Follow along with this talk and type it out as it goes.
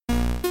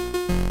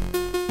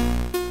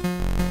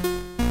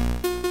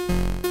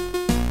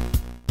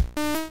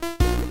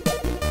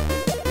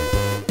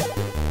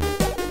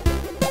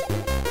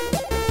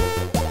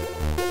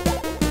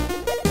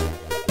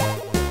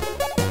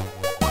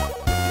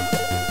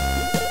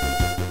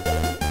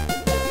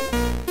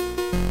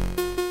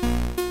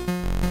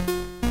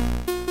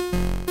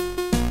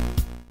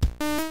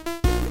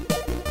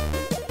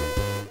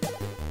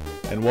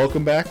And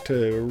welcome back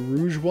to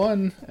Rouge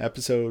One,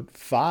 episode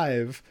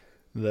 5,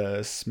 the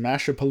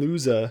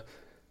Smashapalooza.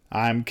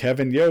 I'm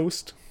Kevin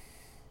Yost.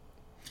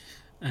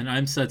 And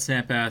I'm Sud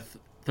Sampath,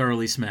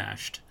 thoroughly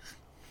smashed.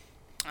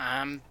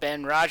 I'm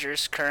Ben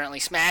Rogers,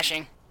 currently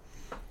smashing.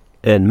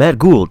 And Matt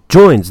Gould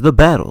joins the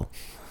battle.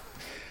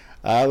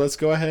 Let's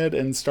go ahead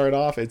and start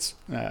off. It's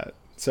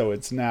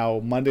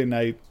now Monday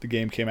night. The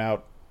game came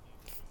out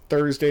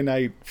Thursday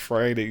night,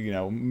 Friday,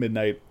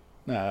 midnight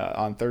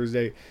on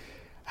Thursday.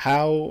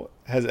 How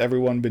has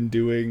everyone been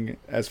doing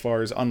as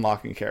far as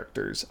unlocking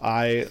characters?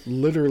 I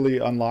literally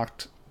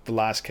unlocked the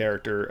last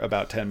character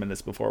about 10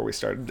 minutes before we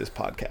started this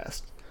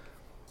podcast.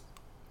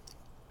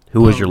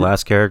 Who was your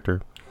last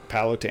character?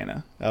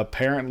 Palutena.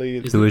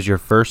 Apparently... Who was your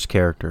first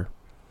character?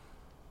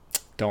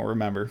 Don't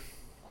remember.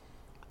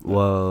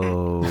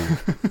 Whoa.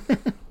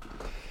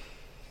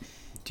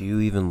 Do you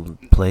even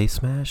play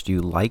Smash? Do you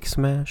like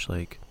Smash?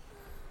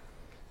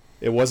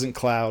 It wasn't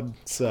Cloud,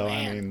 so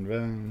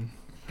Man.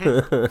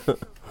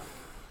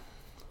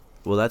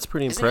 Well, that's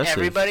pretty impressive.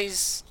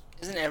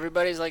 Isn't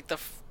everybody's like the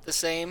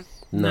same?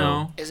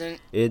 No. Isn't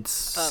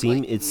it's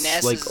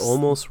Ness like is...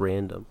 almost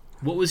random.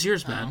 What was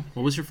yours, man?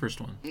 What was your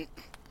first one?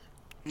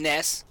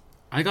 Ness.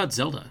 I got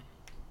Zelda.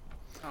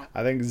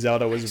 I think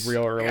Zelda was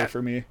real early Yeah.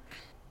 for me.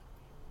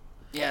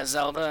 Yeah,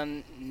 Zelda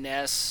and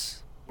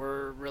Ness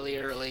were really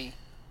early.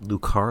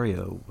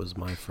 Lucario was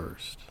my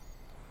first.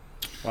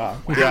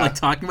 Wow. We were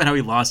talking about how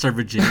we lost our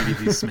virginity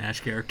to these Smash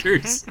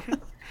characters.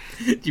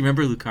 Do you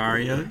remember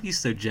Lucario? He's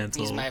so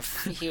gentle.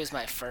 He was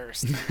my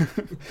first.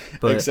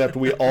 But Except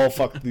we all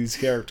fucked these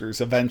characters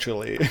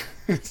eventually.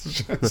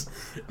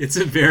 it's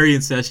a very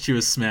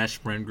incestuous Smash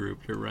friend group.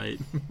 You're right.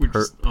 We're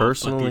just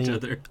personally, all fuck each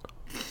other.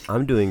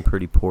 I'm doing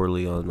pretty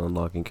poorly on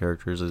unlocking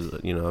characters.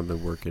 I've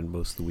been working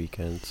most of the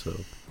weekend, so.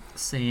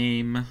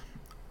 Same.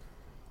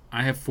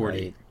 I have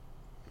 40.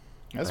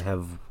 I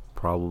have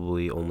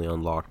probably only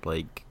unlocked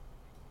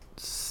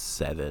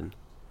 7.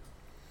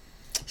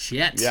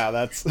 Shit. Yeah,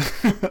 that's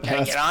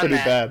get on pretty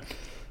that. bad.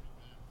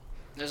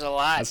 There's a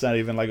lot. That's not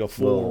even a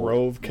full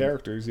row of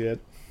characters yet.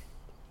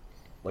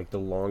 The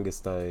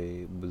longest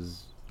I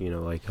was,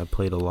 I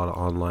played a lot of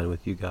online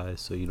with you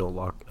guys, so you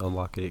don't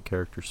unlock any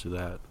characters through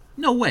that.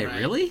 No way, Right.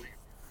 Really?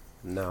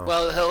 No.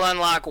 Well, he'll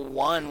unlock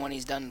one when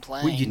he's done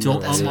playing. Wait, you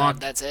don't unlock...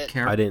 That's it.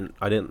 I didn't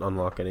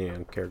unlock any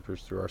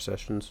characters through our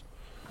sessions.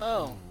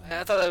 Oh,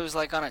 I thought it was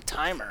on a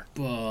timer.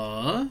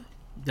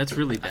 That's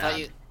really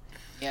bad.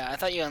 I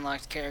thought you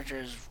unlocked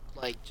characters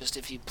just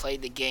if you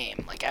played the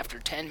game. After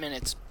 10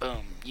 minutes,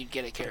 boom, you'd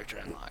get a character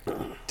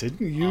unlocked.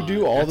 Didn't you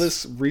do all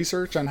this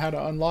research on how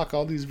to unlock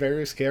all these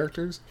various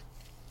characters?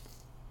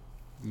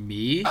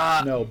 Me?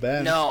 No,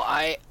 Ben. No,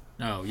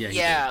 Oh, yeah.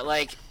 Yeah,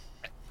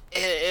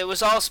 it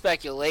was all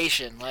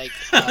speculation.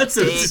 That's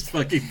Dave, just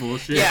fucking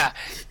bullshit. Yeah,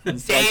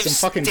 It's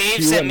some fucking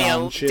Dave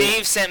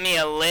sent me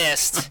a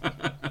list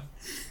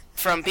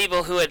from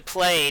people who had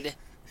played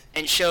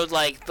and showed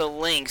the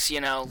links.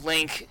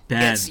 Link Ben.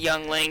 gets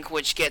Young Link,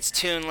 which gets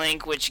Toon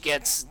Link, which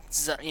gets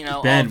Ben,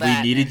 all that.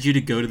 we needed you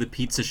to go to the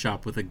pizza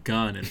shop with a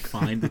gun and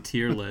find the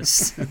tier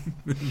list.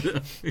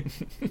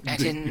 I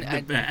didn't.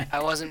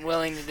 I wasn't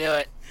willing to do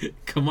it.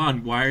 Come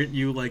on, why aren't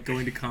you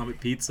going to Comet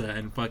Pizza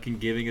and fucking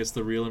giving us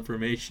the real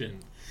information?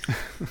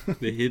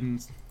 The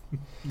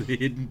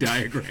hidden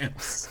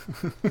diagrams.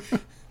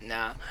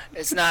 No,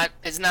 it's not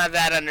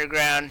that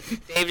underground.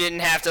 Dave didn't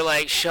have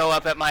to show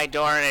up at my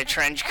door in a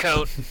trench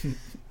coat,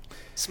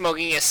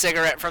 smoking a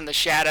cigarette from the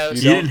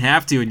shadows. He didn't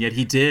have to, and yet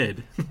he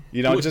did.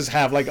 You don't just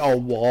have a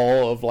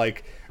wall of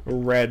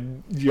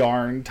red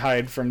yarn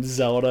tied from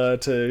Zelda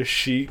to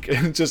Sheik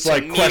and just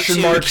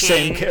question mark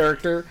same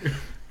character.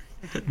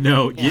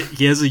 No,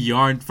 he has a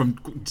yarn from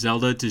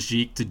Zelda to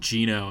Sheik to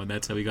Gino, and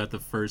that's how he got the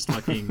first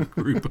fucking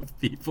group of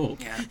people.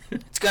 Yeah,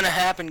 it's gonna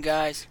happen,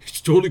 guys. It's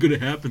totally gonna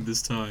happen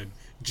this time.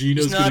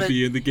 Gino's gonna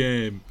be in the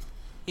game.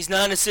 He's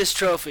not an assist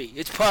trophy.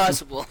 It's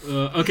possible.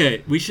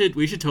 Okay, we should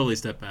totally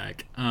step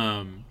back.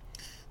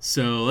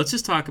 So let's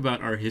just talk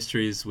about our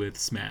histories with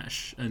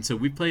Smash. And so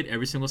we played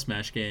every single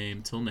Smash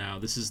game till now.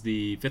 This is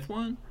the 5th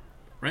one,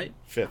 right?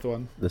 5th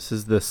one. This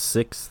is the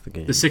 6th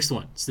game. The 6th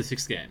one. It's the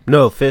 6th game.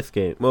 No, 5th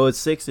game. Well, it's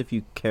 6 if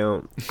you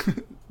count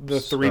The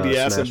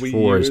 3DS Smash and Wii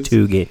 4 U. is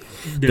 2 games.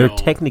 No, They're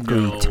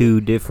technically no.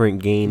 2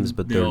 different games,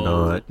 but they're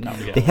not. No.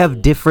 They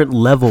have different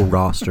level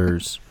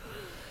rosters.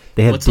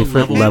 They have What's a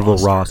different level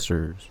level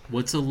roster? rosters.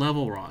 What's a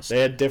level roster?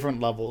 They had different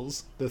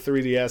levels. The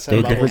 3DS They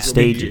had had levels different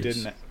the Wii U stages.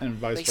 didn't, and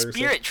vice Like versa.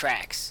 Spirit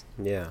Tracks.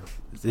 Yeah.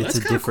 That's It's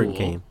a kinda different cool.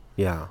 game.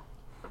 Yeah.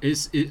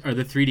 Are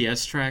the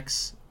 3DS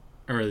tracks?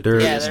 Or the They're-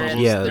 3DS They're in,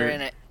 levels? yeah. they're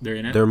in it. They're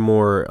in it? They're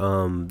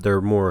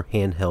more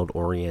handheld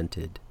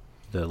oriented.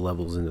 The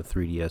levels in the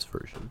 3DS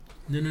version.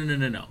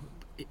 No.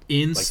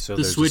 In So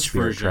the there's Switch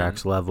Spirit version,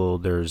 Tracks level.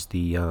 There's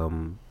the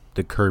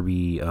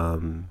Kirby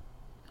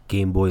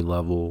Game Boy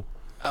level.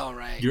 Oh,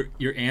 right.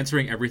 you're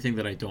answering everything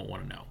that I don't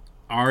want to know.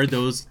 Are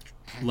those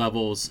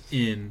levels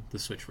in the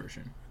Switch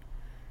version?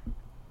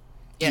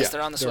 Yes, Yeah,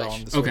 they're on the they're Switch.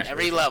 on the Switch. Okay.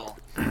 Every level.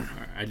 All right.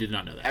 I did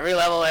not know that. Every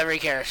level, every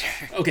character.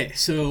 Okay,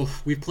 so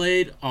we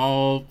played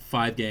all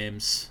 5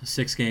 games,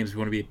 6 games. We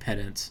want to be a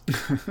pedant.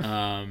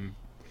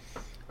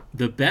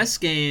 The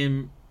best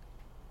game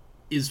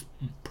is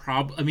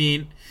I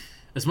mean,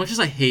 as much as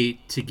I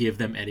hate to give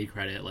them any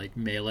credit, like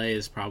Melee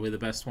is probably the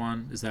best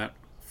one. Is that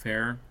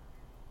fair?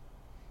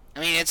 I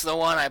mean, it's the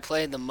one I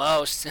played the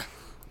most.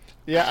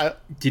 Yeah.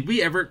 Did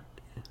we ever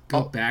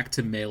go back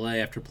to Melee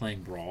after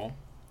playing Brawl?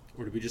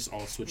 Or did we just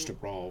all switch to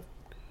Brawl?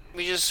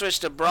 We just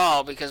switched to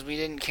Brawl because we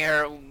didn't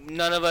care.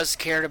 None of us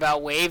cared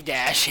about wave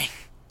dashing.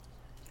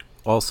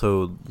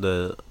 Also,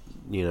 the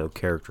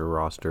character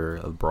roster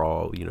of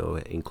Brawl,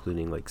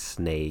 including like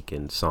Snake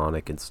and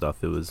Sonic and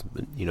stuff, it was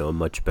a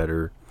much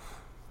better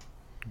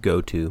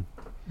go-to.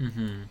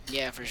 Mm-hmm.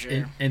 Yeah, for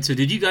sure. And so,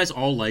 did you guys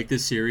all like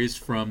this series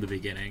from the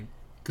beginning?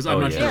 Because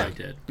I'm not sure I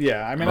did.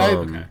 Yeah, I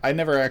mean, I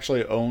never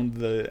actually owned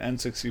the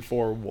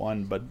N64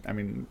 one, but I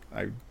mean,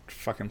 I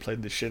fucking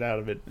played the shit out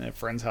of it at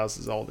friends'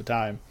 houses all the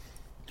time.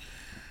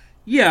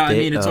 Yeah, I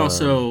mean, it's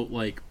also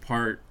like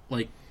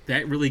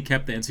that really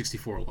kept the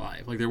N64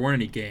 alive. Like, there weren't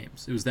any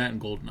games. It was that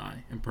and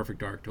GoldenEye and Perfect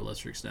Dark to a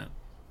lesser extent.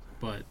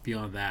 But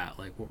beyond that,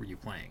 like, what were you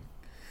playing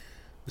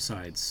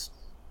besides,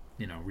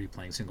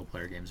 replaying single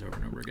player games over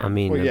and over again? I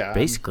mean,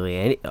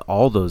 basically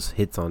all those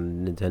hits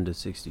on Nintendo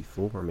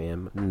 64,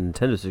 man.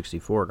 Nintendo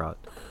 64 got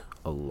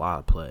a lot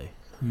of play.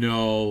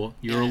 No,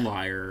 you're a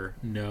liar.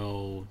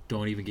 No,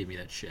 don't even give me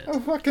that shit. Oh,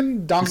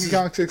 fucking Donkey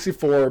Kong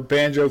 64,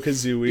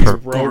 Banjo-Kazooie,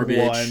 Rogue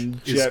One,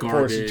 Jet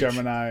Force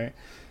Gemini.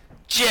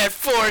 Jet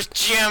Force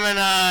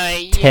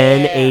Gemini! Yeah.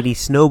 1080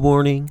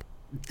 snowboarding.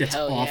 That's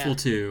awful,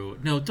 too.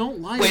 No,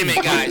 don't lie. Wait a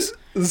minute, guys.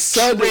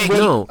 Son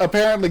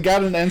apparently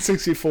got an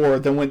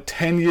N64, then went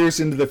 10 years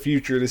into the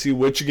future to see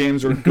which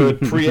games were good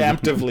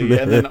preemptively,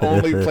 and then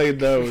only played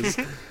those.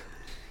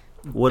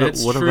 What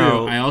true.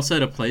 About I also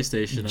had a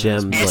PlayStation.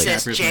 Gems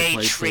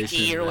SSJ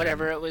Tricky or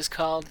whatever it was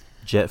called.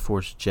 Jet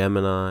Force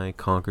Gemini,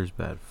 Conker's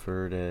Bad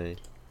Fur Day.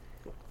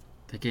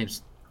 That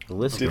game's...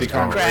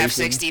 StarCraft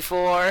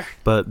 64.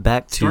 But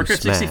back to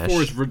StarCraft Smash.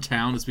 64 is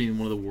retained as being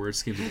one of the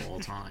worst games of all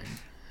time.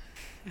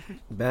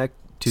 Back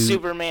to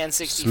Superman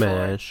 64.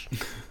 Smash.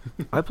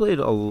 I played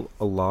a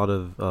lot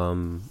of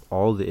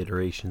all the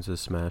iterations of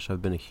Smash.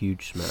 I've been a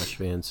huge Smash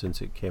fan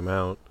since it came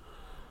out.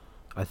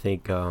 I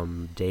think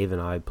Dave and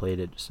I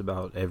played it just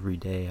about every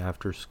day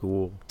after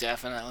school.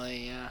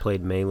 Definitely, yeah.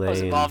 Played Melee. I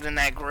was involved in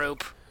that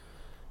group.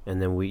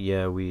 And then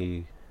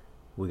we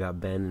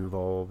got Ben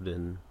involved,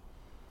 and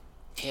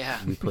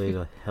we played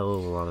a hell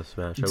of a lot of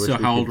Smash. So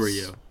how old were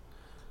you?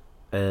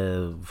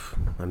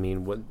 I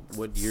mean, what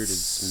year did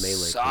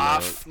Melee come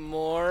out?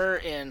 Sophomore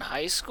in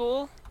high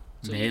school?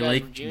 So Melee, you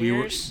guys were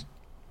juniors?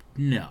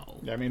 No.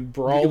 I mean,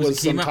 Brawl was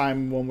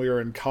sometime when we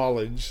were in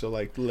college, so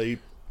like late.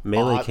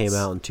 Melee came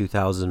out in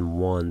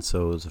 2001,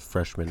 so it was a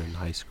freshman in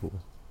high school.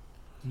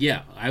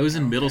 Yeah, I was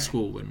in middle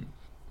school when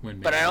Melee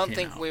But I don't came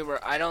think out. we were.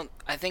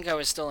 I think I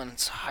was still in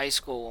high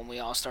school when we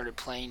all started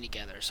playing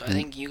together. So I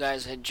think you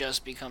guys had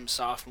just become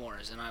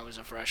sophomores, and I was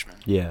a freshman.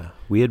 Yeah,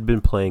 we had been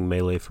playing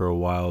Melee for a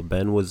while.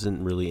 Ben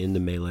wasn't really into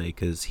Melee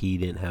because he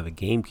didn't have a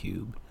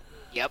GameCube.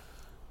 Yep.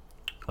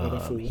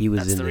 He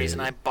was That's the reason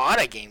I bought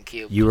a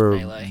GameCube. You were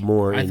Melee.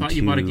 more I into... thought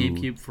you bought a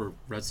GameCube for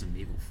Resident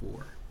Evil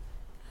 4.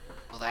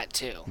 Well, that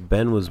too.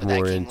 Ben was But that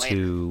more came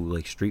into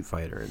like Street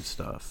Fighter and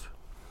stuff.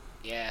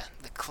 Yeah,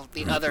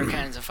 the other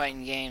kinds of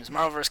fighting games.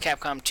 Marvel vs.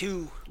 Capcom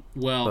 2.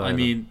 Well, I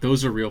mean,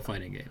 those are real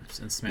fighting games,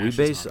 and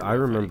Smash. I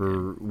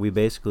remember we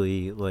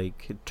basically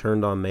like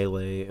turned on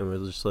Melee and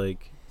was just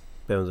like,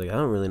 Ben was like, I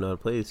don't really know how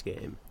to play this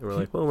game, and we're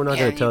like, well, we're not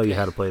going to tell you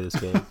how to play this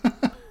game.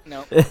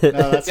 No.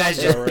 No, that's You guys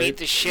just beat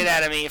the shit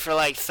out of me for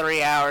like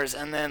 3 hours,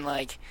 and then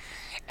like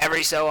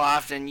every so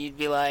often you'd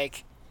be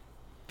like,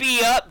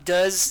 "B up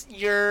does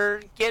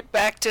your get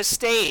back to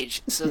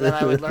stage." So then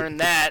I would learn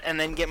that, and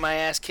then get my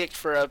ass kicked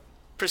for a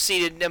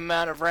preceded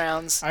amount of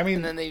rounds. I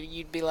mean, and then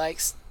you'd be like,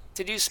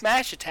 "To do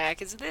smash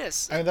attack is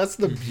this." I mean, that's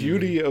the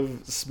beauty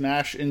of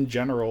Smash in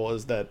general,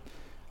 is that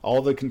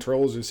all the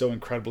controls are so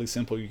incredibly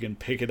simple. You can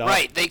pick it up.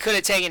 Right, they could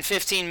have taken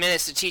 15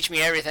 minutes to teach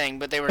me everything,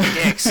 but they were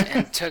dicks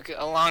and took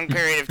a long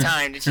period of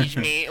time to teach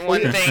me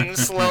one thing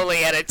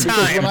slowly at a Because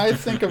time. when I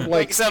think of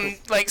like some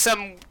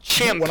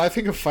chimp. When I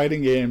think of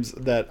fighting games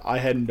that I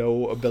had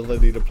no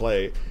ability to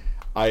play,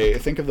 I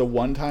think of the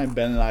one time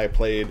Ben and I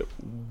played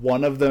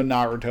one of the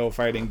Naruto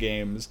fighting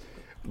games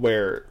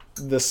where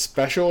the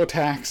special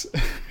attacks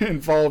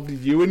involved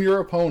you and your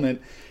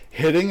opponent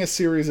hitting a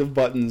series of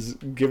buttons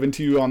given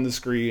to you on the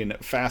screen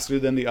faster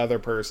than the other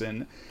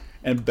person,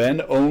 and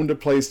Ben owned a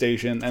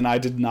PlayStation and I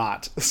did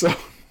not. So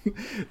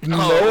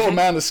no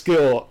amount of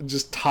skill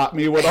just taught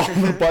me what all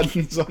the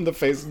buttons on the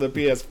face of the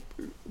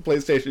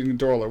PlayStation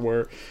controller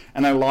were,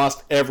 and I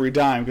lost every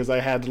time because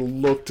I had to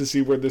look to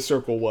see where the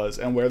circle was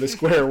and where the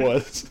square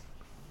was.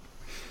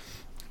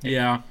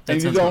 Yeah, that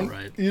and sounds about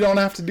right. You don't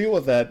have to deal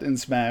with that in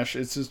Smash.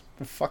 It's just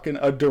fucking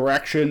a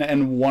direction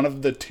and one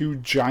of the two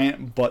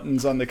giant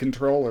buttons on the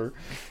controller.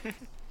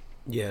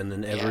 Yeah, and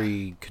then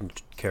every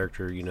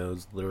character,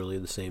 is literally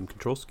the same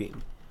control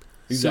scheme.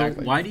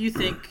 Exactly. So why do you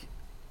think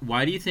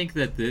why do you think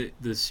that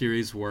the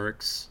series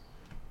works,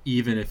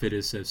 even if it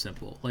is so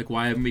simple? Like,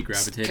 why haven't we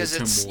gravitated Because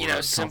it's to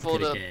more simple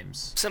complicated to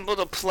games? simple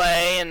to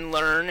play and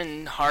learn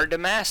and hard to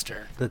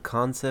master. The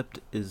concept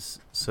is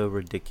so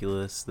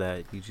ridiculous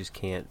that you just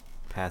can't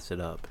pass it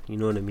up. You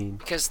know what I mean?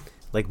 Because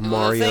Like Well, the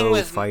Mario thing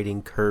with-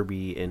 fighting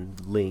Kirby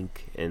and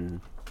Link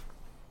and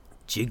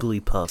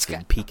Jigglypuff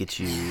and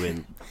Pikachu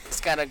and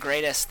it's got a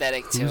great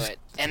aesthetic to Who's- it,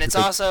 and it's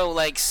also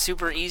like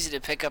super easy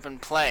to pick up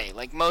and play.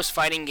 Like most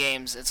fighting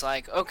games, it's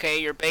like, okay,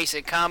 your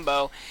basic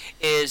combo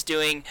is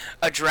doing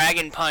a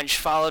dragon punch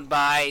followed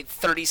by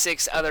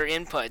 36 other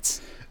inputs.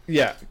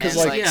 Yeah, And because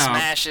it's like, like Yeah.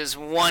 Smash is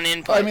one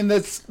input. I mean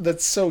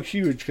that's so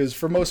huge because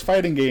for most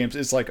fighting games,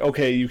 it's like,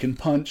 okay, you can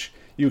punch,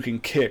 you can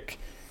kick,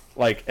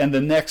 like, and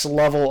the next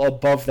level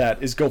above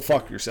that is go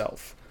fuck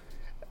yourself.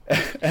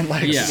 And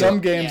like Yeah.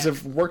 some games Yeah.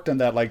 have worked on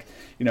that, like,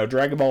 you know,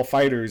 Dragon Ball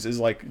Fighters is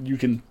like you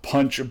can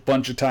punch a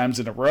bunch of times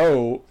in a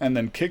row and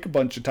then kick a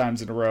bunch of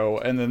times in a row,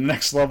 and then the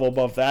next level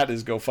above that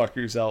is go fuck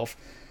yourself.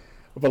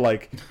 But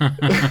like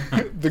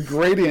the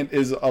gradient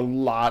is a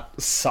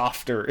lot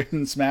softer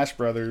in Smash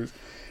Brothers.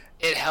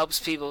 it helps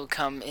people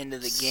come into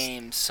the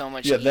game so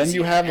much Yeah, then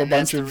you easier, have a and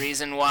bunch that's of- the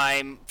reason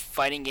why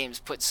fighting games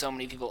put so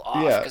many people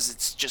off, Yeah. because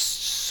it's just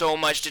so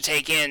much to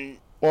take in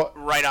Well,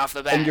 right off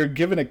the bat. and you're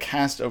given a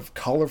cast of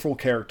colorful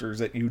characters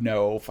that you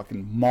know,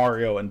 fucking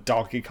Mario and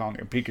Donkey Kong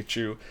and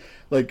Pikachu.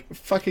 Like,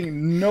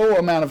 fucking no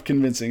amount of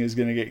convincing is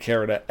going to get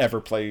Kara to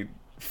ever play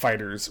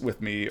fighters with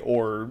me,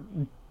 or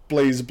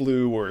Blaze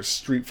Blue, or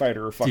Street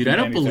Fighter, or fucking Dude, I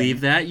don't anything.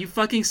 believe that. You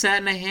fucking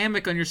sat in a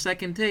hammock on your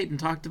second date and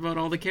talked about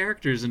all the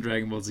characters in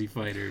Dragon Ball Z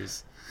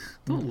Fighters.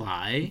 Don't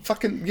lie.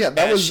 Fucking, yeah,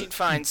 that Yeah, was she'd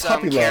find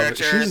puppy some love.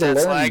 character She's that's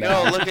learned like,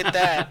 now. oh, look at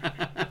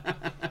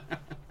that.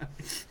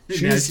 Now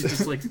She's- she's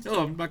just like,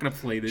 oh, I'm not gonna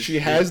play this. She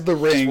shit. has the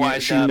ring.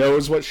 wised She up.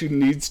 knows what she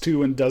needs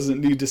to and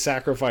doesn't need to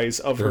sacrifice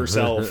of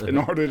herself in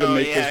order to Oh,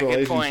 make yeah, this good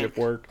relationship point.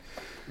 work.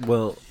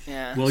 well,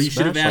 Yeah. Well, you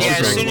should have Smash asked Yeah, for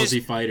as Dragon soon Ball as- Z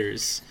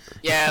Fighters.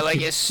 Yeah,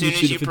 like as soon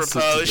as you should've insisted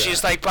propose, that.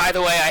 she's like, by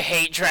the way, I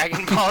hate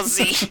Dragon Ball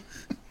Z.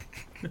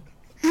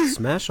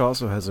 Smash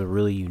also has a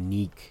really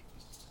unique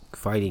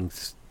fighting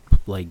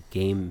like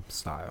game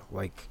style.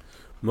 Like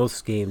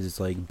most games, it's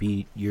like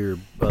beat your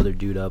other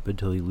dude up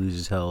until he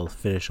loses health,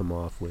 finish him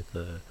off with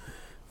a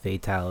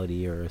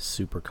fatality or a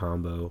super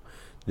combo.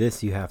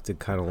 This you have to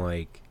kind of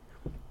like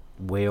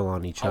wail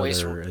on each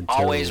always, other until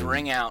always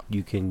ring out.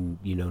 you can,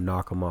 you know,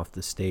 knock them off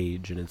the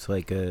stage. And it's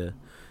like a,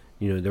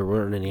 you know, there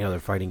weren't any other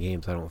fighting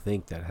games I don't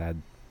think that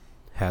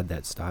had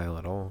that style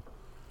at all.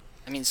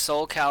 I mean,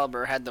 Soul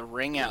Calibur had the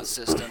ring out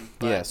system.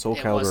 But Yeah, Soul it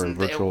Calibur and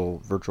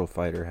wasn't- Virtual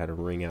Fighter had a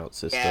ring out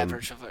system. Yeah,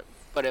 Virtual Fighter.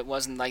 But it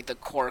wasn't like the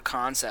core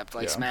concept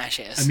like Yeah. Smash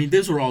is. I mean,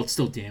 those were all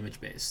still damage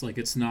based. Like,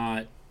 it's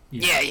not.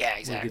 You know, yeah, like,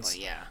 exactly, it's,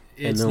 yeah.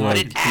 It's then, not But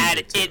like- it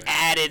contributed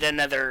added to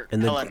another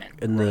and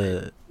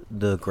element.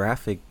 the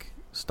graphic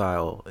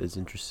style is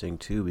interesting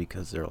too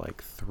because they're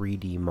like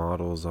 3D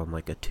models on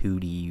like a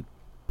 2D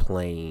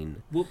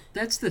plane. Well,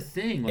 that's the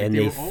thing. Like, And they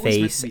they were always meant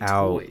face to be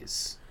out.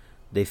 toys.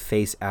 They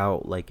face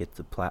out like it's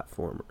a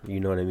platformer. You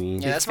know what I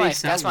mean? Yeah, They that's my-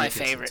 face out that's my like it's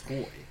a favorite.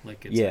 toy.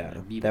 Like, it's Yeah,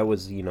 an amiibo. that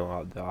was, you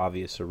know, the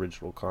obvious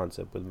original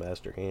concept with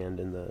Master Hand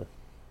and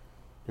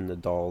the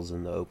dolls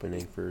in the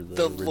opening for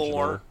the original.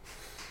 lore.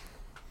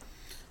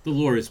 The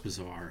lore is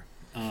bizarre.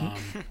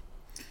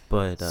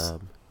 But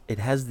it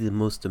has the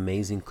most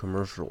amazing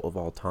commercial of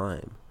all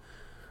time,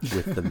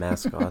 with the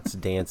mascots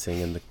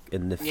dancing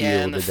in the field.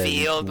 Yeah, in the and then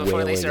field before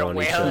they wailing start on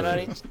each wailing on other.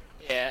 each.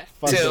 Yeah.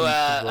 Fucking To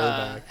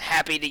throwback.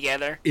 Happy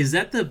Together. Is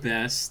that the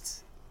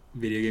best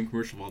video game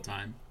commercial of all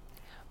time?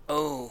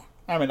 Oh.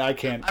 I mean, I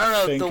can't I don't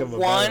know, think the of a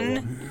better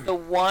one. the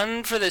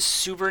one for the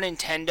Super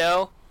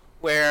Nintendo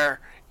where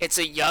it's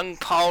a young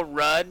Paul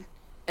Rudd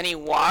and he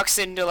walks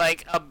into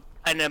like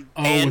an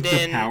abandoned with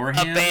the power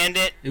hand?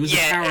 abandoned It was a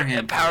yeah, power a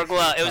hand power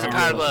glove. It was a Power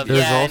power glove. glove. There's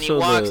Yeah, and he also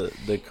walks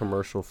the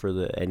commercial for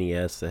the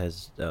NES that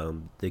has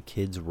the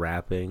kids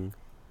rapping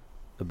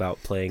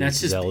about playing That's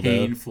just Zelda,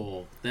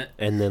 painful. That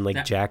and then like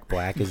that- Jack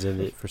Black is in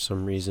it for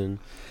some reason.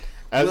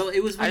 well, it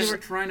was when I they just- were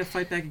trying to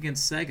fight back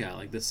against Sega.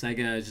 Like the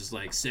Sega is just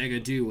like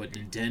Sega do what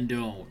Nintendo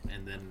don't,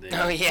 and then they.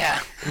 Oh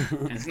yeah.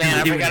 and Man,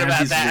 I they would forgot have about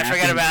these that. I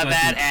forgot rapping about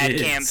that fucking ad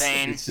kids.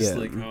 campaign. It's just Yeah.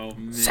 like, oh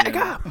man.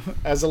 Sega.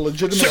 As a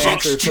legitimate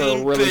answer for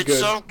a really 16 good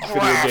bits of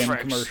video game graphics.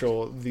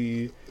 commercial,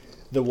 the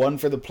one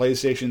for the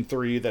PlayStation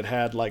 3 that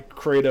had like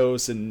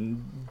Kratos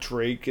and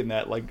Drake in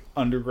that like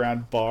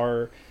underground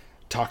bar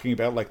talking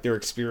about like their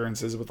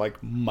experiences with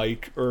like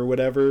Mike or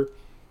whatever.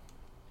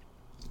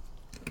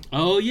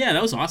 Oh yeah,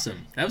 that was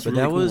awesome. That was a But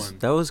really that cool was one.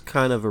 that was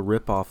kind of a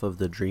rip off of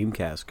the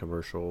Dreamcast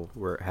commercial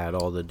where it had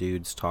all the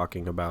dudes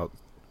talking about,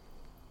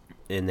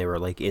 and they were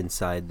like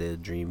inside the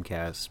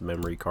Dreamcast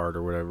memory card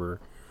or whatever,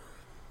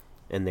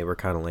 and they were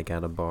kind of like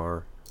at a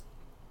bar.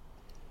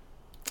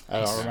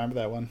 I don't remember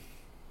that one.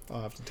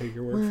 I'll have to take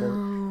your word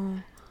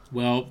for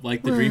Well,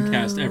 like the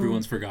Dreamcast,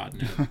 everyone's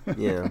forgotten it.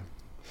 Yeah. it.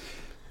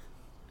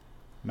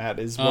 Matt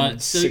is one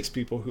of so- 6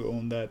 people who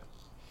own that.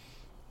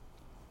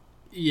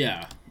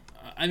 Yeah,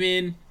 I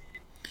mean,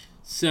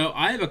 so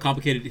I have a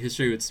complicated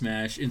history with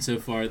Smash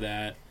insofar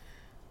that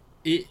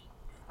it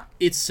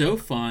It's so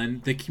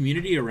fun. The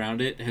community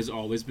around it has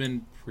always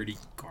been pretty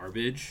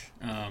garbage,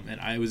 and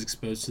I was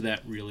exposed to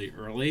that really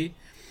early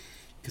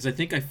because I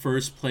think I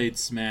first played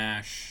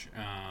Smash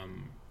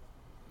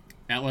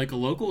at like a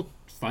local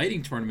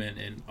fighting tournament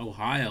in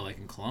Ohio, like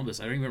in Columbus.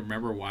 I don't even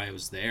remember why I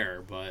was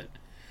there, but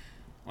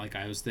like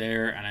I was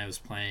there and I was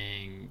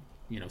playing,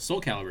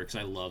 Soul Calibur because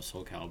I love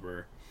Soul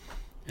Calibur.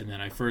 And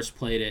then I first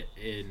played it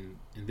in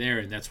there,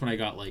 and that's when I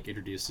got like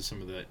introduced to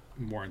some of the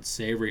more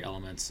unsavory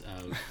elements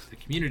of the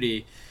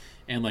community.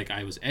 And like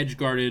I was edge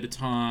guarded a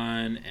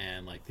ton,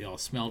 and like they all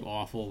smelled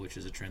awful, which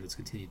is a trend that's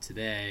continued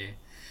today.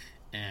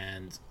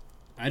 And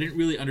I didn't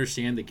really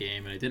understand the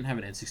game, and I didn't have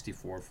an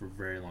N64 for a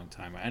very long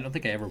time. I don't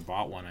think I ever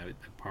bought one. I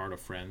borrowed a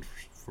friend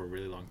for a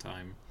really long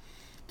time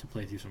to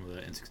play through some of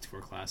the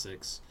N64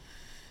 classics.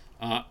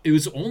 It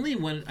was only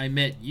when I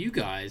met you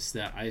guys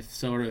that I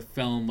sort of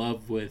fell in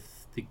love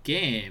with the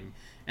game,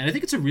 and I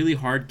think it's a really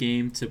hard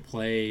game to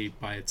play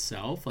by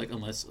itself, like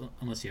unless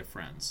you have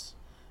friends.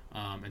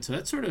 And so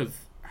that's sort of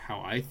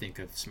how I think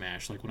of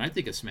Smash. Like when I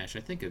think of Smash, I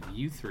think of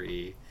you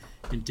three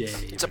and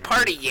Dave. It's a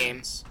party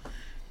game.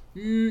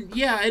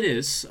 Yeah, it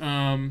is.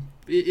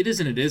 It is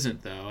and it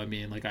isn't though. I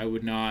mean, like I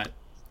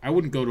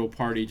wouldn't go to a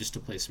party just to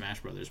play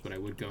Smash Brothers, but I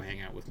would go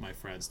hang out with my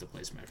friends to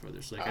play Smash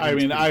Brothers. Like,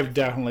 I've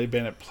definitely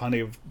been at plenty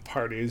of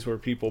parties where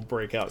people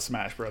break out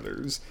Smash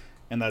Brothers,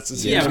 and that's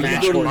the but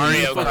Smash you go to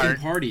Mario fucking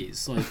Kart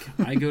parties. Like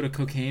I go to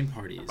cocaine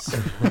parties.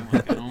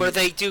 Where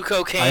they do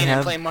cocaine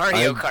and play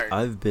Mario Kart.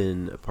 I've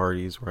been at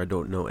parties where I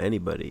don't know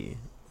anybody,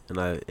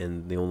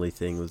 and the only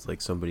thing was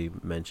like somebody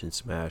mentioned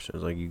Smash. I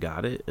was like, "You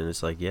got it?" And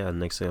it's like, "Yeah."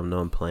 Next thing I know,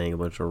 I'm playing a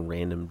bunch of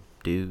random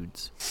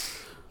dudes.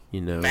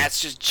 Matt's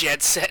just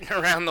jet setting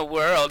around the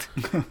world.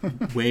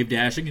 Wave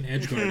dashing and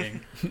edge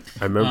guarding.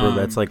 I remember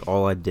that's like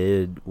all I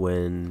did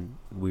when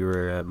we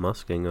were at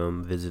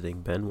Muskingum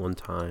visiting Ben one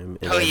time,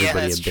 and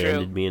everybody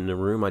abandoned me in the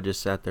room. I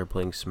just sat there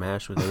playing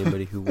Smash with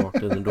anybody who walked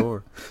in the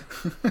door.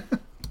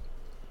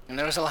 And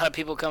there was a lot of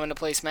people coming to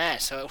play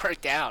Smash, so it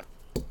worked out.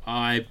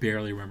 I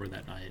barely remember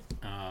that night,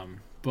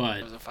 but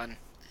it was a fun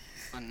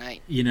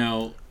night.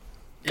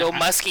 Go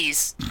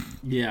Muskies.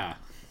 Yeah.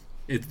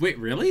 Wait,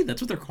 really?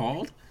 That's what they're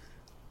called?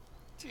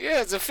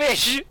 Yeah, it's a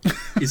fish.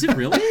 Is it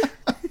really?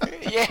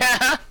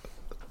 Yeah.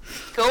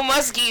 Go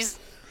Muskies.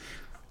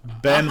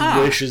 Ben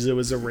wishes it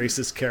was a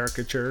racist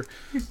caricature.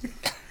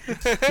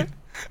 The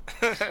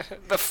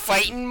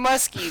fighting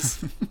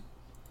Muskies.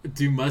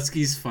 Do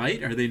Muskies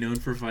fight? Are they known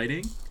for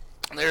fighting?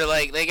 They're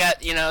like they got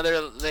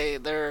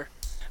they're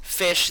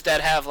fish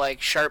that have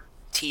like sharp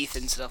teeth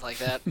and stuff like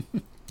that.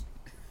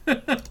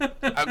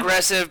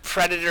 Aggressive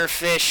predator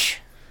fish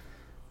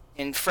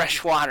in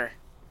fresh water.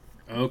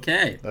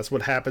 Okay. That's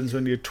what happens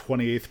when you're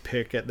 28th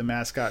pick at the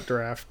mascot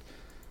draft.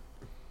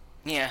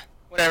 Yeah.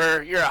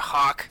 Whatever. You're a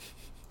hawk.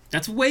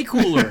 That's way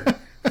cooler.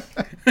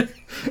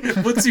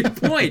 What's your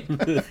point?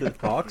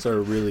 Hawks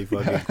are really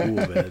fucking cool,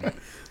 man.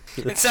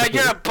 And so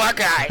you're a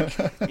buckeye.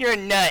 You're a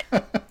nut.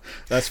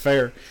 That's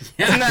fair.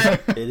 Yeah.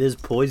 It is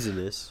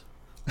poisonous.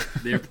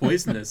 They're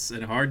poisonous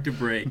and hard to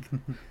break.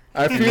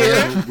 I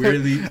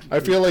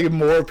feel like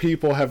more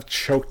people have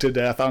choked to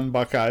death on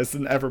buckeyes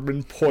than ever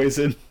been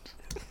poisoned.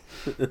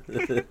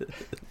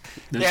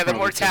 Yeah, the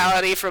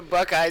mortality from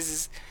buckeyes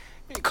is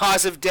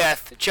cause of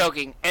death,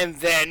 choking, and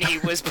then he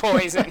was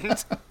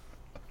poisoned.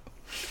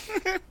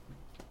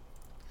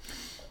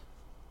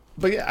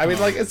 But yeah, I mean,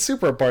 like, it's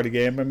super a party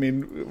game. I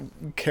mean,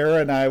 Kara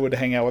and I would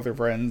hang out with her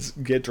friends,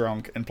 get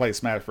drunk, and play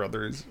Smash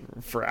Brothers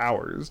for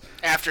hours.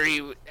 After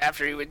he would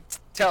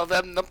tell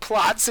them the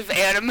plots of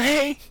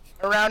anime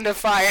around a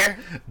fire.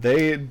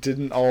 They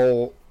didn't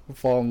all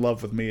fall in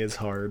love with me as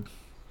hard.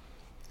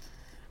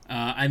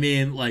 I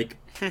mean, like,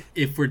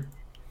 if we're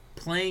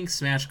playing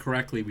Smash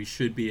correctly, we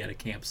should be at a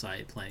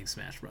campsite playing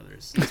Smash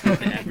Brothers. That's what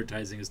the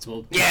advertising is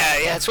told. Yeah,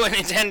 that's what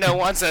Nintendo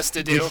wants us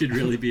to do. We should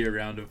really be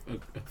around a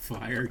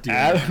fire.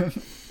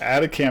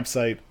 At a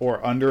campsite,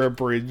 or under a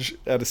bridge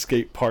at a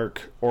skate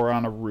park, or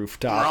on a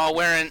rooftop. We're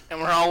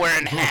all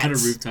wearing hats. On a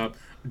rooftop,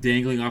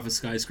 dangling off a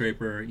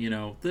skyscraper.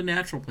 The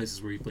natural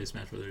places where you play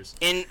Smash Brothers.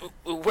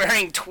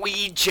 Wearing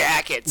tweed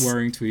jackets.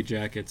 Wearing tweed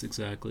jackets,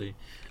 exactly.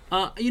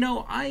 I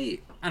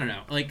don't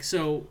know. Like,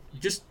 so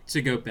just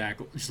to go back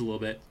just a little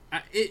bit,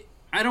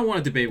 I don't want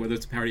to debate whether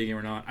it's a party game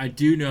or not. I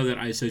do know that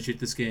I associate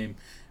this game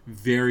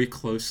very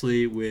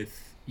closely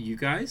with you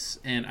guys,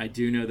 and I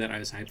do know that I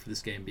was hyped for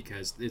this game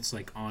because it's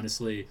like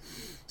honestly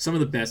some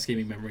of the best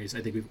gaming memories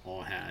I think we've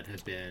all had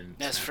have been.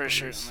 That's for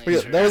sure.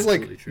 Yeah, that was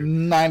like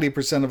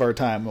 90% of our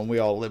time when we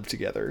all lived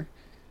together.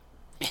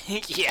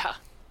 Yeah.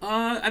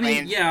 I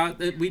mean, yeah,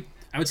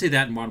 I would say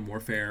that in Modern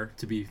Warfare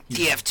to be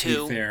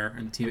TF2 fair,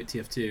 and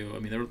TF2. I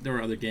mean, there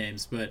were other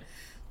games, but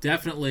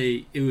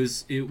definitely it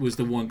was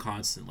the one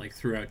constant like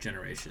throughout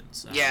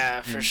generations.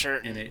 For sure.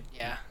 And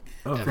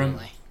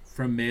definitely.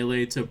 From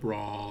Melee to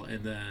Brawl,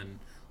 and then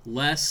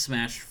less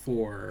Smash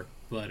 4,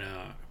 but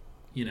Oh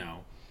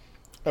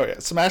yeah,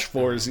 Smash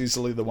 4 is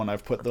easily the one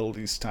I've put the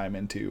least time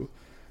into.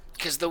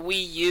 Because the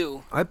Wii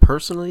U. I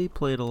personally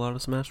played a lot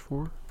of Smash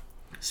 4.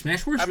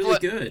 Smash 4 is really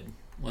good.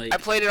 Like I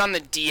played it on the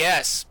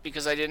DS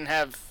because I didn't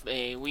have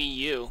a Wii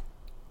U.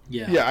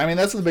 Yeah, I mean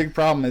that's the big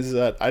problem is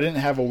that I didn't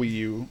have a Wii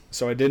U,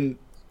 so I didn't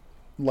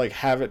like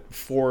have it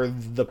for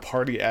the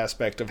party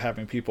aspect of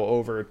having people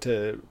over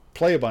to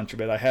play a bunch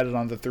of it. I had it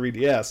on the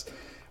 3DS,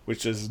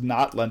 which does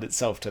not lend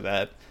itself to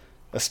that,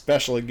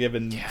 especially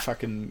given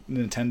fucking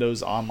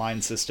Nintendo's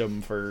online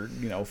system for,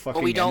 fucking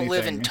But we don't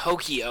live anything. in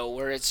Tokyo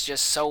where it's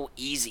just so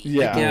easy.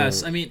 Yeah.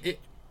 Yes, I mean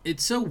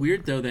it's so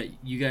weird though that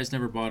you guys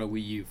never bought a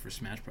Wii U for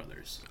Smash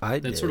Brothers.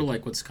 That's sort of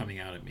like what's coming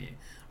out at me.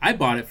 I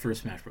bought it for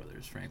Smash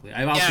Brothers, frankly.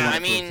 I also bought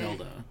it for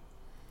Zelda.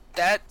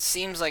 That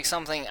seems like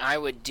something I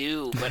would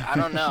do, but I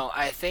don't know.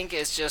 I think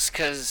it's just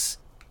because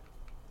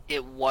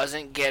it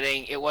wasn't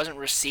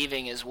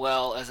receiving as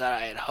well as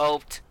I had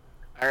hoped.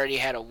 I already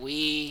had a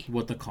Wii.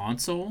 What, the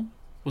console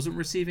wasn't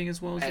receiving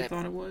as well as you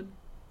thought it would?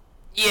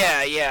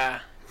 Yeah.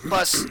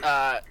 Plus,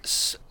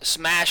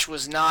 Smash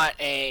was not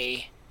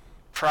a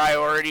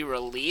priority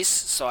release,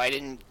 so I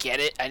didn't get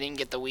it. I didn't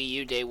get the Wii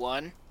U day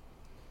one.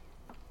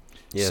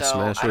 Yeah, so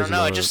Smash I don't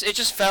know. It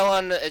just fell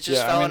on the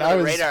under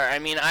the radar. I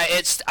mean,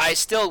 I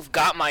still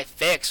got my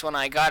fix when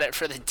I got it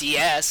for the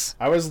DS.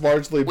 I was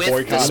largely with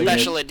boycotting the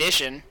special it.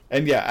 edition.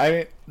 And yeah, I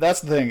mean that's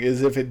the thing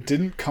is if it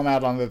didn't come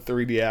out on the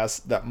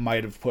 3DS, that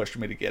might have pushed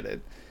me to get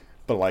it.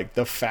 But like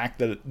the fact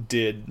that it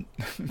did,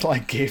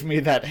 like gave me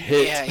that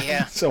hit.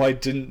 Yeah. So I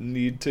didn't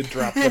need to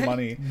drop the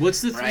money.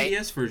 What's the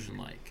 3DS version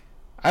like?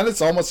 And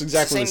it's almost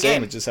exactly the same.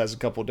 Game. It just has a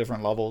couple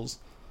different levels.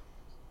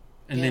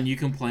 And then you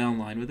can play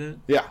online with it?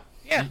 Yeah.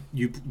 Yeah.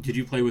 Did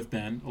you play with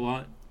Ben a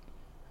lot?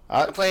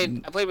 I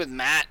played with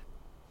Matt.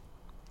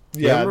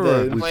 Yeah,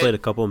 we played a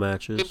couple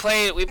matches. I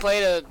played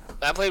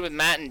with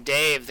Matt and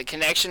Dave. The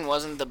connection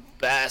wasn't the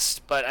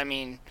best, but I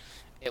mean,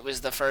 it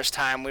was the first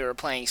time we were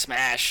playing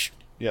Smash.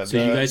 Yeah, so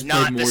you guys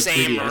not played more the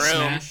same 3DS room.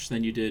 Smash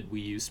than you did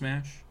Wii U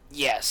Smash?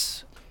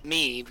 Yes,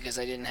 me because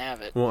I didn't have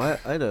it. Well, I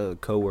had a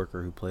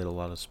coworker who played a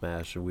lot of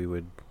Smash, and we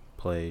would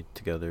play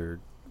together.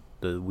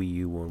 The Wii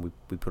U one,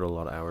 we put a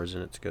lot of hours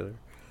in it together.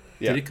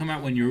 Yeah. Did it come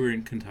out when you were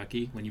in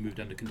Kentucky? When you moved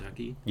down to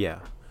Kentucky? Yeah,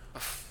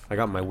 I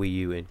got my Wii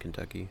U in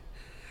Kentucky.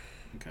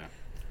 Okay.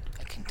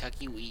 A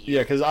Kentucky Wii U.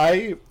 Yeah, because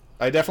I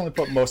definitely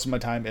put most of my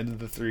time into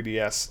the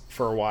 3DS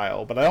for a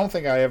while, but I don't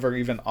think I ever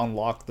even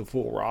unlocked the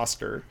full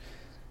roster.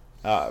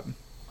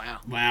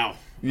 Wow.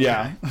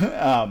 Yeah.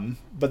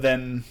 But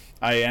then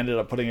I ended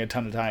up putting a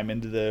ton of time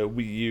into the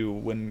Wii U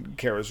when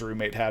Kara's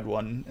roommate had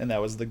one, and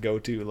that was the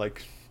go-to,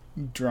 like,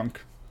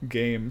 drunk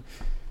game.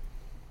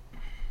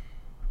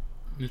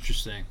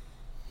 Interesting.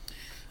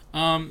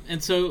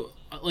 And so,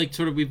 like,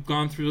 sort of, we've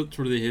gone through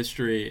sort of the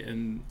history,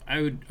 and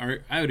I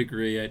would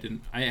agree.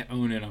 I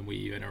own it on Wii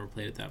U. I never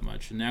played it that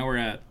much, and now we're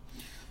at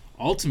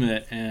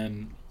Ultimate,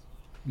 and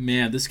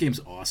man, this game's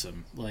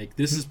awesome. Like,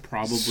 this is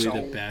probably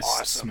the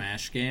best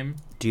Smash game.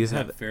 Do you Is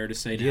have that fair to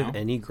say? Do you have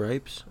any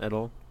gripes at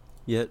all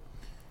yet?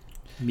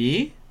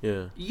 Me?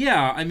 Yeah.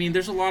 Yeah, I mean,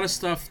 there's a lot of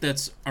stuff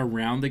that's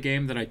around the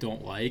game that I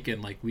don't like,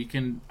 and like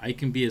I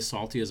can be as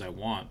salty as I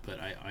want, but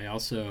I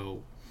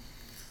also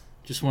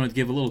just wanted to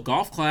give a little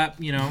golf clap,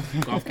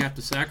 golf clap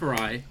to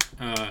Sakurai.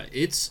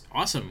 It's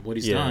awesome what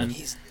he's done.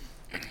 He's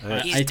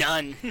I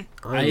done.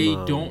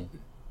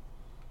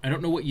 I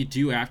don't know what you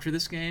do after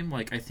this game.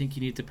 Like, I think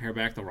you need to pare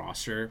back the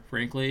roster,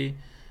 frankly.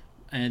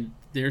 And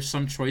there's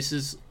some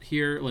choices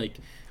here. Like,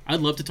 I'd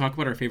love to talk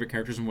about our favorite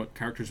characters and what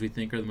characters we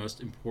think are the most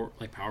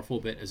important, like, powerful.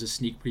 But as a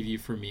sneak preview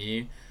for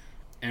me,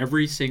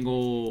 every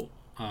single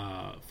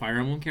Fire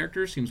Emblem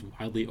character seems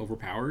wildly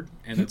overpowered,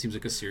 and that seems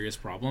like a serious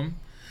problem.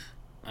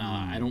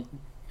 I don't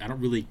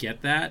really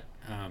get that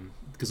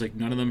because like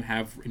none of them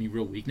have any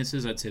real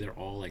weaknesses. I'd say they're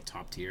all like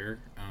top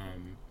tier.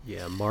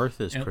 Yeah,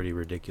 Martha's pretty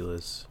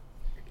ridiculous.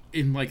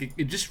 And like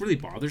it just really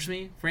bothers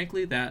me,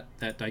 frankly, that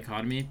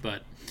dichotomy.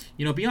 But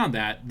beyond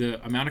that,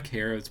 the amount of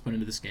care that's put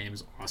into this game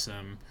is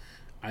awesome.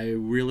 I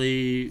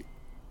really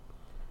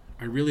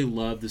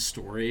love the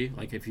story.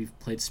 Like, if you've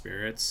played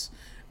Spirits,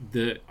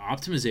 the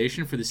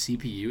optimization for the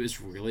CPU is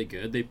really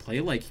good. They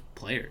play like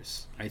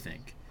players, I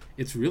think.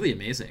 It's really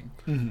amazing.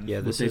 Mm-hmm.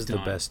 Yeah, this is the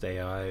best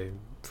AI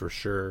for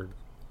sure.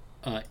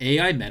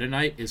 AI Meta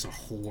Knight is a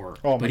whore,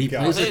 but he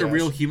plays like a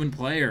real human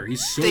player.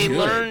 He's so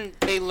good.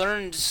 They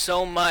learned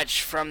so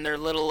much from their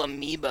little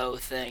amiibo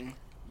thing,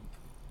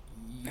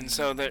 and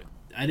so that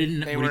I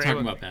didn't. What are you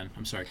talking about, Ben?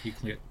 I'm sorry. Can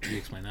you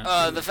explain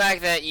that? The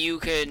fact that you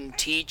could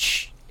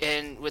teach,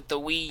 and with the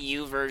Wii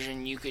U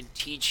version, you could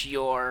teach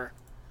your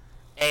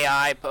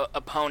AI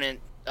opponent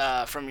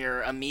from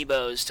your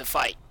amiibos to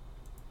fight,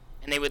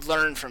 and they would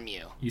learn from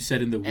you. You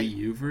said in the Wii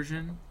U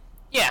version?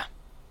 Yeah.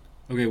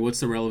 Okay, what's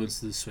the relevance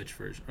to the Switch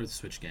version or the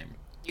Switch game?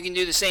 You can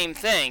do the same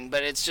thing,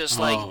 but it's just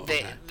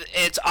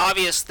it's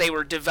obvious they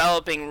were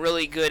developing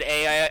really good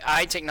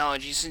AI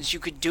technology since you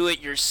could do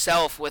it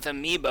yourself with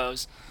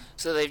amiibos.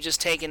 So they've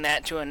just taken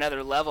that to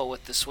another level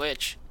with the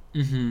Switch.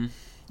 Mm-hmm.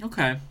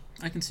 Okay,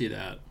 I can see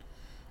that.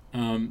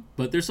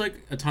 But there's like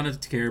a ton of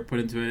care put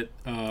into it.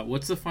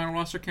 What's the final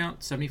roster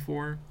count?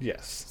 74?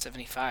 Yes.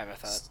 75, I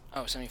thought.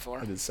 Oh,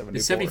 74? It is 74.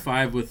 It's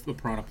 75 with the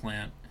Piranha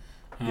Plant.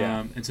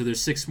 Yeah. And so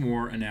there's 6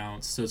 more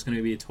announced, so it's going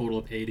to be a total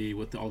of 80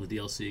 with all the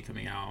DLC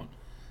coming out.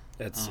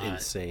 That's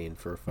insane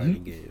for a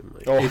fighting game.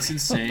 Like, Oh. It's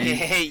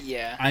insane.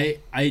 Yeah.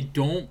 I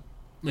don't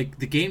like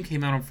the game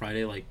came out on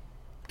Friday, like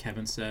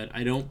Kevin said.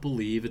 I don't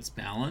believe it's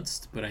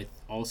balanced, but I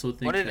also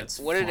think that's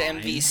what did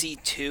fine.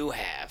 MVC2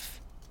 have?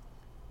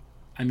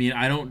 I mean,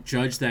 I don't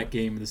judge that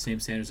game in the same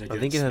standards I judge I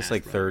think it has Smash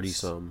like Bros. 30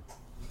 some.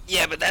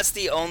 Yeah, but that's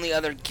the only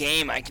other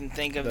game I can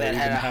think of that, That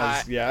had a even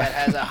has- high yeah. that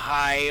has a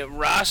high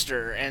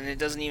roster, and it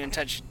doesn't even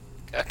touch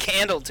a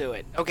candle to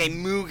it. Okay,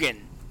 Mugen,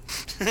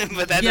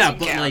 but that Yeah, doesn't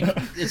but count. like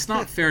it's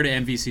not fair to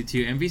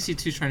MVC2.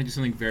 MVC2 is trying to do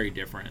something very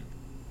different.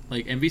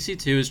 Like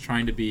MVC2 is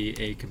trying to be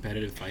a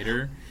competitive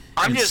fighter,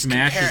 I'm and just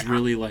Smash is comparing-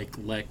 really like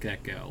let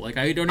that go. Like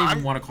I don't even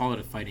I'm- want to call it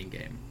a fighting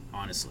game,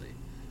 honestly.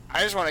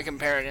 I just want to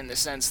compare it in the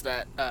sense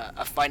that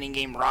a fighting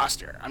game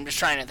roster. I'm just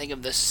trying to think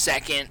of the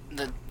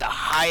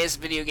highest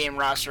video game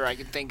roster I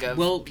could think of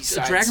Well, a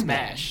besides Dragon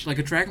Smash. Ball, like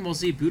a Dragon Ball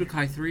Z,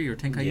 Budokai 3 or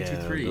Tenkaichi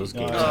Yeah, 3. those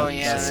games Oh are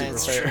yeah, insane,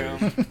 that's bro.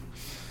 true.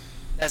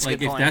 That's a Like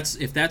good point.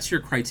 if that's your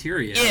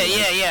criteria.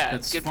 yeah.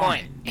 That's Good fine.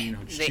 point. You know,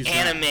 just The choose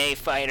that. anime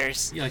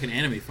fighters. Yeah, like an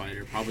anime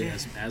fighter probably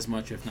has as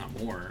much, if not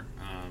more.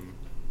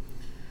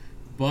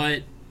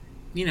 But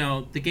you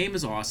know, the game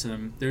is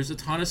awesome. There's a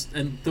ton of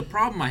and the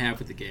problem I have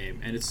with the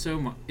game, and it's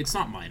it's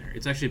not minor.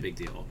 It's actually a big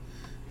deal.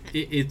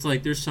 It's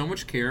like there's so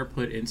much care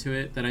put into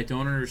it that I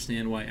don't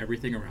understand why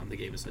everything around the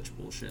game is such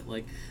bullshit.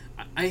 Like,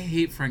 I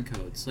hate friend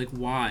codes. Like,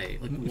 why?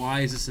 Like, why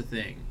is this a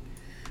thing?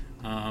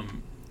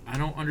 I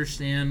don't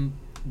understand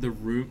the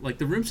room. Like,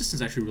 the room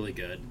system's actually really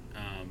good,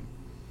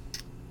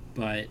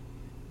 but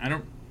I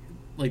don't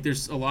like.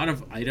 There's a lot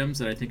of items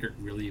that I think are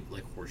really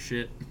like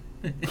horseshit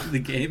in the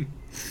game,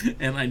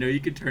 and I know you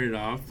can turn it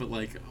off, but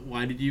like,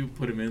 why did you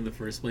put them in the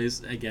first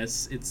place? I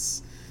guess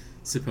it's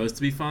supposed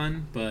to be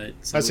fun, but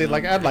some I of say,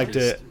 like, them I'd are like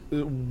just-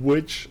 to.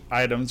 Which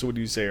items would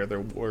you say are the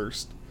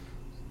worst?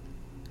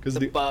 Because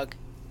The bug.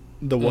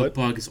 the Oh, what?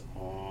 bug is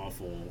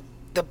awful.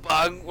 The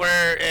bug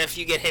where if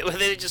you get hit with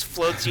it, it just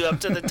floats you up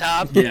to the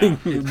top. Yeah,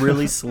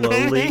 Really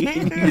slowly.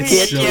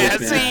 It's so yeah,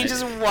 so you bad.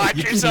 just watch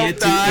you yourself can't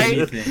die.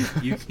 do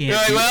anything. You can't. You're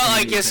like, do well,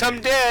 I guess I'm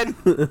anything.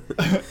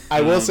 dead.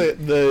 I will Um, say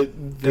the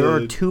There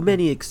are too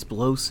many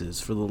explosives,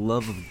 for the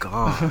love of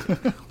God.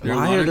 There are a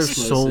Why lot are of there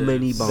so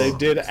many explosives. bombs?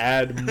 They did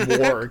add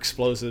more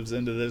explosives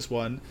into this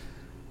one.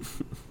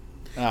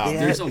 Yeah.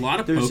 There's a lot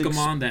of There's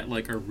Pokemon that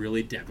like are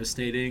really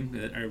devastating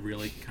that are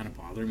really kind of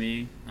bother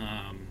me.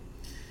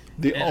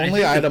 The And I only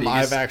think the item biggest-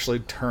 I've actually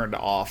turned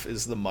off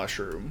is the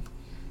mushroom.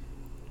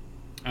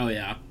 Oh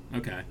yeah,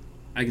 okay,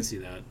 I can see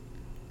that.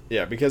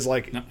 Yeah, because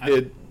like No,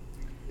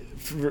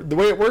 the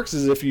way it works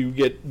is if you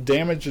get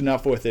damaged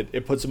enough with it,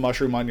 it puts a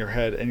mushroom on your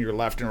head, and your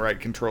left and right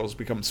controls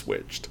become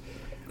switched.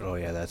 Oh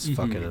yeah, that's Mhm.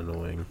 fucking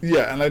annoying.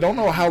 Yeah, and I don't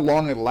know how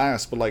long it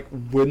lasts, but like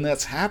when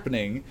that's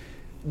happening,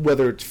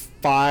 whether it's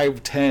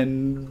 5,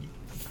 10,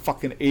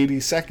 fucking 80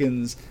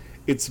 seconds,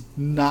 it's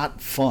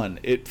not fun.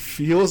 It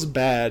feels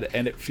bad,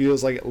 and it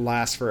feels like it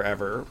lasts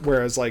forever.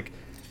 Whereas like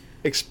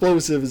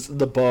explosives,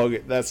 the bug,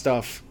 that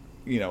stuff,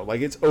 you know,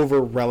 like it's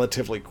over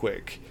relatively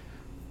quick.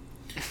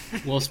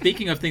 Well,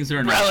 speaking of things that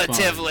are not fun,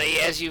 Relatively,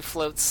 as you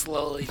float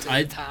slowly to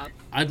the top.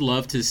 I'd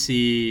love to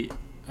see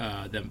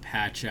them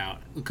patch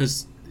out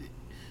because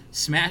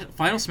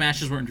Final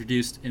Smashes were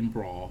introduced in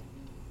Brawl,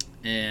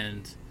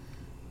 and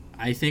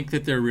I think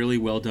that they're really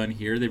well done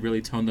here. They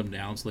really toned them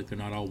down so like they're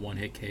not all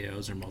one-hit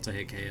KOs or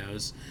multi-hit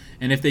KOs.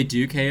 And if they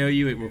do KO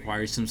you, it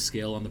requires some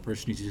skill on the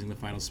person who's using the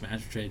Final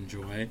Smash, which I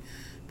enjoy.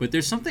 But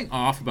there's something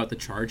off about the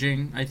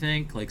charging, I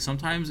think. Like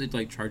sometimes it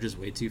like charges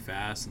way too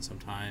fast, and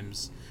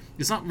sometimes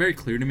it's not very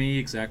clear to me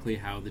exactly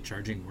how the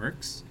charging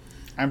works.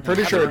 I'm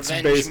pretty How sure the it's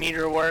revenge based.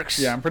 meter works.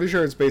 Yeah, I'm pretty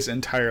sure it's based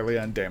entirely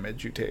on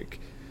damage you take.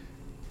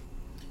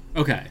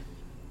 Okay.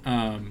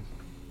 All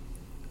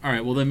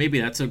right. Well, then maybe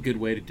that's a good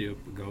way to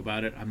go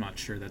about it. I'm not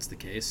sure that's the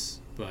case,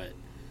 but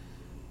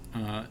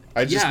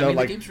I just know, mean,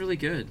 like, the game's really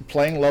good.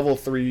 Playing level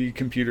 3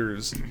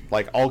 computers,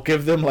 like I'll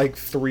give them like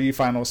 3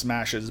 final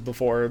smashes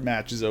before a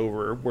match is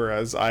over,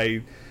 whereas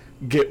I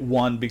get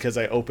one because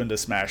I opened a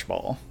smash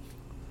ball.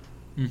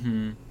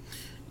 Mm-hmm.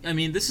 I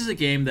mean, this is a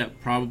game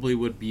that probably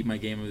would be my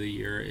game of the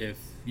year if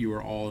you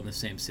were all in the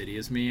same city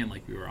as me and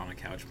like we were on a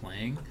couch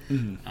playing.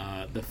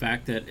 The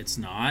fact that it's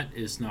not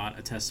is not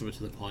a testament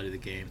to the quality of the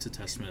game. It's a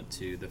testament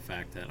to the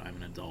fact that I'm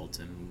an adult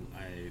and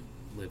I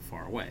live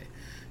far away,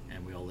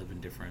 and we all live in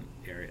different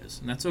areas,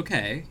 and that's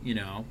okay, you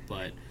know.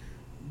 But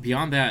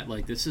beyond that,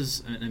 like, this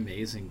is an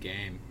amazing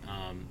game.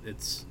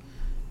 It's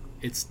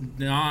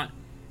not.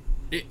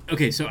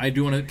 Okay, so I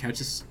do want to couch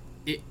this.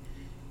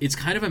 It's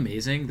kind of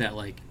amazing that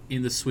like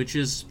in the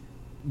Switch's,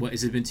 what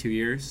has it been 2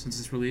 years since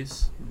its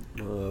release?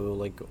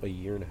 Like a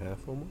year and a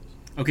half almost.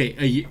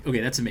 Okay, okay,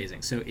 that's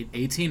amazing. So in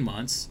 18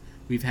 months,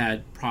 we've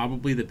had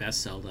probably the best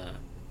Zelda,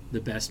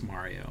 the best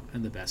Mario,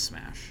 and the best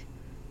Smash.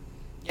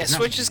 Yeah, Isn't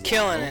Switch that is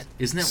killing wild? it.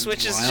 Isn't that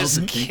Switch is wild just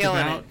to think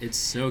killing about? it. It's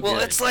so Well,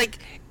 good. it's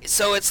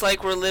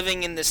like we're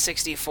living in the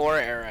 64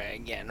 era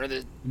again, or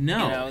the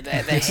No, the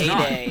it's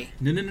heyday.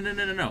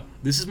 not. No.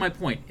 This is my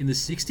point. In the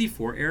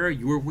 64 era,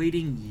 you were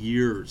waiting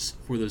years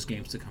for those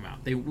games to come out.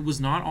 It was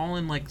not all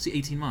in like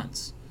 18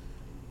 months.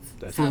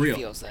 For real. It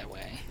feels that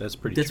way. That's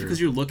pretty That's true.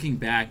 because you're looking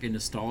back in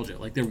nostalgia.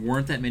 Like, there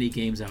weren't that many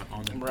games out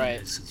on the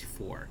Right.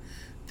 64.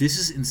 This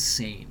is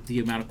insane. The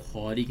amount of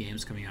quality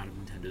games coming out of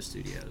Nintendo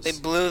Studios. They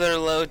blew their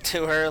load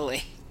too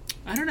early.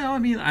 I don't know. I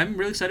mean, I'm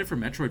really excited for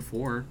Metroid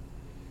 4.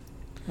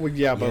 Well,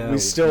 yeah, but Yeah, we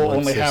still once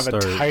only they have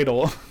a start-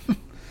 title.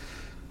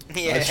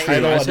 Yeah, That's I true. was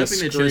on the hoping they'd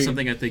show screen.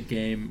 something at the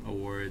Game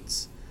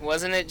Awards.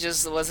 wasn't it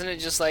just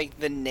like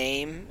the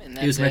name and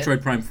that's It was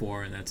Metroid Prime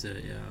 4, and that's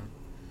it, yeah.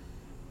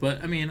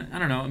 But, I mean, I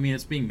don't know. I mean,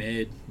 it's being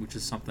made, which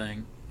is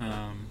something.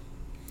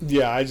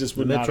 Yeah, I just The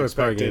would not Metroid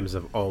Prime expect games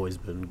it. have always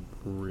been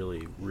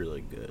really,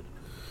 really good.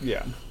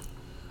 Yeah,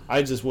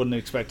 I just wouldn't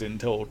expect it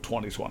until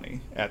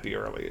 2020 at the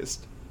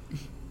earliest.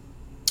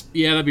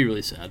 Yeah, that'd be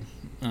really sad.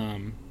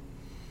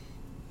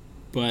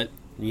 But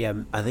Yeah,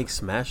 I think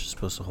Smash is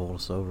supposed to hold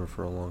us over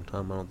for a long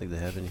time. I don't think they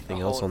have anything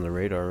else on the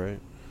radar, right?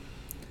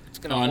 It's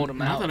gonna hold them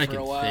not out that I for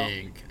can a while.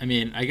 think. I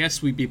mean, I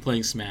guess we'd be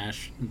playing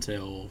Smash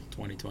until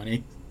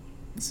 2020,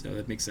 so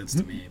that makes sense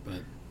to me.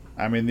 But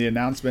I mean, the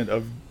announcement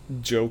of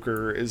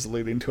Joker is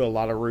leading to a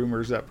lot of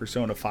rumors that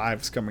Persona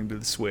 5 is coming to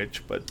the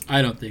Switch, but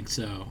I don't think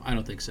so.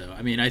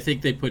 I mean, I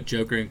think they put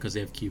Joker in because they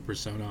have Q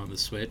Persona on the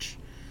Switch,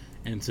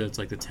 and so it's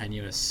like the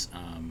tenuous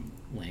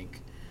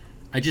link.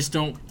 I just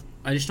don't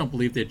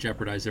believe they'd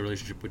jeopardize their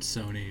relationship with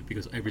Sony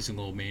because every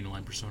single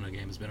mainline Persona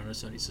game has been on a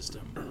Sony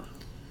system.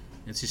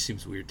 It just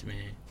seems weird to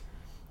me.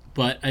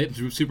 But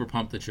I'm super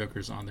pumped that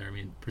Joker's on there. I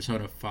mean,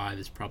 Persona 5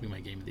 is probably my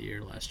game of the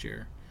year last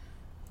year.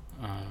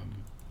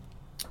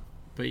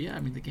 But yeah, I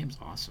mean, the game's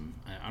awesome.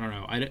 I don't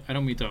know. I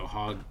don't mean to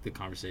hog the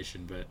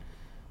conversation, but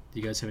do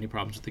you guys have any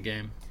problems with the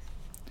game?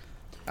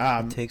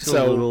 Takes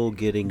so- a little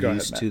getting go ahead,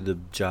 used to the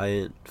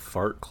giant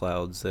fart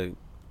clouds that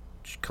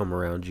come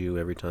around you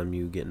every time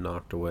you get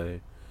knocked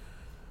away.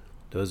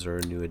 Those are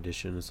a new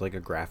addition. It's like a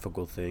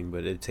graphical thing,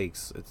 but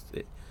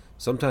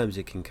sometimes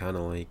it can kind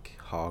of like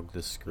hog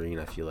the screen.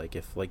 I feel like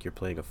if like you're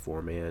playing a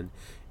 4-man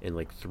and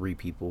like 3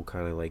 people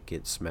kind of like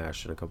get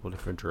smashed in a couple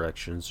different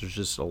directions, there's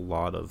just a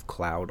lot of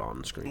cloud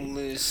on screen.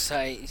 Lose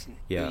sight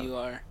Yeah. who you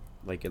are.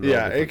 Like in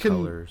Yeah, all it different can-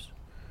 colors.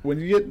 when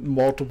you get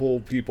multiple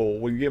people,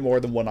 when you get more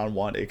than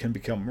one-on-one, it can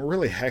become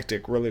really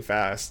hectic, really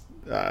fast,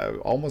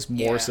 almost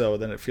more Yeah. so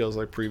than it feels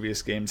like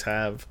previous games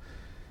have.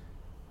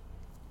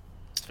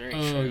 It's very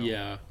Oh true.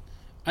 yeah,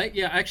 I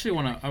actually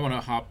want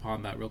to hop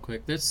on that real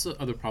quick. That's the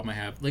other problem I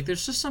have. Like,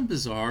 there's just some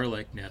bizarre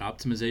like net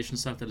optimization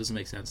stuff that doesn't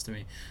make sense to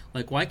me.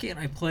 Like, why can't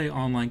I play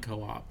online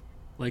co-op,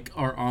 like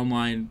our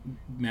online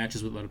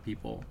matches with other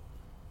people,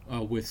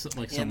 with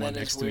like Yeah, someone that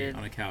is next to me weird.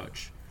 on a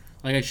couch?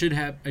 Like, I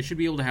should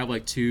be able to have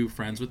like 2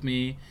 friends with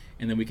me,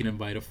 and then we can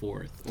invite a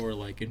 4th, or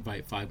like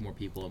invite 5 more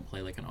people and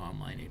play like an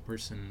online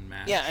 8-person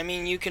match. Yeah, I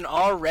mean, you can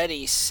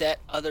already set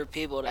other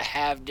people to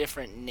have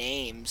different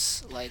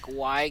names. Like,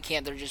 why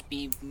can't there just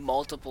be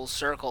multiple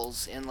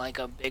circles in, like,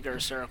 a bigger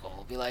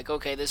circle? Be like,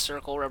 okay, this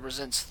circle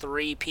represents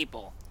 3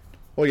 people.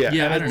 Well, yeah,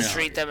 Yeah, and I don't know.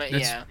 Treat them- That's-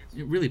 yeah.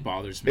 It really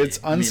bothers me. it's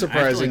I mean, I feel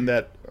unsurprising like-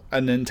 that a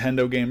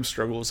Nintendo game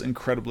struggles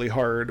incredibly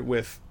hard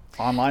with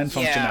online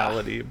Yeah.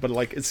 functionality, but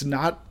like it's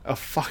not a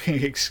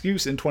fucking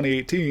excuse in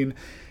 2018.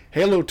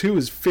 Halo 2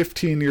 is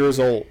 15 years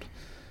old.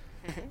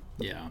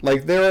 Yeah.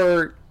 Like,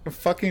 there are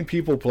fucking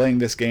people playing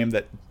this game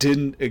that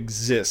didn't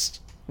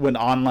exist when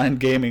online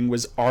gaming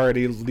was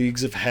already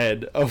leagues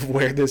ahead of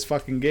where this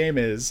fucking game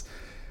is.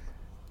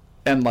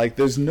 And, like,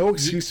 there's no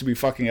excuse to be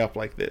fucking up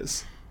like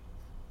this.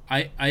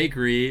 I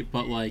agree,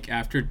 but like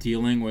after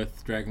dealing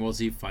with Dragon Ball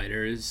Z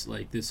Fighters,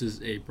 like this is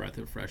a breath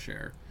of fresh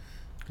air,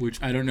 which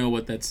I don't know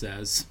what that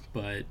says,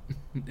 but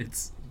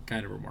it's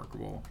kind of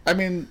remarkable. I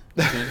mean,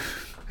 But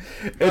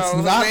it's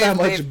Well, not that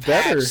they've much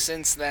better. patched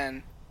since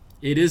then.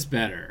 it is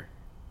better.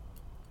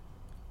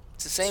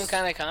 It's the same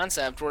kind of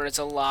concept where it's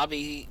a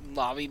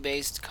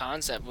lobby-based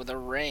concept with a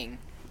ring.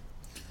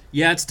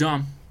 Yeah, it's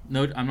dumb.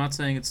 No, I'm not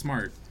saying it's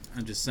smart.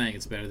 I'm just saying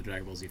it's better than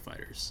Dragon Ball Z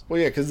Fighters. Well,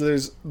 yeah, because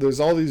there's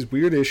all these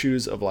weird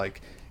issues of,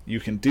 like, you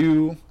can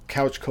do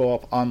couch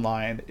co-op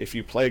online if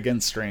you play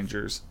against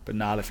strangers, but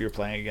not if you're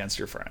playing against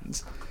your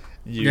friends.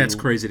 That's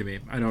crazy to me.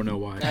 I don't know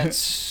why. That's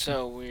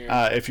so weird.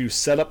 If you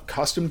set up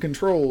custom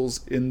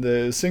controls in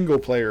the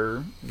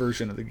single-player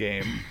version of the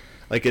game,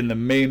 like in the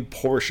main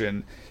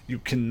portion, you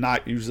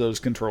cannot use those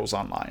controls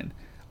online.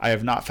 I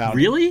have not found...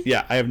 Really?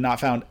 Yeah, I have not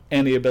found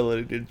any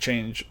ability to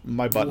change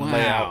my button Wow.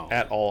 layout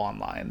at all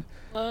online.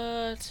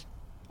 What?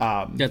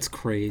 That's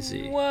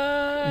crazy.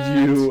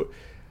 What?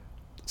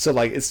 So,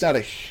 like, it's not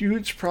a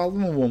huge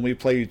problem when we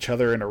play each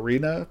other in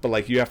Arena, but,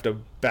 like, you have to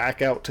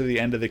back out to the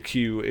end of the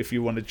queue if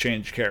you want to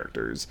change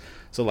characters.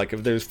 So, like,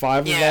 if there's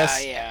 5 of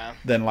us, Yeah.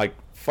 then, like,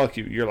 fuck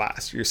you, you're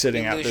last. You're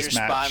sitting You out lose this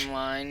your match. spot in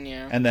line,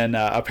 yeah. And then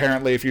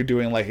apparently if you're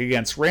doing like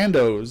against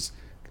randos,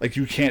 like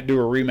you can't do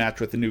a rematch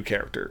with a new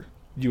character.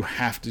 you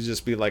have to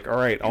just be like, all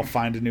right, I'll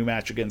find a new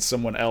match against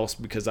someone else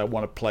because I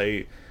want to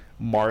play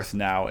Marth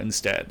now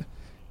instead.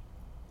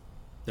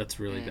 That's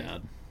really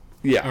bad.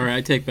 Yeah. All right,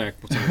 I take back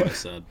what I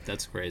said.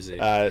 That's crazy.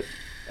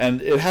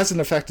 And it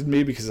hasn't affected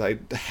me because I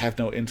have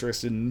no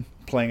interest in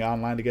playing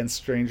online against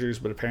strangers,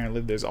 but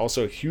apparently there's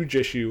also a huge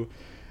issue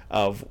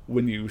of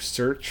when you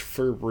search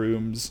for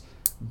rooms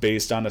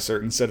based on a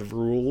certain set of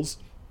rules,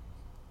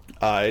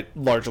 it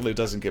largely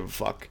doesn't give a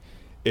fuck.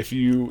 If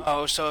you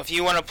so if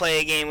you want to play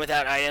a game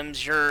without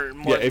items, you're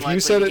more if you likely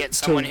set to it get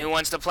someone to- who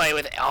wants to play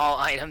with all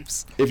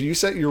items. if you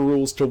set your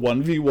rules to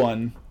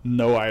 1v1,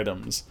 no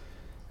items,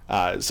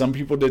 some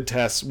people did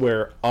tests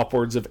where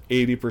upwards of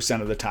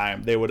 80% of the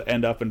time they would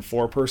end up in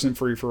 4-person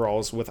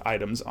free-for-alls with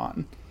items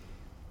on.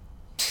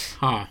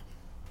 Huh.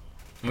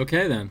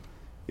 Okay, then.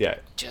 Yeah,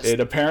 Just- it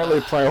apparently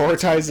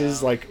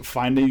prioritizes like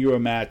finding you a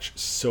match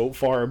so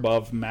far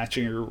above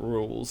matching your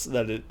rules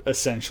that it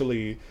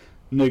essentially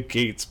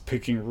negates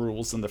picking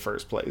rules in the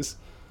first place.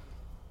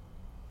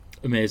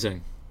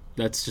 Amazing.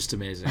 That's just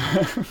amazing.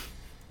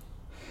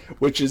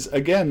 Which is,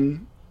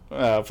 again,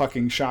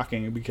 fucking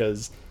shocking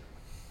because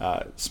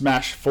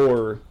Smash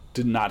 4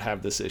 did not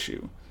have this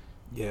issue.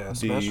 Yeah,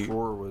 Smash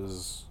 4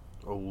 was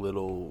a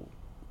little...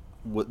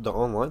 The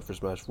online for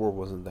Smash 4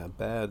 wasn't that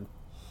bad.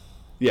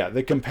 Yeah,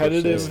 the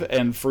competitive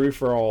and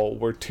free-for-all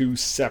were two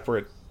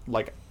separate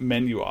like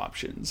menu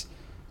options.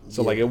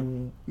 So like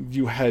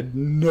you had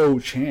no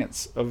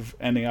chance of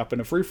ending up in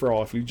a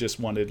free-for-all if you just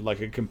wanted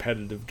like a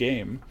competitive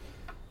game.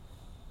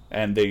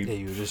 And they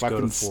you would just go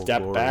fucking to Full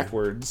step Glory.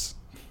 backwards.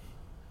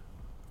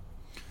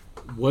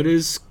 What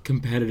does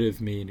competitive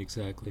mean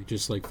exactly?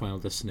 Just like Final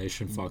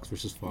Destination, Fox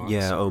versus Fox?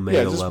 Yeah, Omega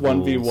Yeah, just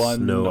levels, 1v1,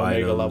 no Omega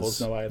items.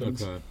 levels, no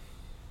items. Okay.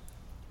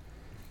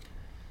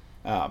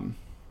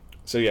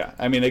 So yeah,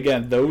 I mean,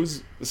 again,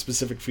 those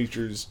specific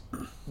features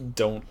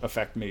don't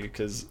affect me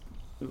because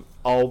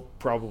I'll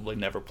probably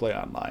never play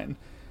online.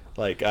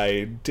 Like,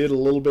 I did a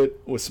little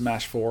bit with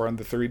Smash 4 on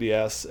the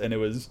 3DS, and it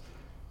was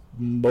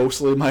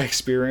mostly my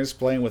experience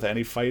playing with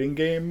any fighting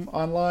game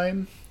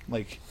online.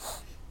 Like,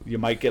 you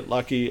might get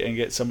lucky and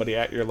get somebody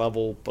at your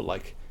level, but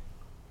like,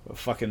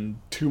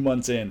 fucking 2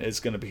 months in, it's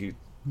going to be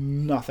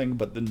nothing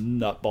but the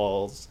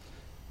nutballs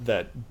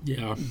that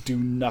Yeah. do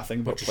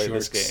nothing but Bunch of play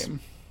this sharks. game.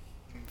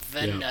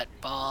 The Yeah. nut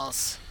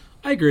balls.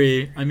 I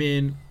agree. I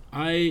mean,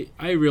 I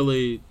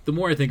really, the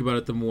more I think about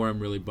it, the more I'm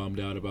really bummed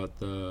out about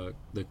the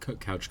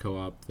couch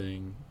co-op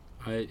thing.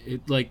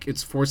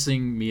 It's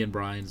forcing me and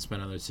Brian to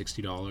spend another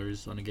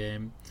 $60 on a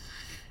game,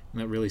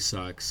 and that really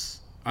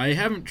sucks. I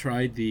haven't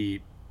tried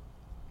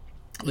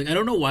I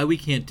don't know why we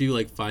can't do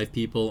like 5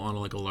 people on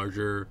like a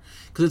larger,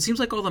 because it seems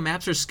like all the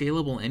maps are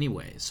scalable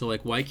anyway. So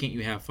like, why can't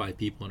you have 5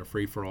 people in a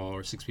free for all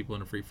or 6 people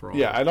in a free for all?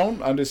 Yeah, I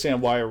don't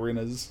understand why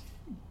arenas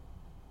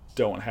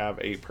don't have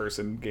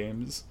 8-person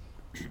games.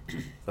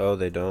 Oh,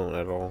 they don't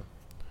at all.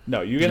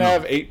 No, you can No.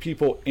 have 8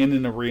 people in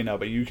an arena,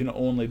 but you can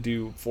only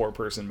do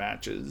 4-person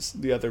matches.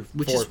 The other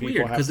Which 4 is people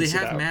weird have because to they sit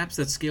have out. maps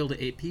that scale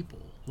to 8 people.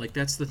 Like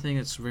that's the thing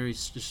that's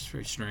just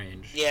very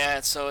strange.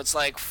 Yeah, so it's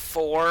like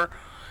 4.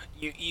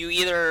 You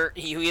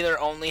either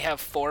only have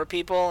 4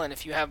 people, and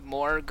if you have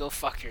more, go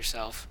fuck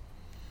yourself.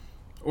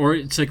 Or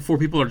it's like 4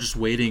 people are just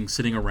waiting,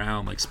 sitting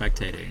around, like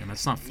spectating, and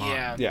that's not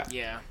fun.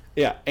 Yeah.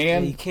 Yeah,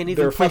 and you can't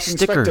even they're play fucking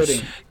stickers.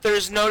 spectating.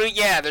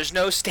 There's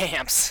no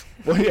stamps.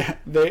 Well, yeah,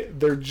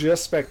 they're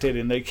just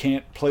spectating. They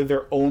can't play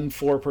their own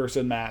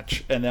 4-person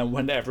match, and then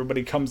when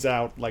everybody comes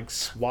out, like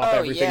swap Oh,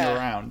 everything yeah.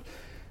 around.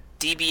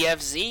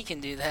 DBFZ can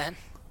do that.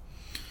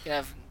 They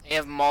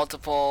have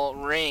multiple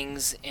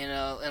rings in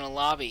a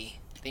lobby.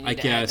 They need I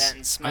to add guess. that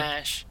in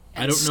Smash.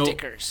 I and don't know-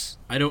 stickers.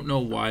 I don't know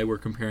why we're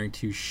comparing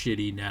 2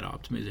 shitty net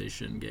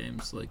optimization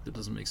games. Like that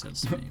doesn't make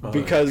sense to me. That's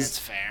Because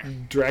fair.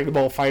 Dragon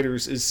Ball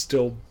Fighters is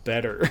still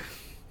better.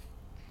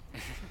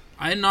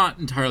 I'm not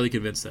entirely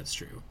convinced that's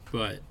true,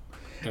 but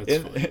that's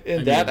in fine.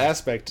 in I that mean,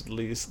 aspect, at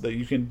least, that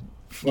you can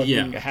fucking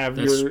Yeah, have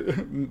that's-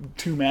 your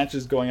 2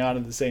 matches going on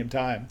at the same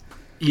time.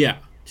 yeah,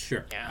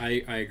 sure. Yeah.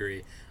 I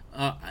agree.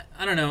 I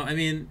don't know. I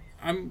mean,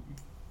 I'm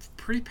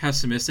pretty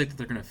pessimistic that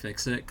they're gonna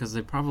fix it because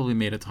they probably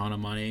made a ton of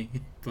money,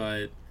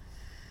 but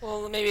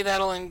Well, maybe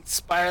that'll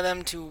inspire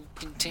them to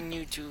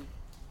continue to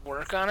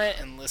work on it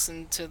and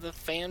listen to the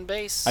fan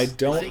base. I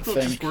don't think they'll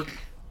just think work-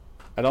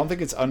 I don't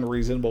think it's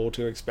unreasonable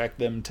to expect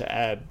them to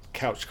add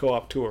couch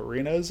co-op to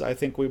arenas. I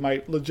think we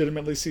might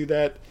legitimately see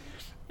that.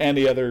 And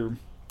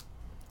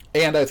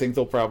I think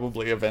they'll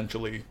probably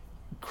eventually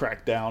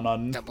crack down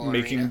on Double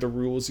making arena. the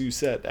rules you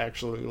set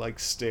actually like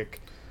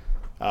stick.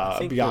 I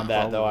think Beyond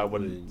they'll that, though, I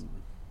probably- wouldn't.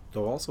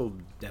 There'll also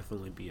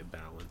definitely be a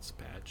balance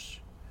patch.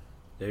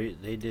 They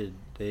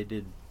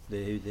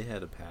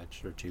had a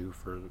patch or 2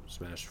 for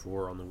Smash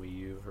 4 on the Wii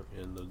U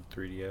and the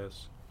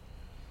 3DS.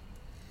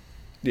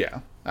 Yeah,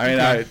 I mean,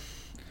 Okay.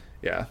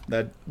 yeah,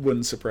 that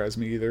wouldn't surprise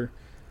me either.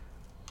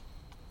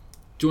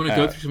 Do you want to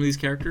go Uh, through some of these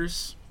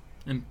characters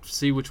and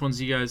see which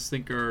ones you guys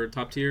think are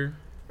top tier,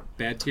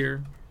 bad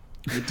tier,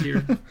 mid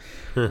tier,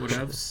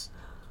 whatevs?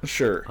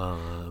 Sure.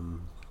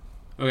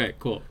 Okay,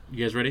 cool.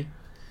 You guys ready?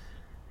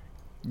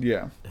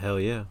 Yeah. Hell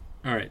yeah.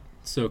 All right.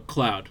 So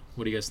Cloud,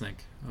 what do you guys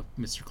think of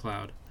Mr.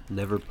 Cloud?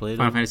 Never played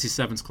Final him. Fantasy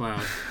VII's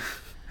Cloud.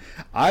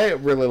 I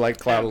really like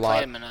I Cloud a haven't played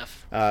lot. him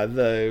enough.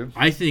 The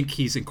I think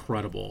he's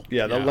incredible.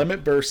 Yeah, the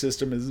limit burst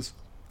system is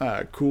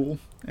cool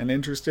and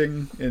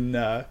interesting in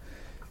the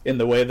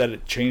way that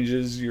it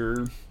changes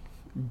your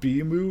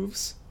B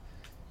moves,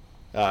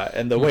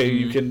 and the way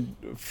you can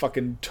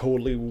fucking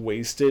totally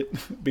waste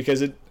it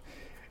because it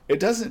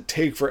doesn't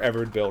take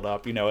forever to build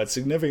up. You know, it's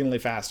significantly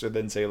faster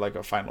than say like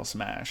a Final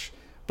Smash,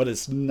 but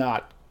it's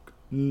not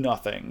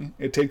nothing.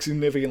 It takes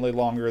significantly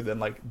longer than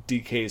like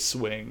DK's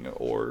swing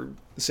or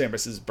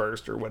Samus's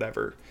burst or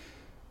whatever.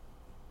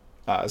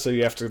 So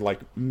you have to like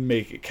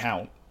make it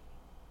count.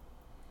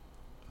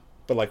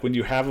 But like when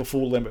you have a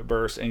full limit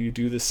burst and you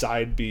do the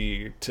side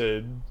B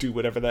to do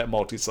whatever that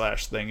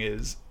multi-slash thing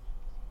is,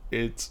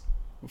 it's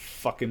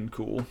fucking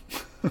cool.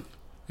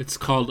 It's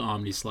called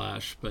Omni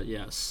Slash, but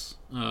yes.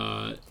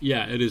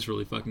 Yeah, it is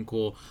really fucking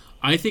cool.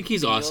 I think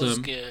he's Feels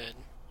awesome. good.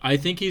 I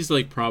think he's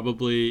like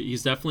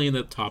he's definitely in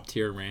the top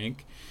tier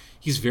rank.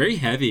 He's very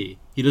heavy.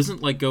 He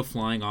doesn't like go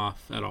flying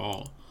off at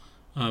all.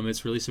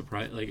 It's really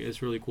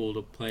it's really cool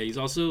to play. He's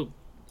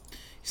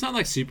not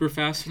like super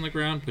fast on the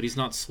ground, but he's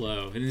not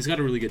slow, and he's got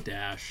a really good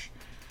dash.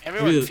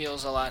 Everyone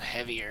feels a lot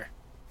heavier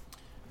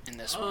in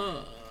this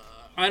one.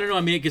 I don't know.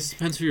 I mean, it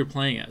depends who you're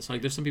playing as.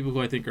 Like, there's some people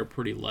who I think are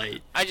pretty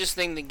light. I just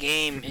think the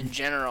game in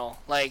general,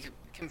 like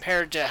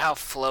compared to how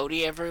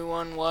floaty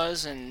everyone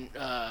was in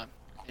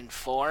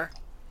 4.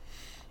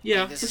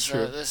 Yeah, like, this for is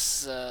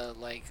sure.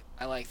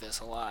 I like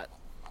this a lot.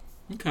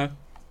 Okay.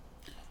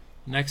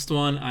 Next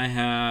one I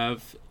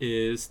have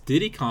is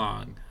Diddy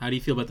Kong. How do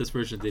you feel about this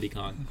version of Diddy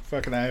Kong?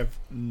 Fucking, I have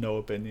no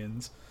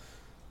opinions.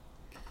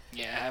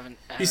 Yeah, I haven't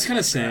He's kind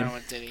of messed around same.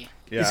 with Diddy.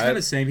 Yeah, He's kind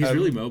of same. He's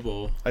really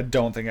mobile. I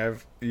don't think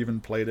I've even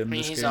played him. I mean,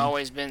 this he's game.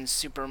 always been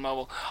super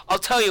mobile. I'll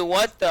tell you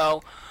what,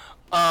 though.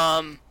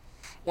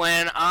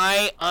 When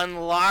I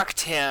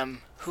unlocked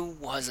him, who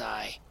was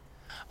I?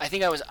 I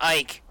think I was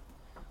Ike.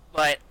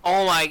 But,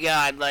 oh my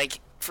god, like,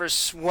 for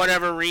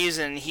whatever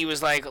reason, he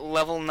was like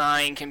level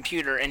 9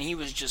 computer, and he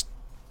was just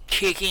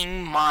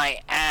kicking my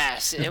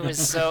ass. It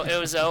was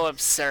so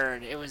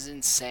absurd. It was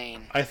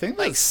insane. I think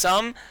Like,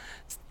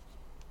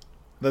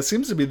 that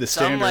seems to be the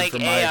standard like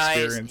from my AIs,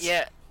 experience.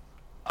 yeah.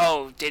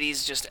 Oh,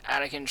 Diddy's just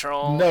out of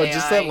control. No, AI,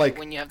 just that, like-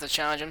 when you have to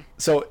challenge him.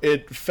 So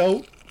it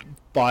felt,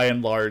 by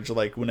and large,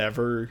 like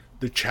whenever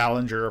the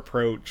challenger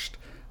approached,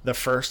 the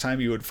first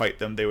time you would fight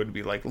them, they would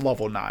be like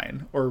level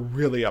 9 or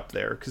really up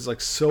there. Because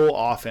like so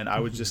often I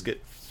would just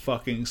get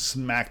fucking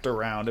smacked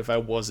around if I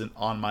wasn't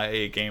on my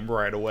A game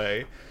right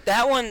away.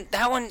 That one,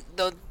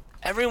 though,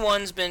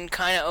 everyone's been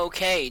kind of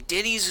okay.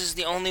 Diddy's is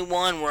the only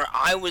one where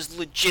I was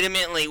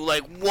legitimately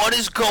like, what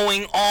is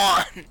going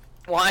on?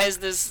 Why is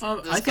this I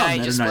thought guy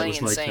Meta just Knight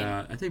playing was insane?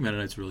 like that. I think Meta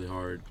Knight's really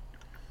hard.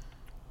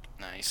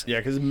 Nice. Yeah,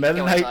 because Meta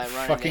Can't wait till Knight I run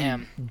into fucking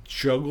him.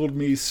 juggled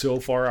me so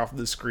far off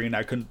the screen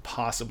I couldn't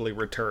possibly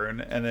return,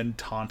 and then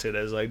taunted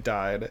as I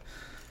died.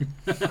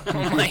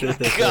 Oh my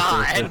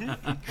god.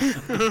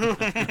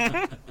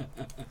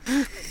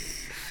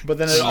 But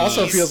then it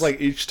also Jeez. feels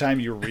like each time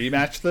you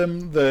rematch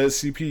them, the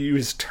CPU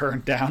is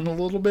turned down a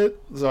little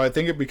bit. So I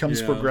think it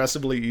becomes Yeah.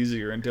 progressively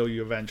easier until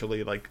you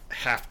eventually like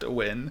have to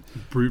win.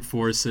 Brute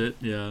force it,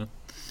 yeah.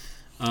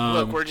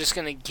 Look, we're just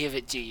gonna give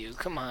it to you.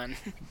 Come on.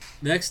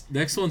 Next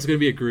one's gonna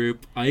be a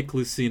group: Ike,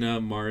 Lucina,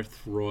 Marth,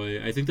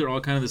 Roy. I think they're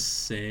all kind of the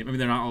same. I mean,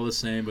 they're not all the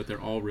same, but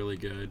they're all really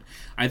good.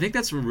 I think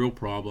that's a real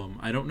problem.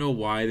 I don't know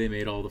why they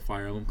made all the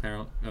Fire Emblem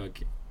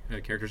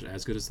characters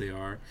as good as they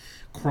are.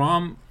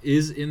 Chrom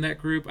is in that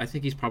group. I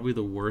think he's probably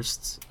the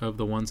worst of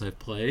the ones I've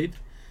played.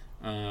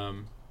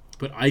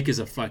 But Ike is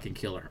a fucking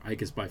killer.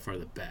 Ike is by far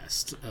the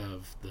best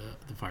of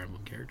the Fire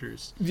Emblem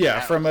characters. Yeah,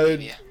 from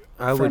a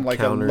I from would like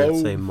counter a low...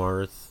 and say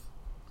Marth.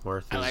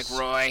 I like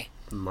Roy.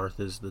 Marth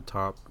is the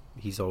top.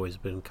 He's always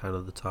been kind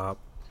of the top.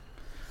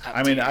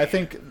 I mean, I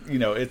think, you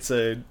know, it's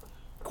a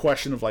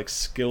question of like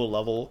skill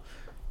level,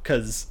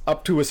 because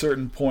up to a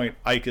certain point,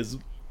 Ike is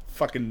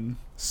fucking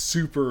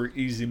super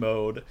easy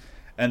mode,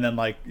 and then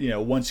like, you know,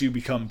 once you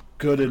become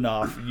good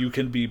enough, you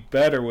can be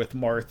better with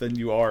Marth than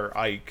you are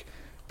Ike.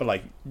 But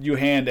like, you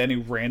hand any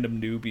random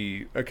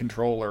newbie a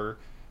controller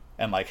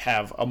and like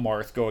have a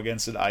Marth go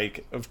against an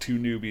Ike of 2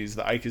 newbies,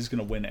 the Ike is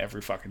gonna win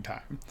every fucking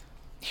time.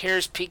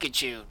 Here's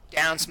Pikachu.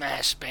 Down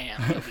smash spam.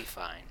 He'll be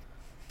fine.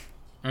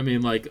 I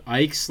mean, like,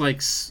 Ike's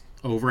like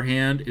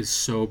overhand is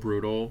so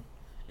brutal,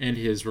 and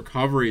his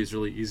recovery is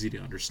really easy to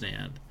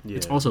understand. Yeah.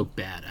 It's also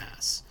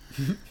badass.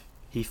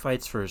 He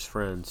fights for his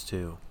friends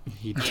too.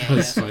 He Yeah,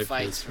 does that's what fight for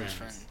fights his for his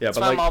friends. friend. Yeah, That's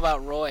but why I'm like, all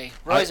about Roy.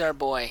 Roy's our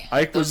boy.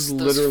 Ike was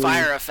those literally...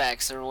 fire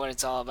effects are what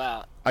it's all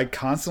about. I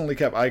constantly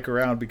kept Ike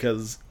around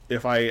because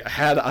if I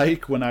had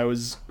Ike when I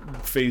was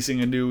facing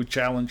a new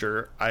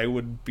challenger, I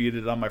would beat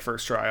it on my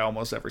first try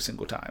almost every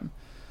single time.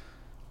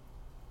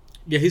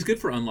 Yeah, he's good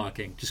for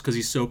unlocking, just because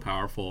he's so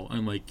powerful,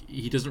 and like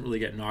he doesn't really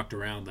get knocked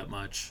around that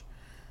much,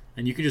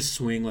 and you can just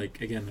swing like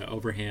again the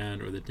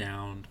overhand or the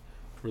down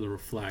or the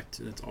reflect,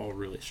 and it's all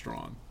really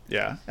strong.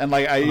 Yeah, and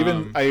like I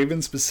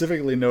even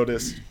specifically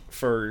noticed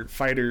for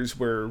fighters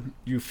where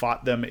you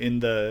fought them in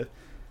the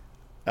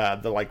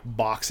like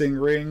boxing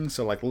ring,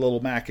 so like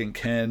Little Mac and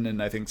Ken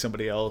and I think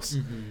somebody else,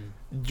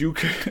 you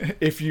could,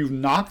 if you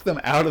knocked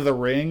them out of the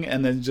ring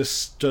and then just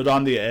stood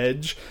on the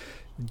edge,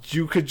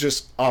 you could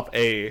just up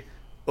A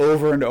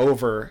over and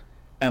over,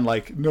 and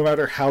like no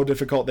matter how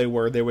difficult they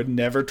were, they would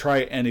never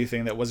try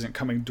anything that wasn't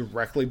coming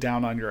directly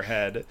down on your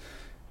head.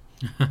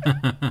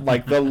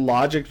 Like the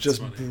logic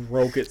just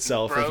broke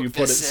itself if you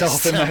put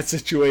itself in that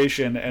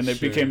situation, and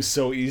it became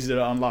so easy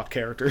to unlock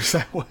characters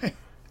that way.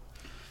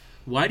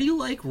 Why do you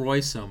like Roy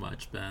so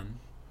much, Ben?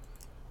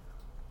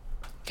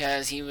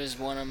 Because he was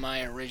one of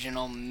my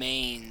original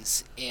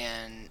mains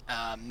in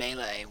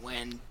Melee.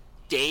 When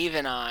Dave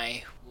and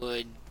I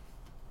would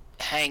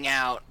hang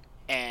out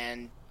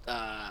and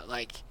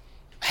like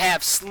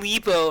have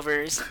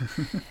sleepovers,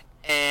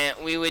 and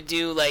we would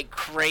do like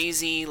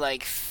crazy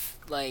like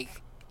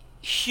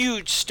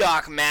huge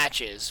stock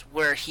matches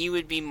where he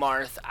would be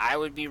Marth, I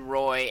would be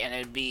Roy, and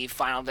it'd be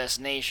Final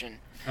Destination.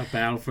 A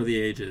battle for the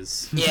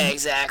ages. Yeah,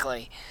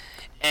 exactly.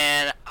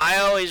 And I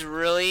always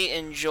really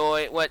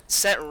enjoy what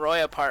set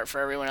Roy apart for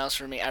everyone else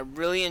for me. I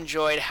really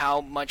enjoyed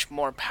how much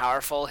more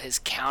powerful his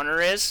counter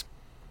is,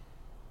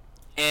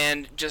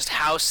 and just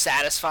how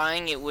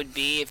satisfying it would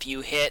be if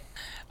you hit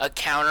a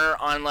counter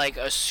on like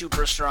a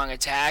super strong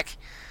attack,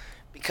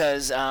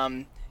 because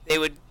they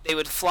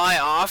would fly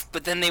off,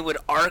 but then they would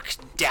arc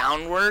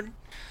downward,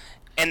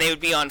 and they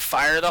would be on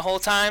fire the whole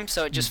time.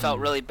 So it just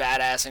felt really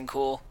badass and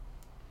cool.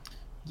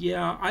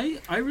 Yeah,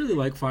 I really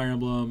like Fire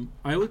Emblem.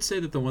 I would say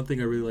that the one thing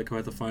I really like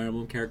about the Fire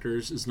Emblem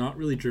characters is not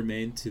really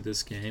germane to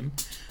this game,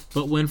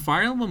 but when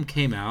Fire Emblem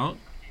came out,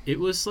 it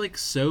was like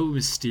so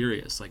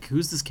mysterious. Like,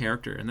 who's this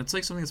character? And that's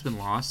like something that's been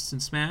lost in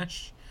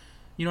Smash.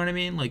 You know what I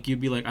mean? Like, you'd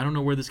be like, I don't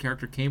know where this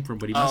character came from,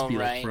 but he must be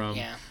like from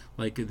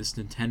like this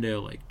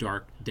Nintendo like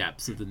dark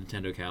depths of the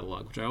Nintendo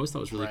catalog, which I always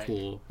thought was really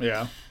cool.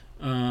 Yeah.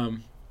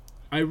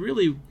 I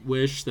really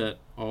wish that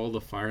all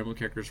the Fire Emblem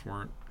characters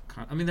weren't.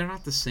 I mean, they're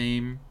not the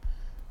same.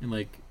 And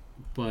like,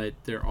 but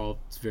they're all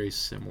very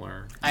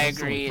similar. I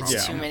agree.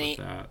 It's too many.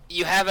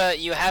 You have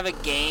a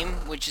game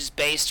which is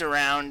based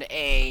around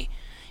a,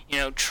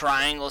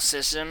 triangle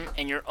system,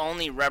 and you're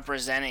only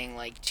representing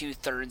like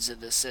 2/3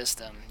 of the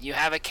system. You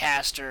have a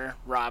caster,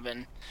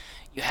 Robin.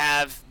 You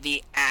have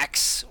the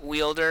axe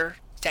wielder,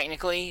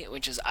 technically,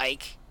 which is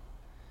Ike.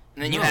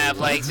 And then you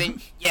have Ike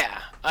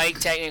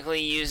technically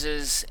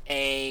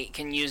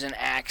can use an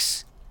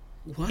axe.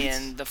 What?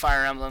 In the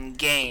Fire Emblem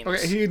games.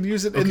 Okay, he can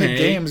use it in the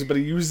games, but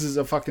he uses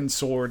a fucking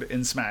sword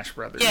in Smash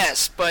Brothers.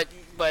 Yes, but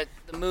the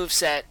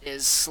moveset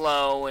is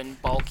slow and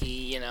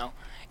bulky,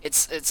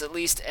 It's at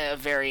least a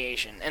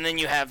variation. And then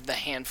you have the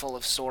handful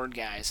of sword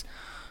guys.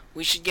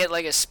 We should get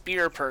like a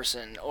spear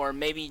person, or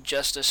maybe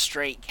just a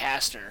straight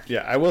caster.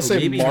 Yeah, I will say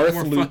maybe more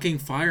fucking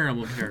Fire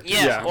Emblem characters.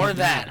 Yeah, or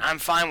that. I'm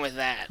fine with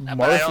that.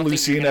 Marth,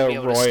 Lucina,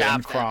 Roy,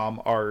 and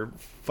Chrom are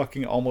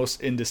fucking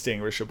almost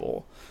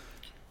indistinguishable.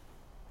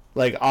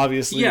 Like,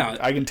 obviously,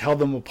 I can tell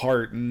them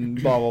apart and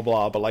blah, blah,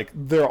 blah, but, like,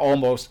 they're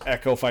almost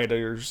echo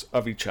fighters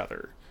of each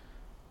other.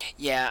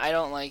 Yeah, I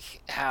don't like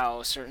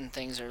how certain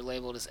things are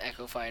labeled as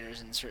echo fighters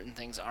and certain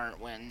things aren't,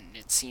 when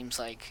it seems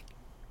like,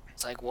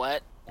 it's like,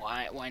 what?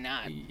 Why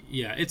not?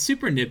 Yeah, it's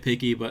super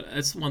nitpicky, but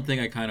that's one thing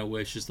I kind of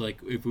wish is, like,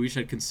 if we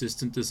had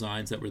consistent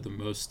designs that were the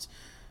most,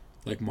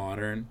 like,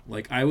 modern.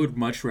 Like, I would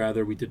much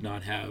rather we did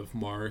not have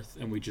Marth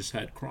and we just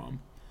had Chrom,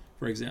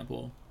 for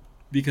example.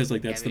 Because,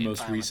 like, that's the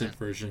most recent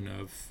version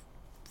of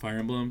Fire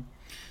Emblem.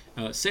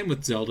 Same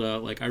with Zelda.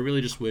 Like, I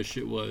really just wish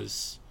it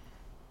was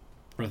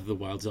Breath of the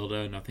Wild Zelda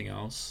and nothing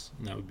else.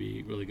 And that would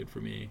be really good for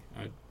me.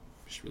 I'd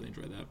just really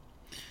enjoy that.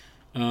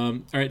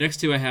 All right,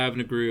 next two I have in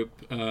a group,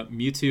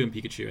 Mewtwo and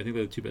Pikachu. I think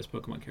they're the two best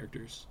Pokemon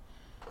characters.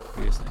 What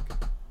do you guys think?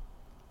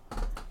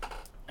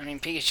 I mean,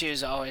 Pikachu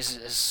is always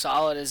as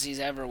solid as he's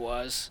ever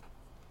was.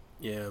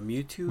 Yeah,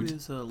 Mewtwo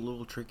is a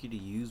little tricky to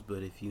use,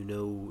 but if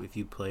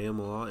you play him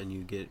a lot and you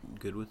get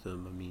good with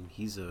him, I mean,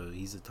 he's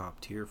a top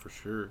tier for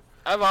sure.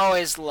 I've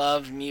always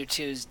loved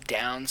Mewtwo's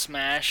down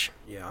smash.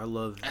 Yeah, I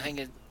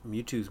think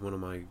Mewtwo's one of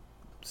my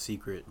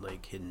secret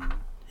like hidden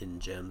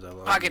gems. I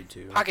love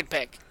Mewtwo. Pocket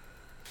pick.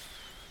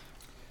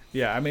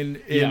 Yeah, I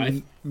mean,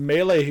 in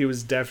Melee, he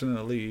was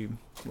definitely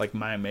like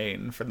my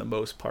main for the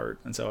most part,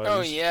 and so I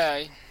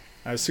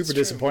was super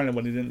disappointed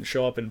when he didn't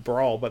show up in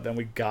Brawl, but then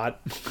we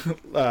got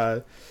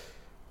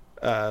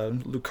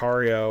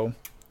Lucario,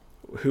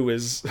 who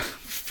is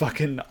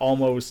fucking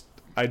almost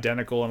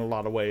identical in a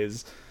lot of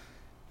ways,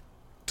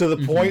 to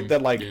the point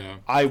that like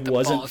I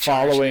wasn't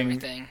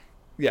following.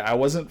 Yeah, I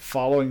wasn't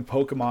following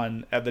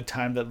Pokemon at the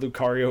time that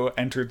Lucario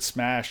entered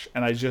Smash,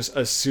 and I just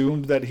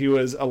assumed that he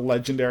was a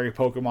legendary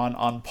Pokemon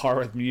on par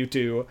with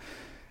Mewtwo,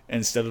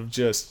 instead of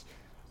just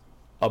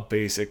a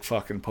basic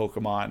fucking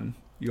Pokemon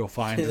you'll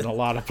find in a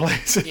lot of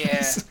places.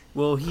 Yeah.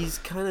 Well, he's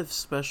kind of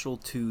special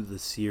to the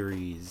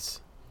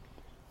series.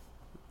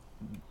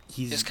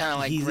 he's Just kinda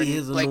like he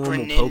is a like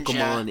normal Greninja.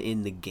 Pokemon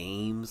in the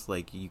games.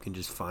 Like you can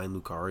just find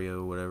Lucario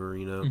or whatever,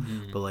 you know.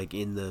 Mhm. But like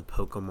in the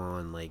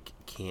Pokemon, like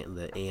can't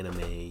the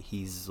anime,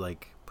 he's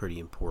like pretty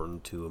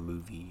important to a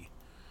movie.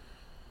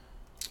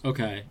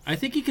 Okay, I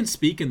think he can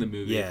speak in the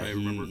movie Yeah, if I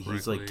remember correctly.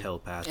 he's like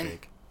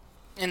telepathic,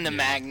 In the Yeah.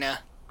 Magna.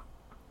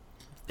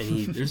 and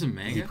he There's a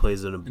manga. he plays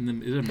Is it a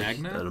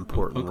Magna? an of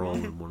important Pokemon? role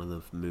in one of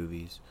the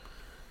movies.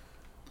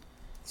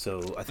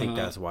 So I think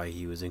that's why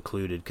he was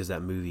included, because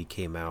that movie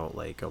came out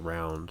like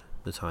around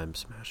the time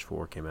Smash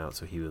 4 came out,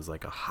 so he was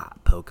like a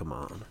hot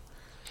Pokemon.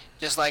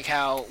 Just like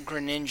how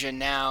Greninja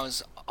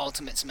now's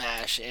Ultimate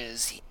Smash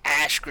is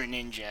Ash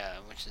Greninja,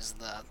 which is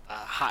the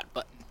hot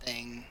button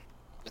thing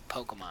with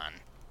Pokemon.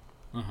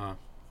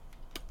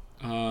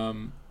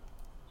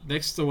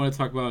 Next, I want to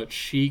talk about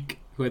Sheik,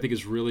 who I think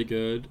is really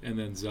good, and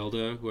then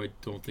Zelda, who I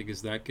don't think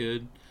is that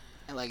good.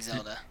 I like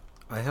Zelda.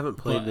 I haven't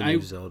played But the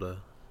new Zelda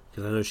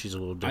because I know she's a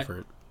little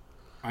different.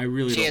 I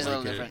really She is a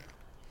don't little like it. different.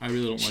 I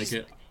really don't like She's-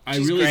 it. I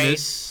she's really great.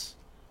 miss.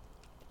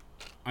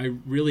 I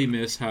really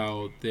miss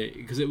how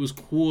because it was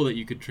cool that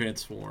you could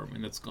transform,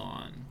 and it's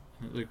gone.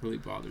 It like really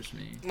bothers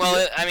me. Well,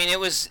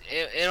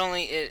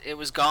 it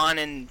was gone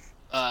in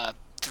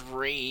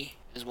 3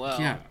 as well.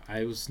 Yeah,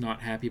 I was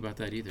not happy about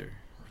that either.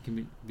 I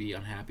can be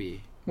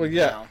unhappy. Well,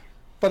 yeah. No.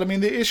 But I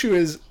mean, the issue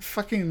is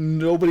fucking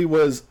nobody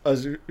was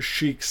a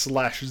Sheik /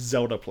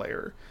 Zelda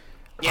player.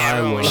 Yeah,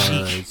 everyone was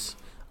Sheik.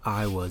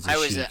 I was I a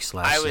was Sheik a- /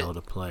 I was-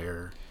 Zelda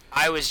player.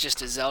 I was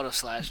just a Zelda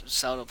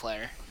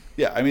player.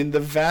 Yeah, I mean, the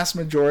vast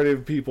majority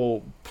of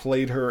people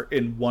played her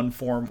in one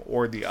form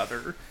or the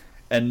other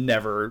and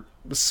never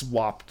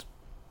swapped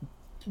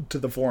to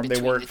the form they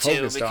Between weren't the two,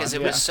 focused because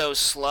on. it was so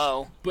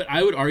slow. But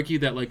I would argue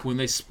that like when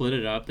they split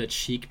it up, that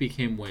Sheik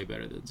became way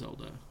better than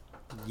Zelda,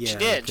 Yeah, She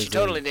did. She 'cause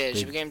totally they- did.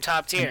 She they- became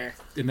top tier.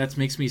 and that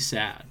makes me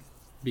sad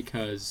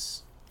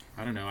because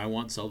I don't know. I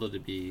want Zelda to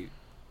be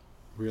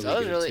really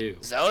good too.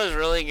 Zelda's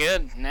really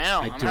good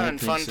now. I I'm don't having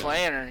think fun so.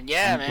 playing her.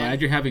 Yeah, I'm man.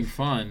 glad you're having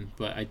fun,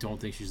 but I don't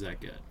think she's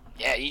that good.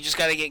 Yeah, you just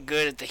gotta get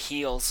good at the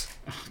heals.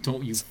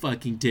 Don't you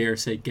fucking dare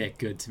say "get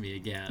good" to me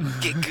again.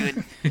 Get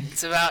good.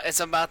 it's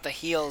about the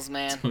heals,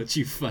 man. Don't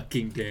you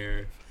fucking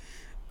dare.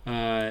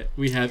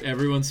 We have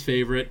everyone's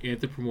favorite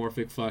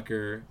anthropomorphic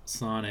fucker,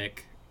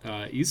 Sonic.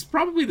 He's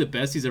probably the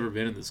best he's ever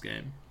been in this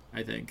game,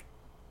 I think.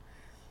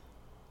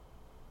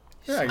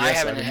 Yeah, I I guess.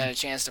 haven't mean, had a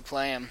chance to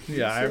play him.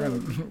 yeah, I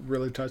haven't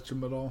really touched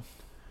him at all.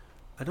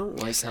 I don't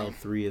like Yes, how same.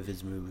 3 of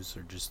his moves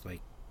are just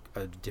like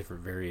a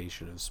different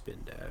variation of Spin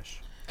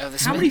Dash. Oh, the How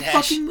spin many dash.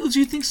 fucking moves do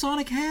you think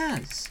Sonic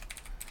has?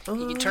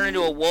 You can turn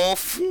into a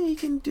wolf. Yeah, he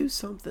can do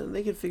something.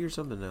 They can figure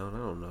something out. I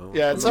don't know.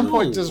 Yeah, at some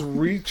point, No. just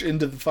reach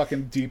into the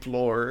fucking deep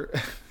lore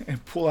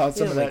and pull out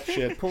some of that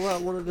shit. Pull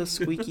out one of the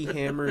squeaky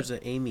hammers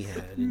that Amy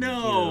had. And,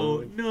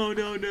 No, you know,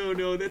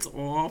 no. That's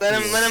awful.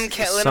 Let him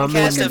cast a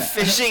Summon-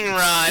 fishing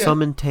rod.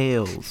 summon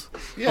tails.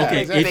 Yeah,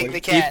 Okay, exactly. Big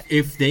the cat.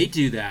 If they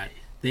do that,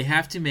 they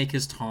have to make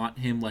his taunt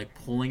him like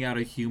pulling out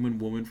a human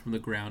woman from the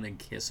ground and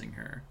kissing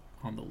her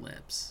on the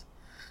lips,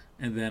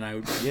 and then I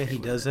would. be Yeah, okay he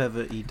with does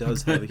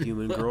it. have a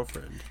human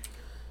girlfriend.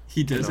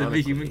 He does have a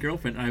human Canonically.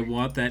 girlfriend. I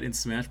want that in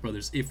Smash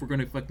Brothers. If we're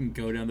gonna fucking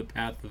go down the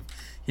path of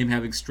him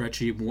having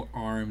stretchy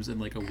arms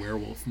and like a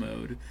werewolf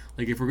mode,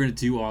 like if we're gonna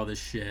do all this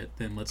shit,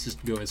 then let's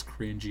just go as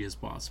cringy as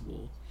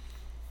possible.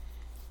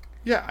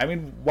 Yeah, I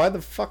mean, why the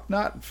fuck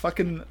not?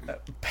 Fucking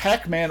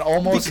Pac-Man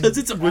almost Because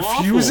it's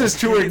refuses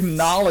awful. to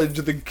acknowledge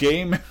the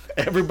game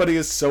everybody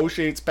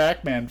associates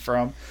Pac-Man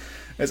from.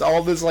 It's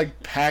all this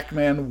like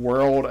Pac-Man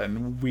world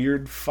and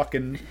weird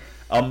fucking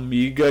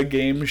Amiga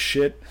game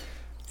shit.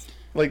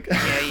 Like,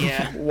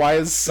 Yeah. why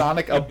is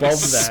Sonic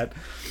above that?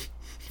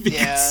 Because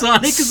Yeah.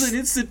 Sonic is an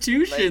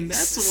institution. Like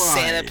That's why.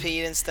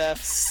 Centipede and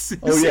stuff.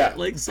 Oh yeah,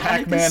 like Sonic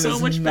Pac-Man is so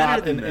much not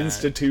better than an that.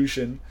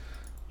 institution.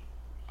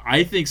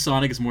 I think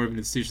Sonic is more of an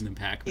institution than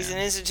Pac-Man. He's an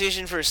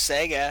institution for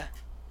Sega.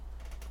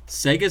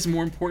 Sega's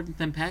more important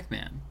than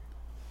Pac-Man.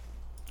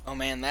 Oh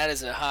man, that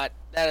is a hot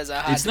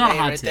It's not a debate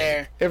hot right take.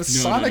 there. If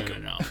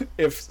Sonic, No.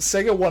 if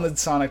Sega wanted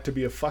Sonic to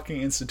be a fucking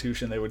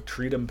institution, they would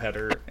treat him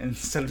better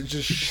instead of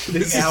just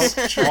shitting out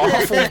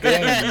awful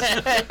games.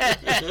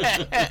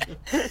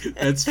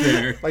 That's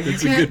fair. Like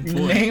That's you a can't good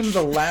point. name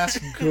the last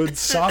good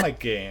Sonic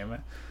game.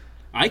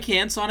 I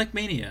can Sonic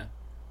Mania.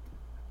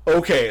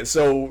 Okay,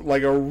 so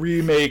like a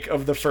remake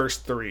of the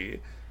first three.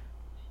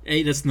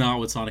 Hey, that's not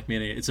what Sonic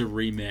Mania. It's a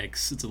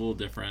remix. It's a little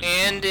different.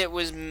 And it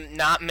was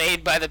not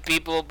made by the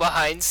people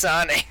behind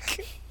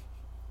Sonic.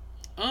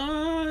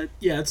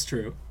 Yeah, it's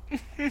true.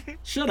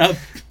 Shut up.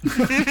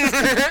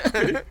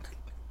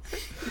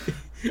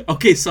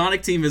 Okay,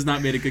 Sonic Team has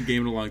not made a good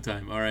game in a long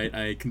time. All right,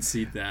 I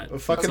concede that.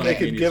 Fucking, Sonic they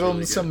could Mania is give really them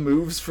good. some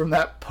moves from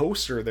that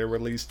poster they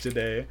released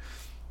today.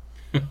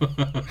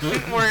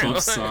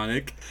 Of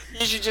Sonic.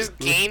 You should just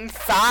gain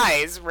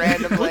thighs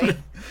randomly.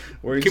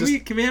 Where you Can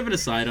just, we have an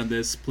aside on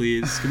this,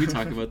 please? Can we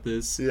talk about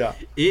this? Yeah.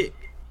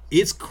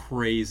 It's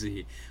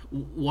crazy.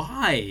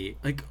 Why?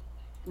 Like,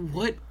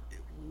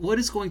 what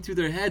is going through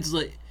their heads?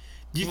 Like,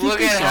 do you think Look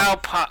they at saw-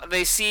 how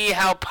they see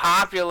how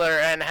popular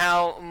and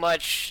how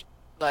much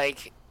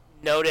like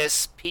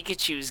notice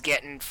Pikachu's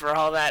getting for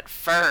all that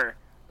fur.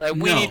 Like,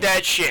 we No. need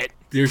that shit.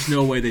 There's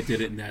no way they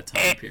did it in that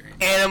time period.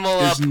 Animal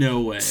There's up no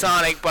way.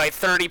 Sonic by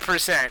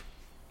 30%.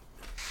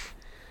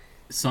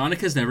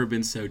 Sonic has never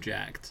been so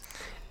jacked.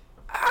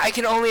 I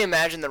can only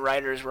imagine the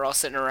writers were all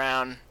sitting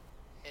around,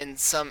 and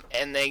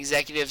the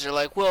executives are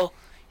like, "Well,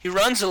 he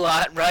runs a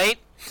lot, right?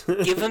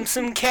 Give him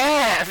some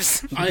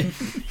calves."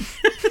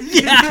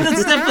 Yeah,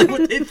 that's definitely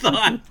what they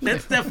thought.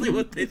 That's definitely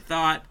what they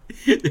thought.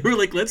 They were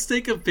like, let's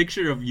take a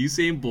picture of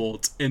Usain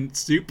Bolt and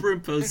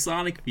superimpose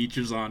Sonic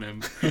features on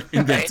him,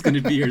 and that's going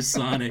to be your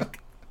Sonic.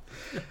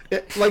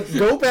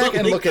 Go back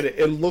and Like- look at it.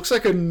 It looks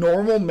like a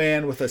normal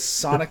man with a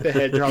Sonic the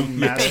Hedgehog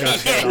mascot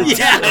head on.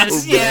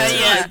 Yes,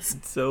 yeah.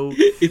 So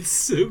It's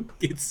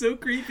so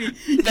creepy.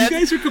 You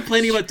guys are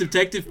complaining about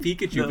Detective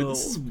Pikachu, but No.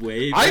 this is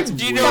way. I- that's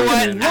Do you way know what?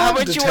 better. love How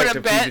much you want to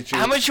Detective bet? Pikachu.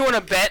 How much you want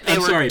to bet they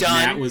I'm were sorry, done?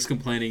 Matt was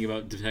complaining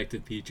about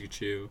Detective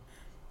Pikachu.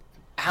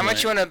 How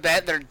much you want to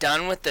bet they're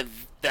done with the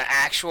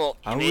actual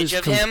I image was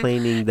of him?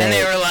 complaining And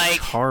they that were like,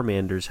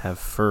 Charmanders have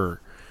fur.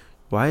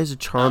 Why does a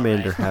Charmander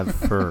Alright. have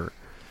fur?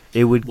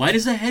 It would. Why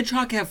does a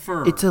hedgehog have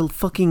fur? It's a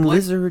fucking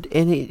lizard,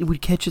 and it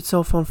would catch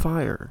itself on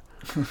fire.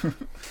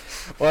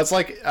 Well, it's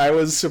like I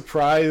was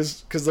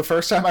surprised because the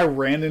first time I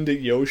ran into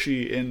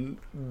Yoshi in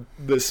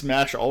the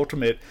Smash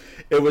Ultimate,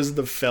 it was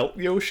the felt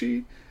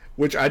Yoshi,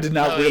 which I did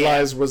not Oh,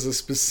 realize was a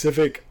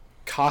specific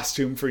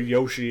costume for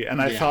Yoshi, and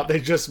I Yeah. thought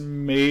they just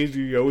made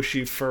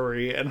Yoshi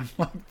furry, and I'm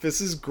like, this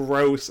is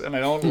gross, and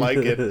I don't like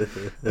it.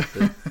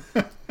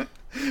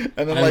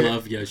 And then I like,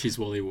 love Yoshi's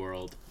Woolly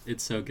World.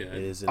 It's so It good.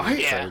 is an I-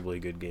 incredibly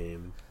good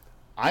game.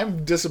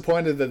 I'm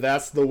disappointed that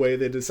that's the way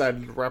they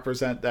decided to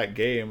represent that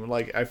game.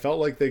 Like, I felt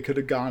like they could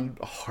have gone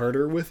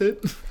harder with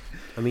it.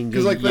 I mean,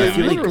 Because, like, Yeah, they I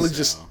think literally so.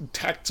 just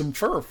tacked some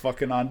fur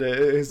fucking onto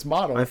his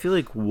model. I feel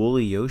like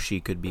Woolly Yoshi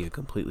could be a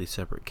completely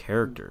separate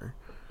character.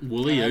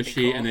 Woolly That'd be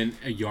Yoshi cool. and then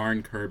a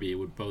Yarn Kirby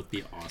would both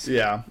be awesome.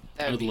 Yeah. I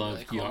That'd would be love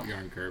really cool.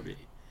 Yarn Kirby.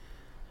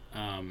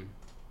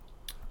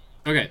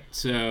 Okay,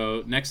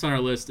 so next on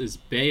our list is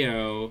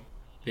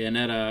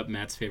Bayonetta,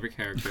 Matt's favorite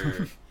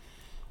character.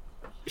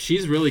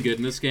 She's really good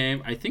in this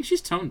game. I think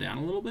she's toned down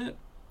a little bit.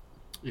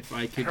 If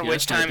I could Her guess,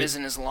 witch I time think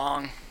isn't as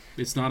long.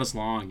 it's not as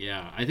long.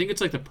 Yeah, I think it's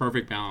like the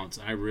perfect balance.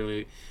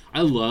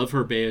 I love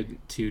her Bayo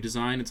 2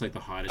 design. It's like the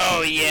hottest.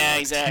 Oh thing yeah, ever.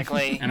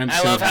 exactly. And I'm I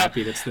so love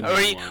happy that's the were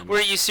main you, one.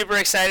 were you super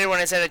excited when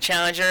it said a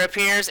challenger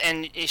appears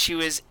and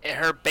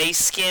her base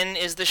skin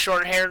is the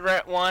short-haired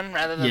one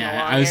rather than the Yeah,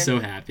 long-haired? I was so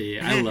happy.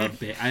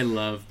 I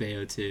love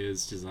Bayo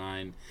 2's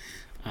design.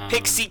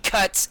 Pixie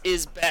cuts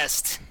is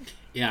best.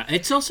 Yeah,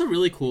 it's also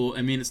really cool.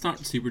 I mean, it's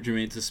not super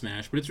germane to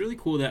Smash, but it's really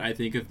cool that I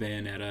think of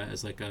Bayonetta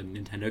as like a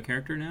Nintendo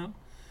character now.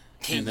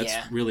 And that's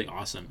Yeah. really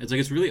awesome.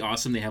 It's really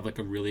awesome they have like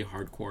a really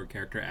hardcore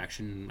character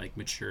action, like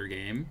mature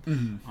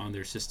game on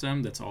their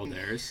system that's all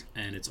theirs,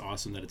 and it's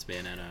awesome that it's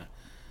Bayonetta.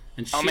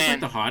 And she's man.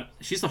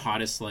 she's the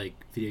hottest like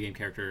video game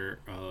character,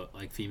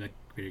 like female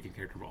video game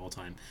character of all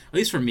time. At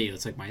least for me,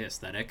 that's like my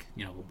aesthetic,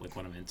 like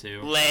what I'm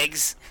into.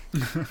 Legs.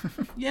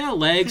 Yeah,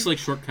 legs, like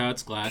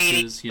shortcuts,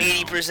 glasses,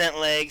 80%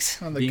 legs.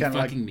 And they being kinda,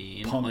 fucking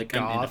mean. punk Like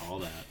I'm goth. into all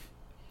that.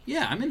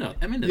 Yeah, I'm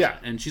into Yeah.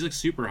 that. And she's like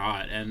super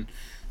hot, and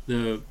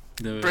the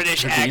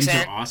British her games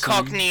accent. are awesome.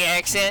 Cockney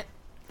accent.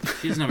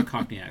 She doesn't have a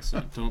Cockney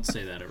accent. Don't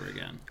say that ever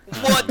again.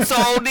 What's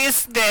all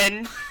this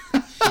then?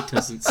 She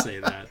doesn't say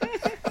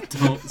that.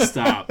 Don't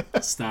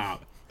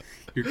stop.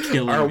 You're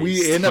killing me. Are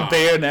we in a Stop.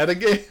 Bayonetta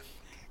game?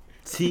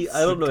 See,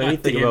 I don't know God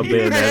anything damn about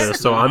it. Bayonetta,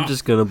 so I'm Stop.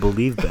 just gonna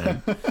believe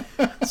Ben.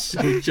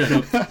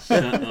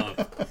 Shut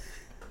up.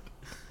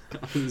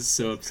 This is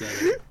so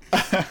upsetting.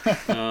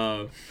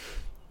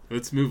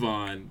 Let's move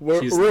on.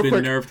 She's Real been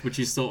quick, nerfed, but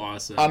she's still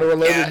awesome. On a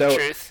related Yeah, note,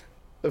 truth.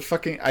 I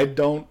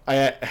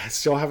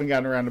still haven't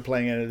gotten around to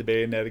playing any of the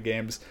Bayonetta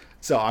games,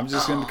 so I'm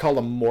just going to call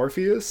him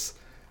Morpheus.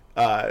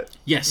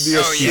 Yes,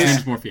 The his yeah.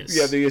 name's Morpheus.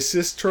 Yeah, the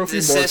assist trophy The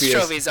assist Morpheus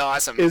trophy's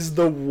awesome. is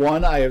the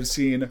one I have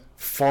seen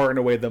far and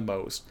away the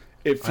most.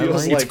 It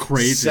feels like- like It's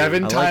crazy.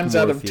 7 I like times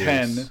out of Morpheus.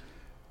 10,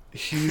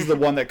 he's the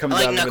one that comes I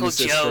like out of an Knuckle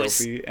assist Joe's.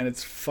 trophy, and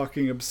it's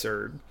fucking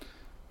absurd.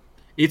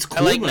 It's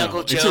cool like though. Knuckle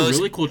It's a Joe's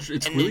really cool.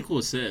 It's and- really cool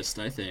assist.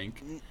 I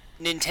think.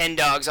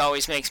 Nintendogs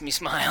always makes me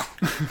smile.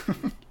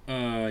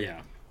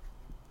 Yeah.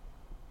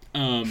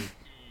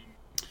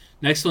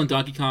 Next one,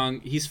 Donkey Kong.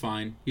 He's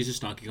fine. He's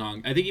just Donkey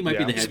Kong. I think he might Yeah.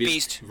 be the He's a heaviest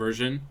beast.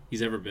 version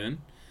he's ever been.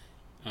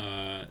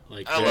 I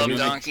Yeah, love like-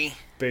 Donkey.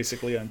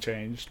 Basically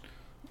unchanged.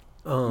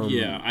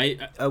 Yeah,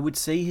 I would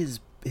say his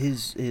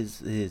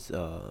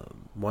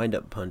wind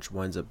up punch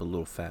winds up a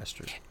little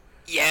faster.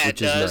 Yeah, it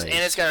Which is does, nice.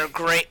 and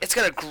it's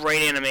got a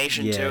great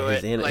animation Yeah, to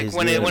his it. Like his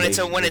when it's animations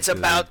are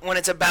when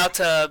it's about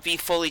to be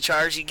fully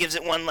charged, he gives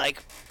it one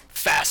like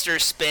faster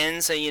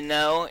spin, so you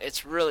know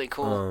it's really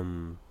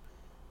cool.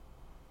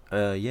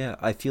 Yeah,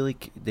 I feel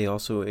like they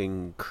also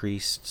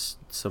increased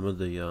some of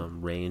the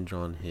range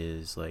on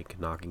his like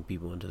knocking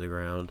people into the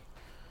ground.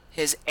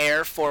 His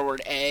air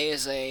forward A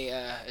is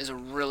a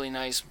really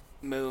nice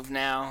move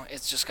now.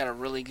 It's just got a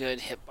really good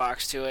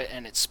hitbox to it,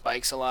 and it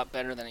spikes a lot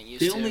better than it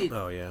used They to. only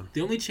Oh yeah.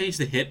 they only changed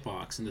the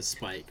hitbox and the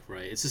spike,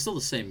 right? It's still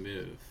the same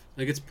move.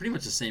 Like, it's pretty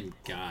much the same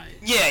guy.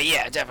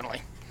 Yeah,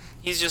 definitely.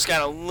 He's just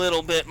got a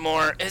little bit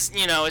more. It's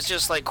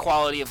just like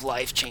quality of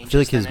life I changes.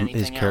 feel like than his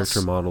anything character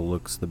else. model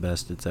looks the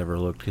best it's ever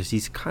looked because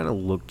he's kind of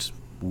looked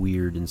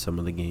weird in some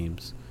of the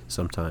games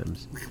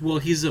sometimes. Well,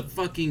 he's a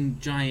fucking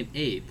giant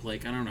ape.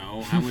 Like, I don't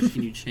know. How much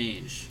can you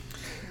change?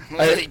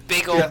 With a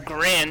big old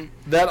grin.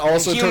 That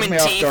also took Human me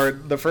off teeth.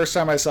 guard. The first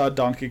time I saw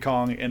Donkey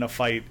Kong in a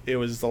fight, it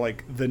was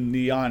the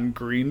neon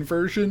green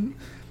version,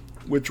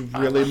 which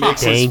really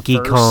makes his Donkey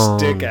fur Kong.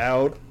 stick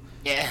out.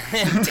 Yeah.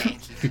 Dang.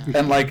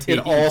 And it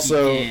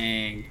also,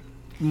 Dang.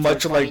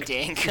 much Funny like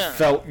dang.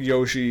 felt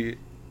Yoshi,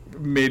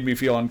 made me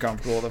feel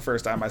uncomfortable the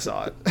first time I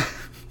saw it.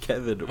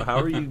 Kevin, how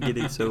are you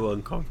getting so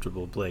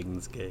uncomfortable playing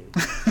this game?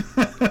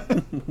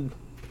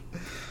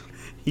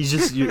 He's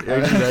just, I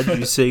can imagine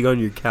you sitting on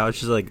your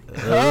couch, just like,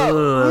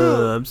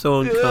 I'm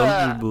so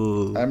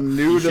uncomfortable. I'm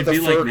new You to should the be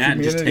fur like Matt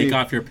and just community. take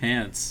off your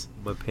pants.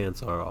 My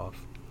pants are off.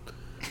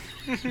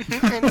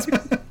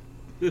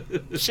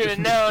 Should have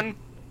known.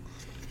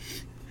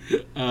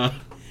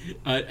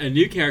 A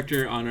new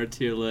character on our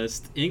tier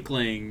list,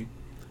 Inkling.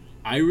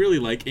 I really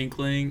like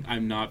Inkling.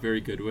 I'm not very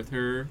good with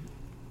her.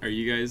 What do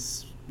you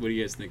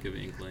guys think of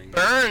Inkling?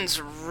 Burns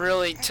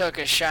really took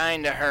a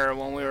shine to her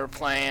when we were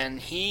playing.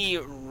 He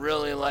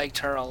really liked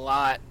her a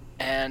lot,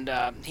 and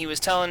he was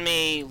telling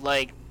me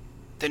like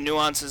the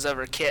nuances of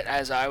her kit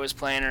as I was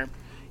playing her.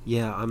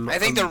 Yeah, I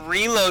think the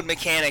reload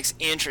mechanic's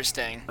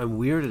interesting. I'm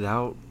weirded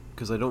out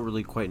because I don't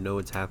really quite know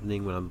what's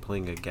happening when I'm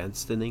playing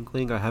against an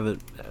Inkling. I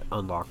haven't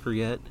unlocked her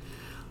yet.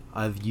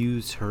 I've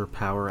used her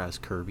power as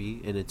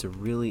Kirby, and it's a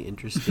really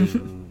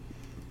interesting,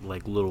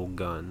 little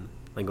gun.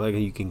 Like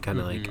you can kind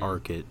of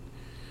arc it.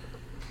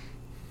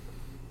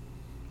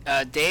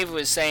 Dave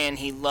was saying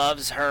he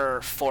loves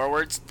her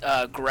forward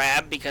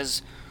grab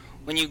because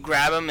when you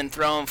grab him and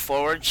throw him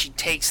forward, she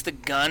takes the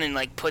gun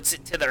and puts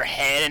it to their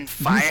head and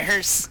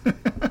fires.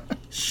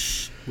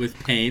 With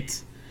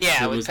paint.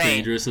 Yeah, That with was paint.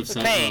 dangerous of With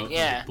some paint,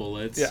 yeah.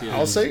 bullets. Yeah,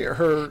 I'll say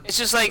her. It's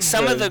just like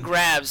some of The- the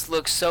grabs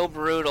look so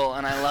brutal,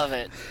 and I love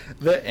it.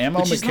 The ammo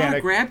But she's not a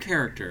mechanic. grab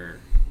character.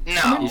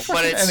 No,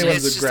 but it's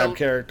Anyone's just a grab a,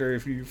 character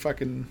if you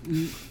fucking.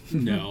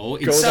 No,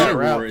 in Go Star that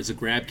route. Wars is a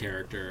grab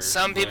character.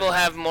 some but- people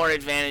have more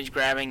advantage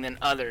grabbing than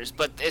others,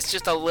 but it's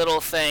just a little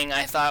thing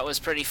I thought was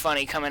pretty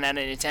funny coming out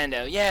of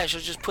Nintendo. Yeah,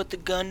 she'll just put the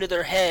gun to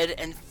their head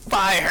and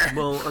fire.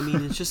 Well, I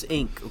mean, it's just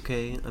ink,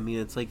 okay? I mean,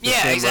 it's like the Yeah,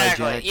 Samurai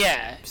exactly. Jack.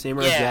 Yeah.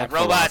 Samurai yeah, Jack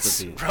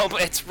robots.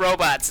 philosophy. It's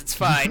robots. It's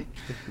fine.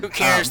 Who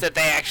cares that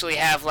they actually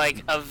have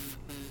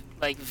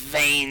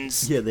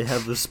veins? Yeah, they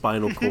have the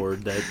spinal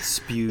cord that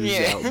spews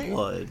Yeah. out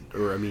blood,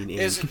 or I mean,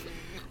 ink.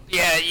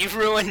 Yeah, you've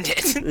ruined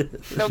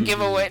it. Don't give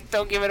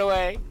it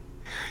away.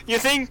 You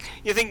think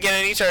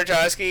Gennady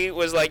Tartakovsky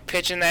was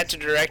pitching that to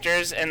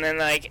directors and then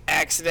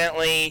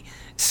accidentally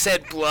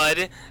said blood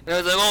and I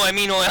was like, oh, I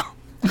mean oil.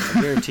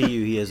 I guarantee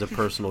you, he has a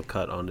personal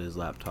cut on his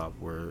laptop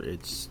where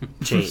it's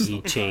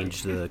he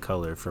changed the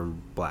color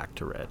from black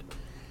to red.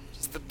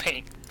 Just the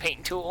paint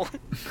tool.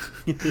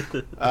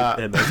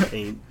 MS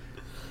Paint.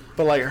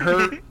 But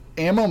her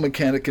ammo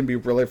mechanic can be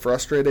really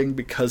frustrating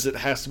because it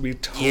has to be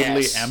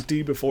totally Yes.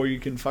 empty before you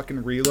can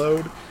fucking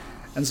reload.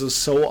 And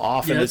so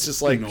often Yeah, it's it's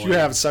just annoying. you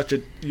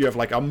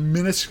have a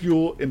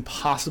minuscule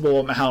impossible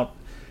amount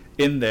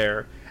in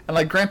there.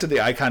 And granted the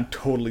icon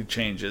totally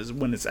changes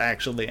when it's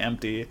actually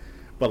empty,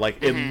 but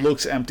it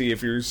looks empty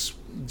if you're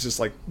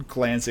just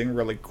glancing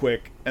really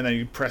quick, and then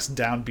you press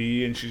down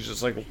B and she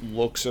just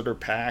looks at her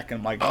pack and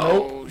I'm like,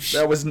 Oh, nope,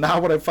 that was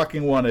not what I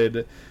fucking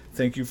wanted.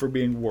 Thank you for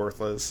being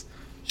worthless.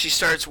 She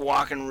starts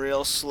walking real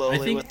I slowly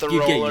think with the you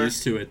get roller.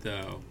 used to it,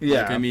 though.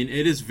 Yeah. I mean,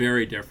 it is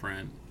very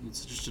different.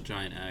 It's just a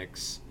giant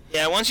X.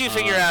 Yeah, once you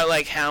figure out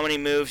how many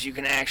moves you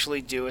can actually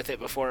do with it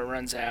before it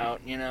runs out,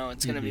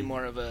 it's gonna be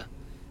more of a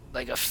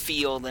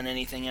feel than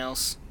anything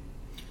else.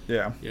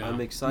 Yeah. Yeah.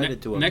 I'm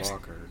excited to next-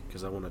 unlock her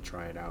because I want to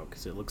try it out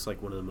because it looks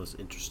like one of the most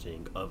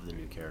interesting of the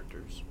new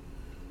characters.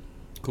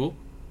 Cool.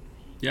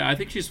 Yeah, I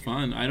think she's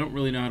fun. I don't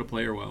really know how to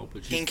play her well,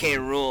 but she's King K.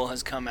 fun. Rool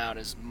has come out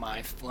as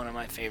one of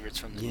my favorites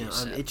from the Yeah, new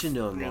set. I'm itching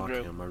to Real unlock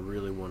group. him. I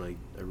really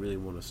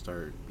want to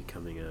start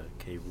becoming a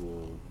K.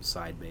 Rool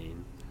side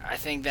main. I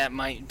think that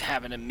might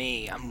happen to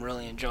me. I'm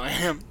really enjoying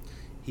him.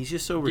 He's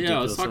just so Yeah,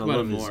 ridiculous. let's talk and about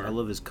I him love his, more. I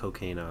love his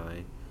cocaine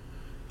eye.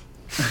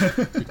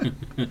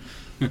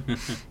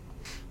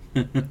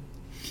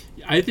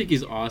 I think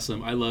he's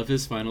awesome. I love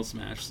his Final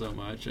Smash so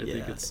much. I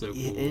think it's so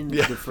cool. And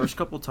Yeah. the first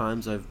couple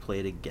times I've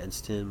played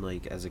against him,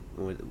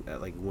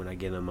 when I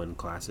get him on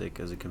Classic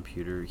as a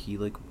computer, he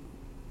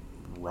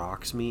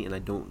rocks me, and I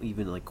don't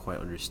even quite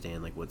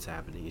understand what's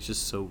happening. It's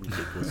just so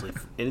ridiculous,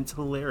 and it's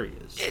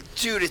hilarious.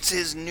 Dude, it's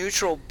his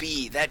neutral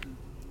B. That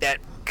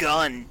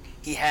gun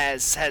he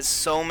has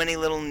so many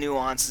little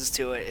nuances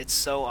to it. It's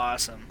so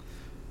awesome.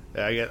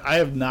 Yeah, I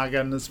have not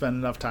gotten to spend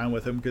enough time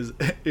with him because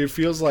it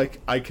feels like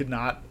I could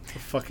not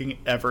fucking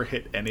ever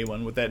hit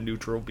anyone with that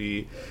neutral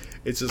B.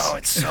 It's just... Oh,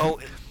 it's so...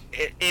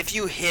 if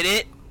you hit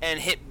it and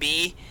hit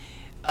B,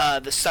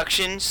 the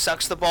suction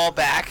sucks the ball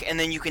back, and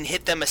then you can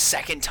hit them a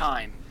second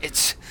time.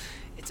 It's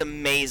It's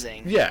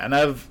amazing. Yeah, and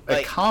I've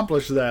Like-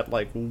 accomplished that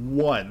like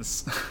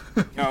once.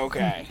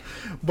 Okay.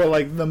 But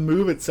like the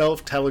move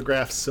itself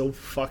telegraphs so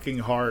fucking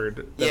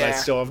hard that I Yeah.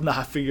 still have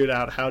not figured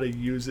out how to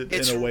use it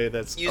It's- in a way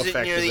that's Use it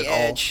effective near the at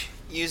all. edge.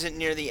 Use it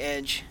near the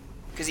edge.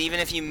 Because even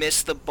if you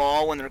miss the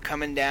ball when they're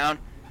coming down,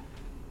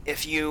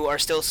 if you are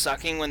still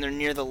sucking when they're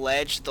near the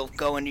ledge, they'll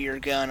go into your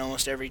gun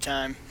almost every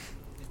time.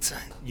 It's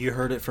You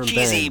heard it from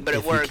Cheesy, Ben. but it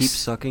if you works. keep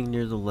sucking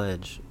near the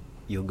ledge,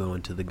 you'll go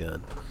into the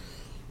gun.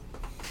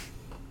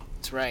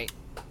 That's right.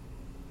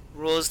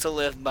 Rules to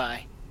live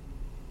by.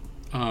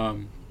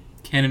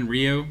 Ken and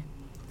Rio,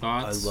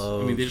 thoughts? I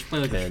love. I mean, they just play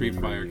like the Ken Street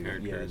and Fighter Ryu.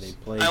 characters. Yeah, they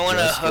play I wanna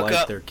just hook like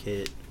up- their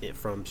kit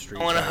from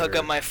Street I want to Fighter. hook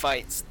up my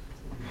fights.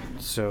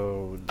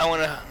 So I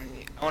want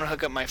to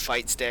hook up my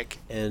fight stick.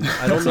 and I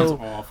That don't sounds know.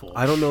 awful.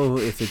 I don't know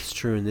if it's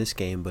true in this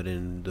game, but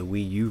in the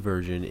Wii U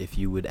version, if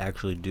you would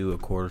actually do a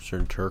quarter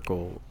turn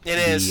turtle, It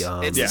is. It's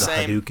the the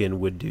same. Hadouken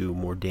would do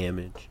more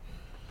damage.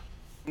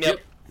 Yep.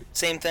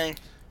 Same thing.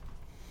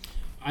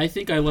 I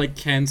think I like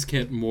Ken's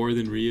kit more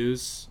than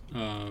Ryu's.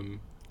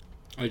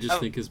 I just Oh.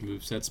 think his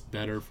moveset's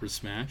better for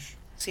Smash.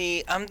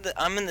 See,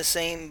 I'm in the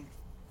same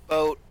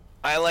boat.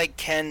 I like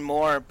Ken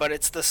more, but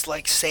it's this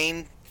like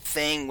same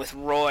thing with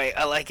Roy.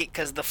 I like it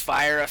because the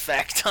fire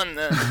effect on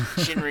the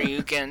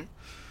Shinryuken.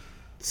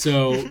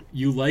 So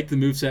you like the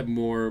moveset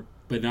more,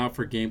 but not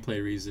for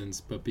gameplay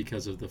reasons, but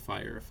because of the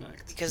fire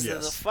effect. Because of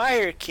the Yes.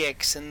 fire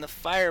kicks and the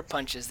fire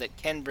punches that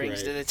Ken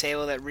brings to Right. the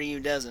table that Ryu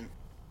doesn't.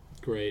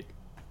 Great.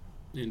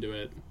 Into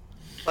it.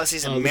 Plus,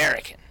 he's Oh,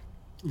 American.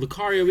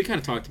 Lucario, we kind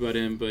of talked about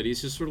him, but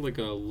he's just sort of like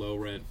a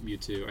low-rent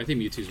Mewtwo. I think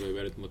Mewtwo's way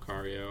better than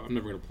Lucario. I'm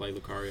never going to play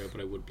Lucario,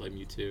 but I would play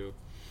Mewtwo.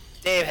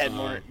 Dave had Uh,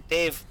 more.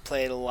 Dave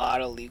played a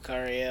lot of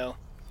Lucario.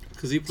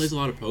 Because he plays a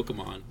lot of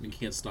Pokemon, and he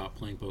can't stop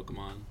playing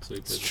Pokemon, so he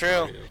It's plays true.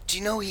 Lucario. Do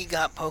you know he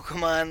got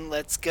Pokemon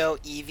Let's Go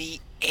Eevee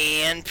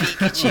and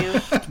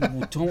Pikachu?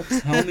 Well,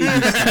 don't tell me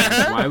these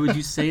things. Why would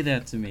you say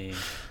that to me?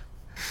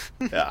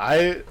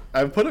 Yeah,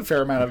 I've put a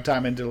fair amount of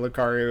time into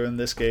Lucario in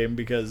this game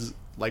because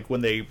like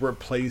when they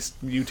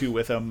replaced Mewtwo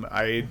with him,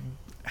 I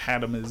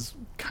had him as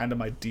kind of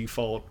my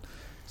default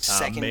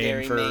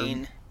Secondary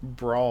main.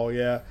 Brawl,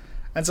 yeah.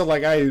 And so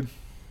like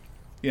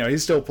he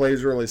still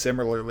plays really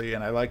similarly,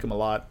 and I like him a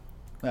lot.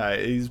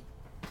 He's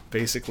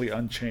basically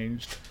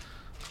unchanged.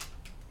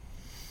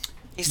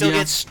 He still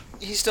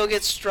Yeah.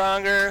 gets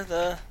stronger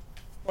the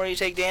more you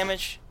take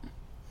damage.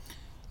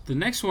 The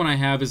next one I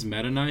have is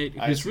Meta Knight.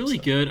 I He's think really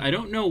so. good. I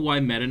don't know why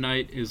Meta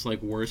Knight is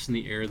like worse in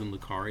the air than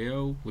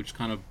Lucario, which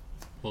kind of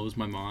blows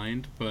my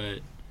mind, but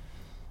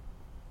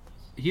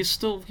he's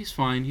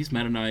fine. He's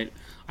Meta Knight.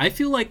 I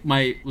feel like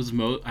I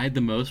had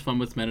the most fun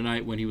with Meta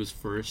Knight when he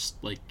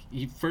first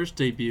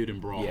debuted in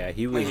Brawl. Yeah,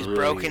 he was When he's really,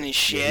 broken as yeah,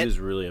 shit. he was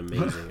really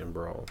amazing in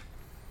Brawl.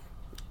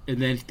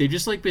 And then they've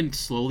just like been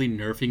slowly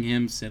nerfing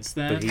him since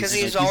then. But Because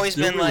Like, he's always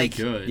still been really like,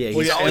 good. Yeah, he's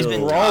Well, yeah, always in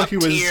been Brawl, top he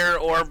was- tier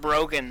or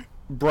broken.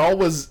 Brawl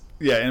was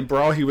in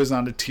Brawl he was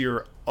on a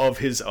tier of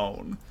his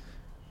own.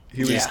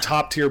 He was Yeah.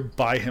 top tier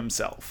by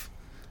himself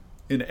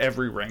in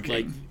every ranking.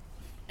 like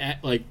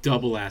at like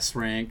double S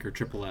rank or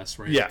triple S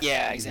rank. Yeah.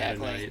 Yeah, Meta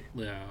exactly. Knight,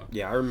 yeah.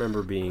 Yeah, I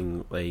remember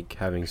being like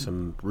having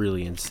some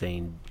really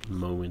insane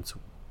moments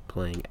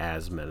playing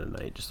as Meta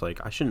Knight. Just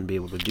like I shouldn't be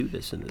able to do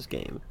this in this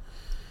game.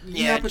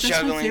 Yeah, but that's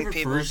juggling my favorite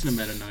people. version of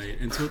Meta Knight,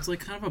 and so it's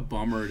like kind of a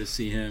bummer to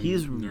see him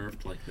He's-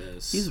 nerfed like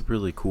this. He's a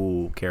really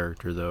cool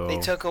character, though. They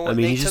took away. I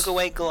mean, they he's took just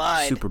away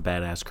Glide. super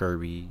badass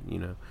Kirby. You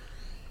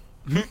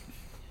know.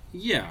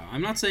 Yeah,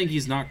 I'm not saying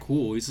he's not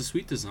cool. He's a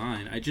sweet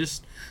design. I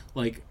just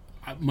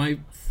my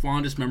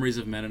fondest memories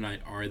of Meta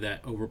Knight are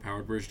that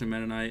overpowered version of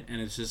Meta Knight, and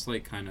it's just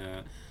like kind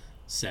of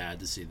sad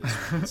to see this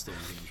one. That's the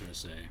only thing I'm trying to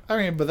say. I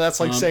mean, but that's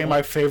like Um, saying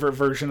my favorite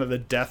version of the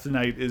Death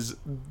Knight is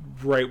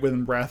right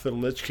when Wrath of the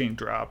Lich King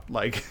dropped.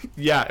 Like,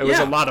 yeah, it was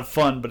Yeah. a lot of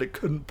fun, but it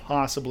couldn't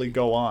possibly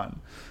go on.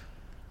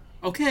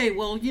 Okay,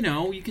 well,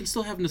 you can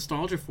still have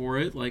nostalgia for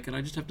it, and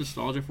I just have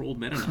nostalgia for old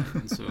Meta Knight,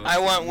 and so I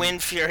want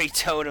Wind Fury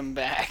Totem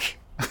back.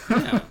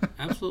 Yeah,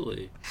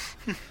 absolutely.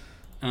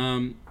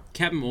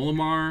 Captain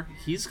Olimar,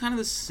 he's kind of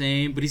the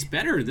same, but he's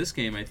better in this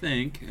game, I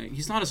think.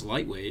 He's not as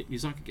lightweight. He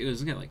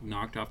doesn't get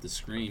knocked off the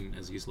screen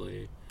as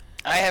easily.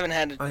 I haven't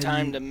had the I-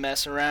 time to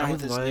mess around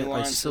with his I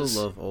nuances.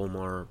 still love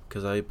Omar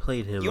because I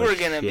played him You a were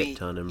gonna shit be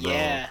ton in Brawl.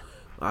 yeah.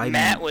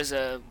 Matt was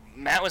an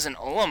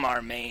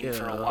Olimar main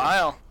for a Yeah.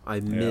 while. I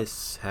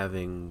miss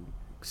having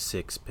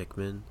 6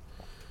 Pikmin.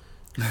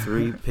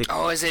 3 Pikmin.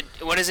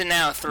 Oh, what is it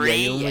now? 3? Yeah,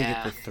 you only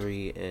Yeah. get the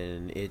 3,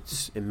 and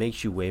it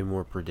makes you way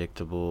more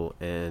predictable.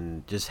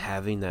 And just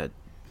having that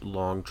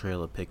long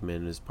trail of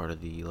Pikmin is part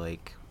of the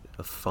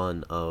a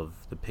fun of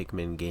the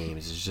Pikmin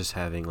games. Is just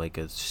having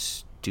a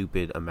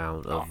stupid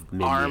amount of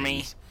minions.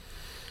 army.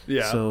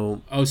 Yeah.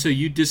 So Oh, so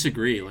you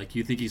disagree?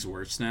 You think he's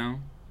worse now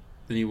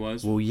than he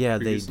was? well, yeah,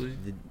 previously?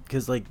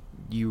 because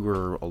you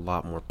were a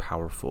lot more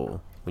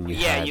powerful when you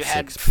Yeah, had you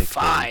had 6 Pikmin.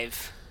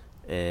 5.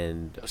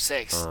 And Oh,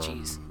 6.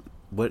 Jeez.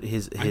 what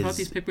his I thought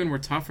these Pikmin were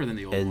tougher than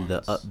the old and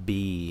ones. the up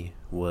B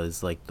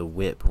was the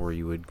whip where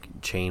you would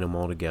chain them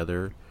all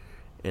together,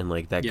 and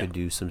like that could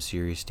do some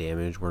serious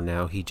damage. Where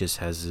now he just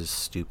has this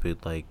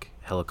stupid like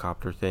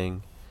helicopter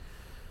thing,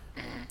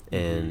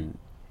 and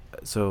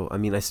so I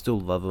mean I still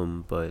love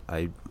him, but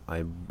I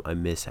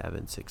miss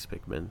having 6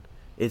 Pikmin.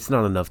 It's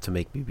not enough to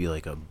make me be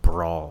like a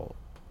brawl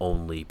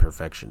only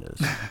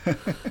perfectionist.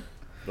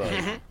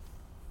 But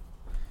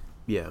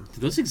yeah, do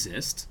those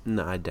exist?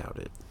 No, I doubt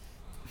it.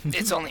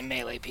 It's only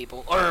Melee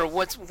people. Or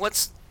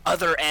what's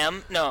Other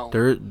M? No.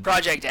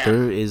 Project M.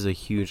 There is a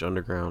huge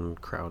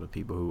underground crowd of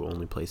people who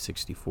only play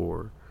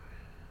 64.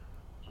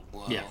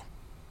 Whoa. Yeah.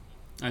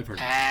 I've heard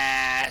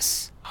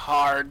Pass.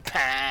 Hard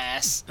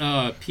pass.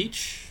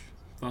 Peach.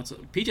 Thoughts?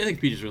 Peach, I think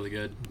Peach is really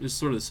good. It's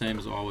sort of the same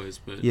as always,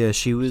 but yeah,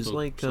 she was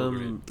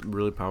still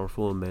really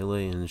powerful in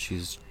Melee, and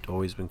she's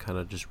always been kind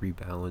of just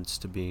rebalanced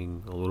to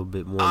being a little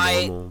bit more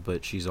normal,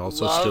 but she's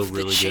also still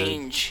really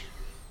good.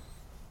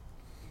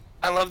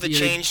 I love the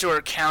change to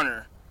her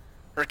counter.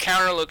 Her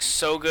counter looks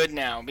so good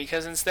now,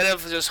 because instead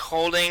of just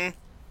holding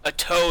a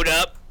Toad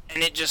up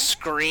and it just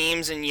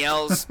screams and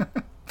yells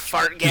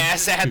fart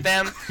gas at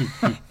them,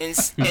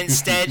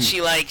 instead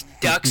she like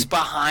ducks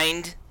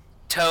behind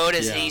Toad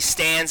as he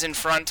stands in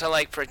front to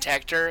like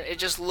protect her. It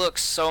just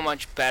looks so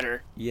much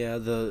better. Yeah,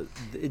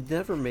 it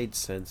never made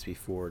sense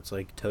before. It's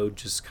like Toad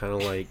just kind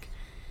of like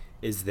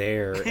is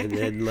there, and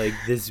then like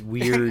this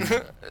weird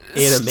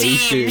animation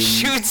Steam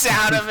shoots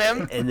out of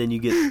him, and then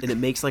it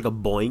makes like a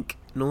boink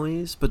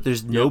noise, but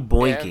there's no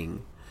boinking.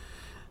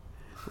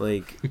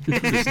 Like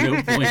there's no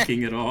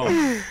boinking at all.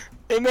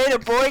 They made a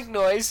boink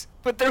noise,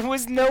 but there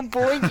was no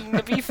boinking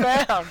to be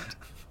found.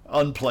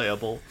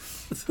 Unplayable.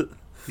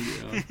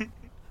 Yeah.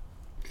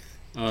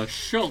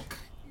 Shulk,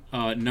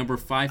 number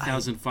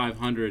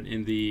 5,500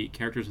 in the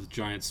characters with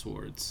giant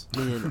swords.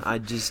 Man, I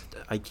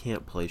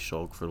can't play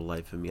Shulk for the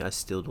life of me. I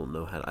still don't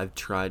know how to. I've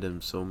tried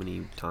him so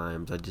many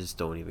times. I just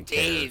don't even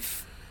care.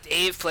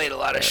 Dave played a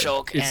lot of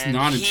Shulk. It's and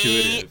not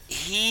intuitive.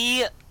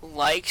 He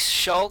likes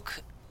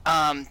Shulk.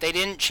 They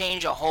didn't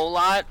change a whole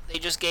lot. They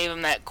just gave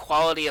him that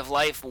quality of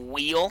life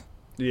wheel.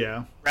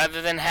 Yeah. Rather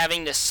than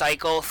having to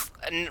cycle,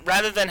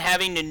 rather than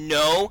having to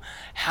know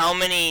how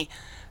many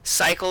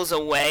cycles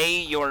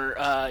away your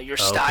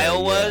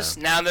style was.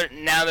 Now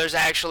there's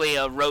actually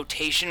a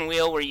rotation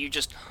wheel where you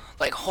just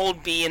like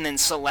hold B and then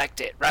select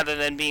it, rather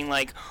than being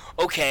like,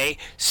 okay,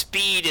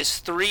 speed is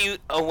 3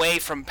 away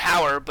from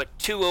power but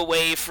 2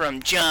 away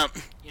from jump.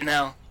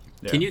 Yeah.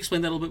 Can you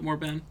explain that a little bit more,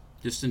 Ben?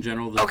 Just in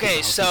general.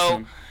 Okay,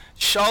 so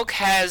Shulk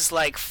has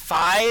like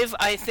 5,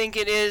 I think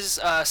it is,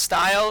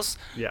 styles.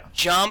 Yeah.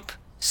 Jump,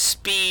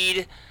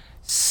 speed,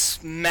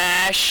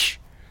 smash,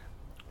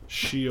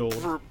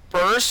 shield,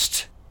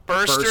 burst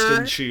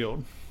and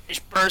shield.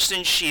 Burst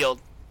and shield.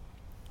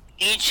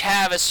 Each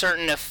have a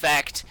certain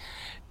effect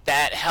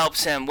that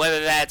helps him,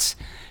 whether that's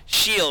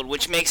shield,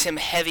 which makes him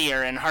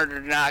heavier and harder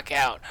to knock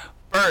out.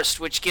 Burst,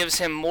 which gives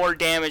him more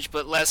damage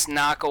but less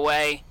knock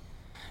away.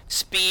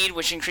 Speed,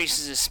 which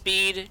increases his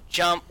speed.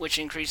 Jump, which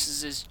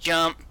increases his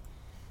jump.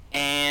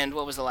 And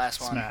what was the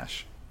last one?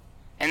 Smash.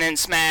 And then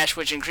smash,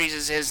 which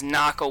increases his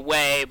knock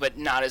away but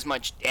not as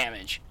much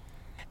damage.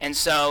 And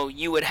so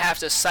you would have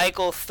to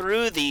cycle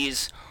through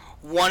these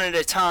one at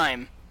a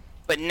time,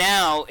 but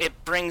now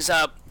it brings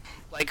up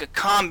like a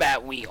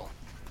combat wheel,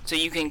 so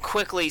you can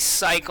quickly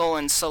cycle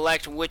and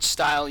select which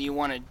style you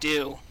want to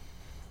do,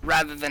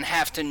 rather than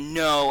have to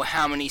know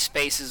how many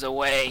spaces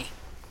away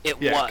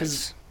it was.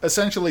 Because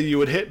essentially you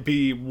would hit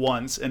B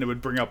once and it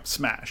would bring up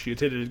smash.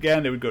 You'd hit it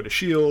again, it would go to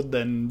shield,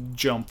 then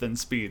jump, then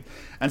speed.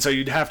 And so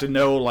you'd have to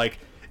know, like,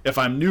 if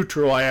I'm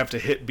neutral, I have to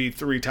hit B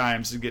 3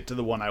 times to get to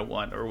the one I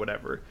want, or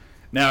whatever.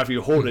 Now, if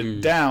you hold it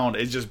down,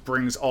 it just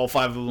brings all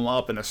 5 of them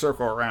up in a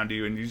circle around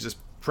you, and you just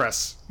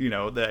press,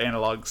 the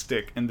analog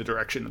stick in the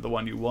direction of the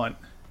one you want.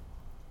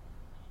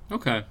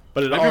 Okay.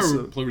 But it I've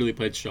also never really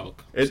played Shulk.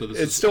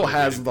 It still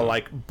has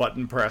the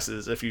button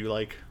presses if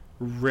you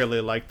really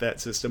like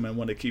that system and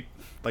want to keep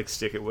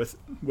stick it with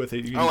it.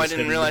 You can I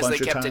didn't realize they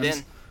kept it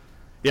in.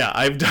 Yeah,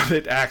 I've done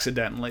it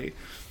accidentally.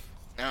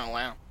 Oh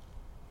wow.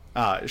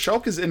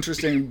 Shulk is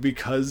interesting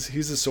because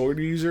he's a sword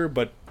user,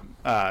 but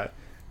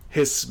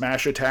his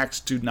smash attacks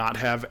do not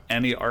have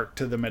any arc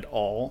to them at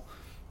all.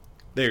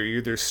 They're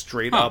either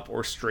straight up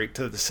or straight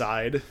to the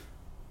side.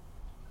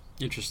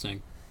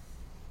 Interesting.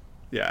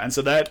 Yeah, and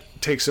so that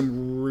takes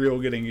some real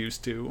getting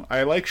used to.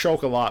 I like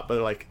Shulk a lot,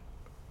 but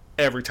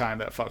every time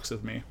that fucks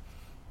with me.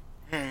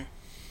 I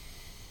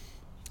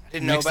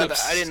didn't know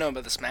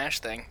about the smash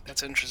thing.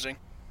 That's interesting.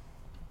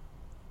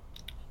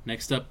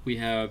 Next up, we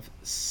have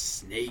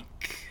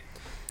Snake.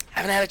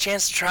 Haven't had a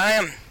chance to try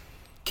him.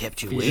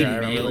 Kept you waiting. Yeah, I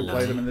don't really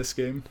play them in this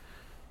game.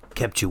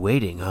 Kept you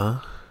waiting, huh?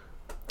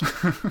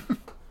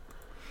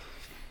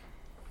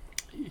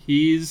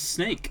 He's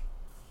Snake.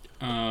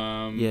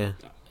 Yeah.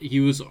 He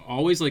was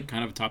always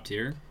kind of top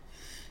tier.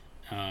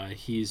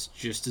 He's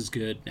just as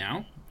good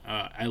now.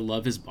 I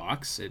love his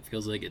box. It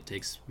feels like it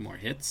takes more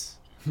hits,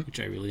 which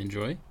I really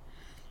enjoy.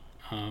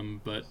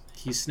 But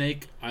he's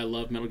Snake. I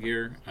love Metal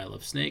Gear. I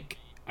love Snake.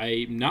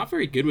 I'm not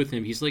very good with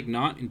him. He's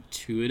not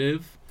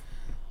intuitive.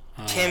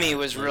 Timmy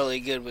was really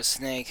good with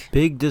Snake.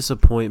 Big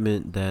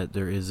disappointment that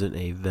there isn't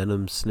a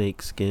Venom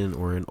Snake skin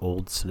or an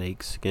old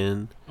Snake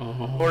skin.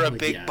 Or a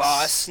Big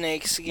Boss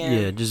Snake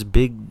skin. Yeah, just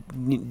big.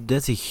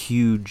 That's a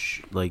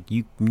huge, like,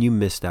 you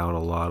missed out a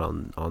lot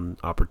on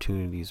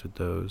opportunities with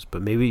those.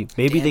 But maybe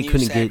they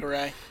couldn't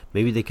get.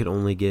 Maybe they could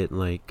only get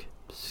like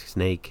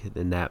Snake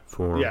in that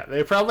form. Yeah,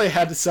 they probably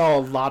had to sell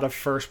a lot of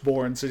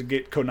firstborns to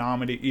get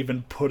Konami to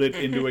even put it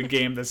into a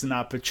game that's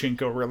not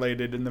pachinko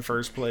related in the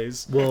first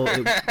place. Well,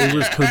 it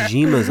was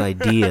Kojima's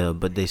idea,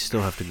 but they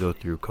still have to go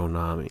through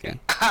Konami.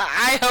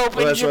 I hope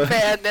in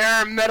Japan there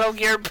are Metal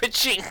Gear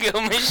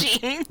pachinko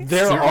machines.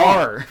 There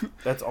are.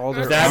 That's all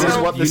there That are. is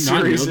what the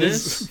series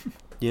is.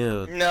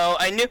 Yeah. No,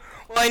 I knew.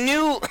 Well, I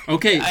knew.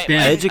 Okay,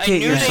 Ben.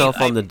 Educate yourself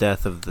on the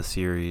death of the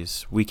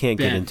series. We can't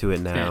get into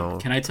it now. Ben,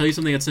 can I tell you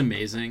something that's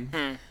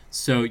amazing?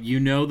 So, you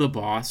know the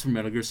boss from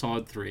Metal Gear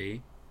Solid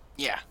 3?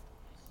 Yeah.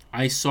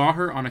 I saw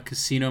her on a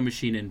casino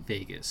machine in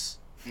Vegas.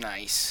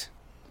 Nice.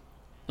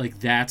 Like,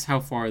 that's how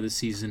far the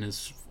season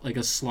is, like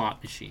a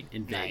slot machine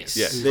in Vegas.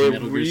 Yeah, they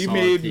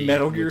remade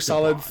Metal Gear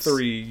Solid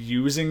 3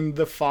 using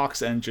the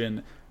Fox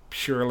engine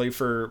purely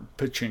for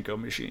pachinko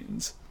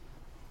machines.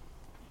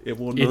 It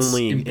will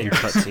only in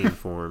cutscene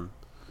form.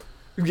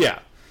 Yeah.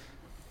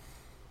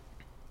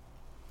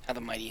 How the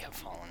mighty have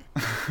fallen.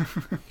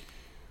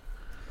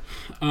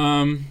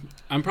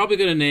 I'm probably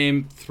gonna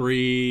name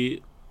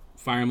 3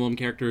 Fire Emblem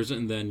characters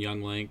and then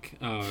Young Link.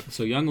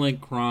 So Young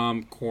Link,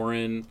 Chrom,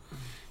 Corrin,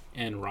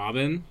 and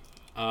Robin.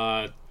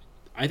 I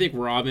think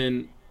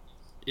Robin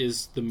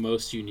is the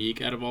most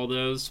unique out of all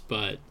those,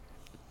 but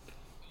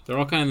they're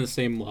all kind of the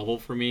same level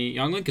for me.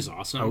 Young Link is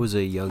awesome. I was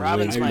a Young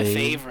Robin's Link my main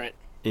favorite.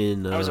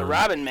 I was a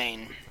Robin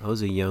main. I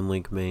was a Young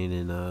Link main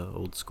in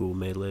old school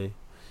Melee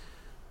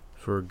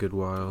for a good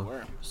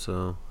while.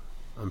 So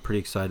I'm pretty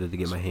excited to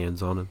get my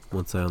hands on him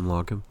once I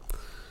unlock him.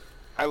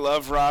 I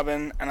love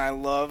Robin, and I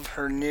love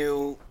her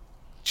new...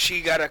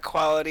 She got a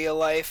quality of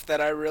life that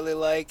I really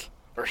like.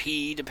 Or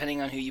he, depending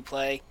on who you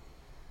play.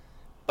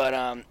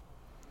 But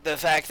the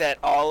fact that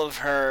all of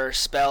her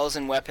spells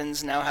and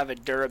weapons now have a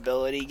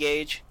durability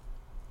gauge.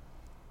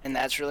 And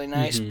that's really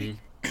nice.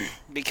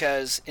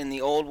 Because in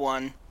the old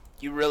one,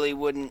 you really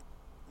wouldn't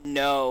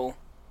know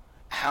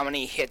how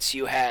many hits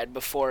you had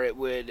before it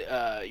would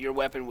your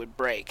weapon would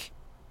break.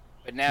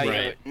 But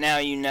now now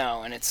you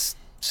know, and it's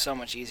so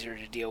much easier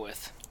to deal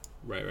with.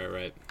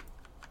 Right.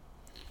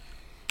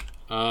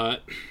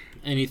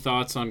 Any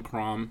thoughts on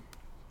Chrom?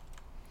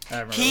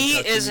 He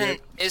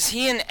isn't. Is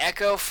he an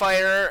Echo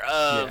Fighter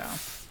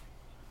of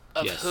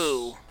Yes.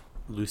 who?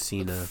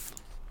 Lucina.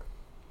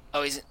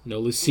 Oh, he's No,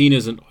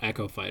 Lucina's an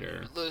Echo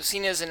Fighter.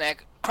 Lucina's an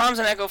Echo. Chrom's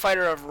an Echo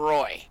Fighter of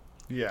Roy.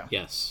 Yeah.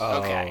 Yes.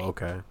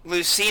 Okay.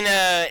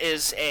 Lucina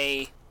is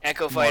a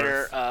Echo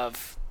Fighter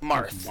of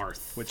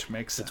Marth. Which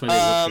makes sense. That's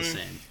why they look the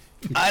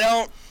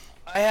same.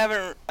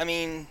 I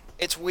mean,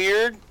 it's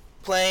weird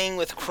playing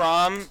with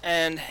Chrom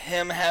and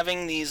him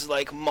having these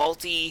like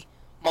multi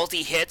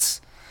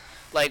hits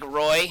like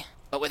Roy,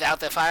 but without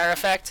the fire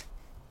effect.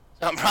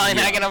 So I'm probably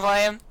not gonna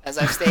play him. As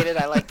I've stated,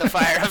 I like the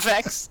fire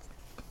effects.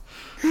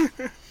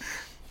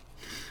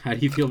 How do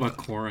you feel about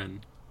Corrin?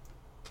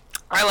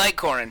 I like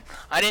Corrin.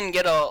 I didn't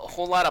get a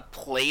whole lot of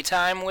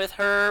playtime with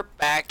her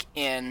back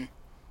in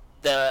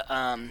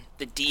the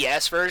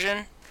DS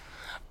version,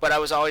 but I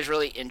was always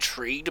really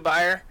intrigued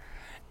by her.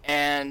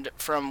 And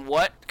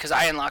because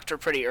I unlocked her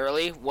pretty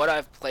early, what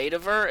I've played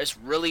of her is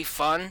really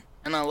fun,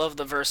 and I love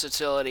the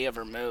versatility of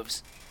her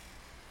moves.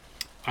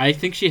 I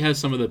think she has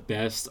some of the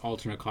best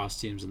alternate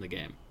costumes in the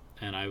game,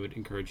 and I would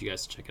encourage you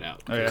guys to check it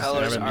out. The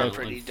colors are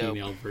pretty dope.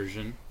 Female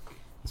version,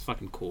 it's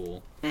fucking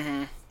cool.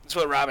 That's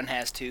what Robin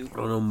has too.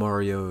 I know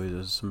Mario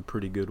has some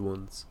pretty good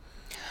ones.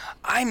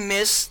 I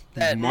miss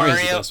that Mario's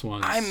the Mario. best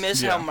ones. I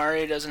miss how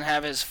Mario doesn't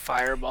have his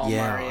Fireball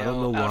Mario I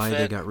don't know why outfit.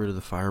 they got rid of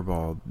the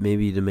Fireball.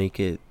 Maybe to make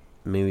it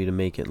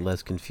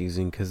less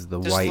confusing, because the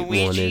white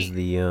one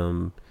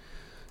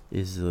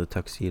is the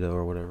tuxedo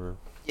or whatever.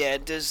 Yeah,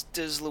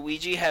 does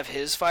Luigi have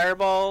his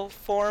Fireball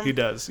form? He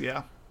does,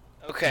 yeah.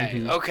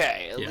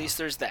 Okay, At least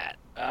there's that.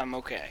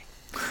 Okay.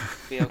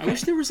 Be okay. I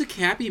wish there was a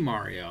Cappy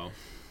Mario.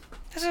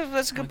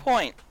 That's a good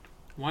point.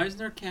 Why isn't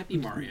there a Cappy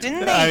Mario?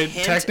 Didn't they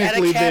hint at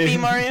a Cappy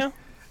Mario?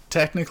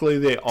 Technically,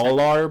 they all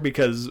are,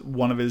 because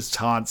one of his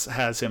taunts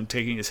has him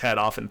taking his hat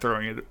off and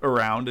throwing it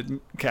around, and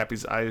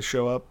Cappy's eyes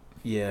show up.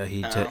 Yeah,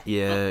 he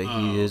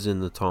is in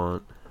the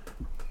taunt.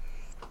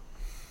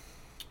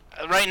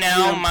 Right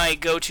now, my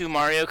go-to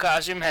Mario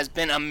costume has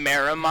been a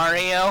Mara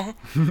Mario.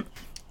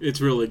 It's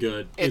really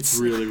good. It's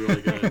really,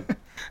 really good.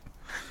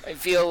 I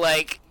feel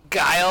like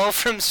Guile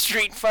from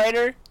Street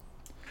Fighter.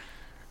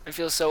 I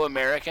feel so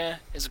America.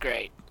 It's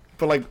great.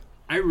 But like,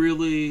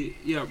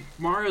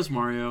 Mario's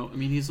Mario. I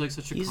mean, he's like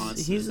such a constant.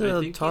 He's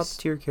a top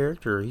tier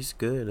character. He's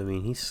good. I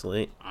mean, he's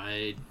slick.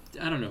 I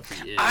don't know if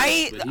he is.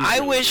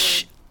 I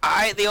wish.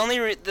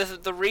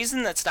 The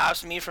reason that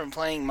stops me from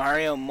playing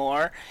Mario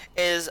more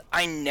is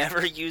I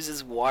never use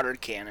his water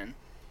cannon.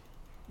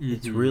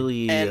 It's Mhm.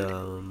 really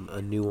And-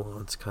 a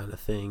nuance kind of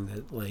thing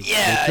that like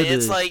Yeah, they coulda-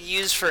 it's like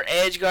used for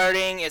edge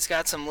guarding. It's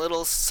got some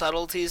little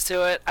subtleties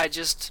to it.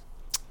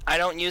 I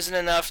don't use it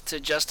enough to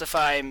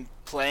justify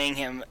playing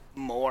him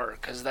more,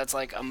 because that's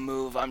like a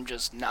move I'm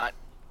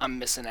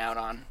missing out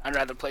on. I'd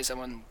rather play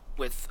someone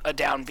with a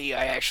down B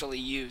I actually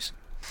use.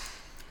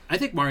 I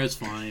think Mario's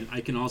fine.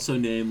 I can also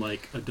name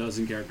like a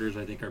dozen characters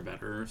I think are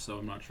better, so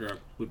I'm not sure I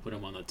would put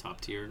him on the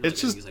top tier. Like, It's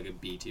I just- think he's like a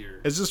B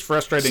tier. It's just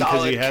frustrating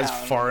because he Solid has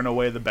count. far and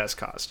away the best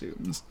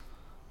costumes.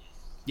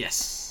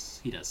 Yes,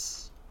 he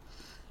does.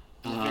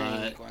 Very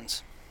unique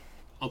ones.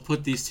 I'll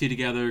put these two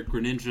together: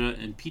 Greninja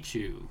and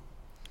Pichu.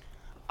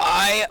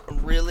 I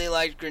really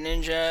liked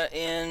Greninja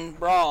in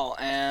Brawl,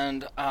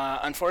 and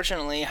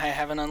unfortunately, I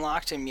haven't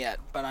unlocked him yet.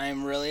 But I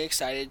am really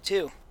excited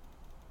too.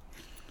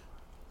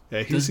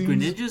 Yeah, Does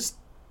Greninja's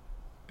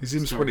he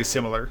seems Sorry. pretty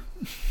similar.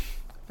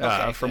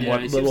 Okay. From Yeah,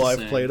 what he seems little the I've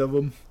same. played of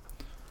him.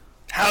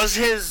 How's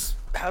his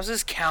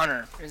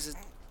counter? Is it?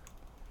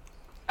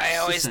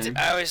 It's the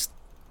same.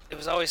 It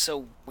was always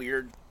so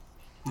weird.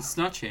 It's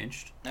not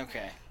changed.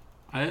 Okay.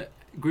 I like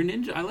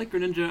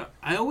Greninja.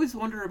 I always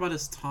wonder about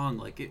his tongue.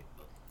 Like it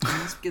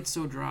must get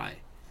so dry.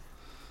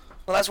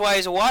 Well, that's why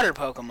he's a water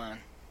Pokemon.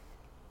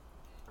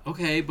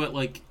 Okay, but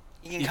like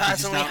You can If he's just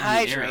constantly out in the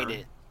hydrate air.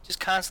 it. Just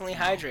constantly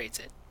hydrates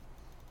it.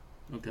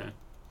 okay.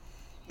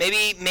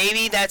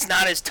 Maybe that's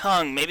not his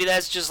tongue. Maybe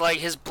that's just like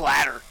his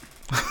bladder.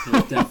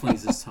 It definitely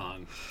is his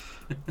tongue.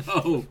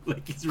 Oh,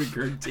 like he's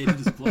regurgitated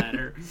his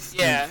bladder.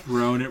 Yeah. And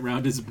thrown it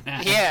around his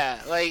back.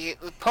 Yeah, like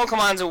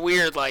Pokemon's are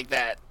weird like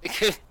that.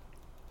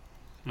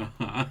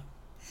 Uh-huh.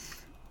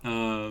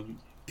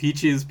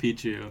 Pichu is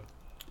Pichu.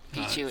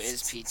 Pichu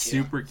is Pichu.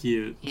 Super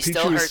cute. He Pichu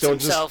still is hurts still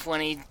just- himself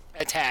when he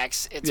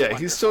attacks. It's Yeah,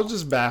 he's still wonderful.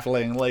 just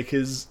baffling. Like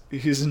he's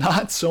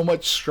not so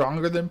much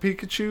stronger than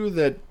Pikachu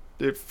that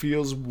it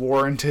feels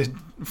warranted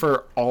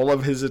for all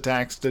of his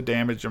attacks to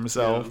damage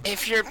himself.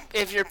 If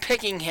you're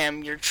picking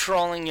him, you're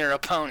trolling your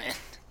opponent.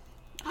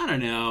 I don't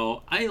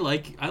know. I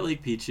like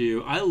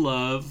Pichu. I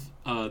love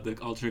the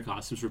alternate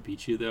costumes for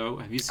Pichu though.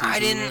 Have you seen? some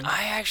of them?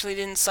 I actually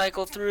didn't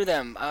cycle through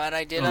them, but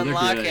I did Oh, they're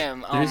unlock good.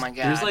 him. Oh There's- my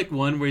god. There's like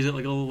one where he's at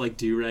like a little like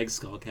do-rag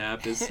skull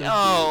cap. It's so cute.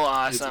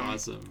 awesome.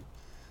 It's awesome.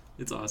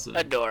 It's awesome.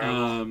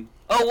 Adorable.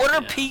 Oh, what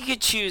are yeah.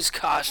 Pikachu's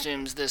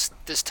costumes this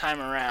time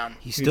around?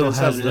 he still does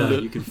has have I don't know,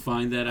 the- you can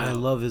find that out. I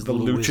love his The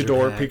little wizard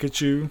Luchador hat.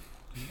 Pikachu.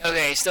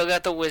 Okay, still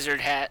got the wizard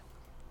hat.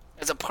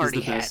 It's a He's party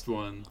the hat. best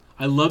one.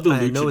 I love the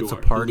Luchador. I know it's a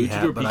party The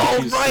hat, Luchador but Pikachu I-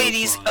 Oh is right, so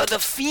he's fun. the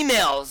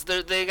females.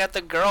 They got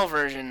the girl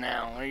version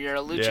now, where you're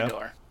a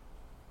luchador.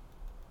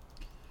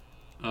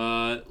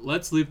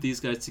 Let's loop these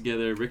guys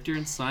together. Richter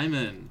and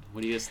Simon.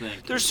 What do you guys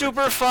think? They're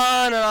super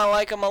fun, and I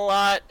like them a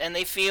lot, and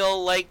they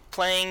feel like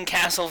playing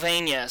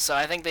Castlevania. So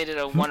I think they did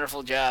a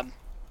wonderful job.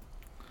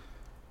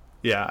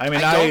 Yeah, I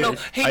mean, I don't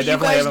know. Hey, I do you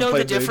definitely guys haven't know the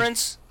played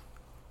difference?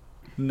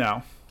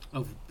 No. Oh,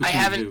 I between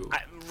haven't. who?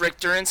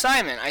 Richter and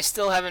Simon. I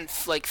still haven't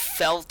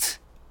felt.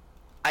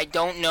 I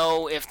don't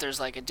know if there's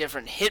like a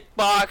different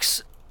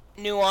hitbox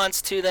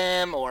nuance to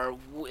them, or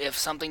if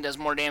something does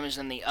more damage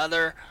than the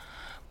other.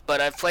 But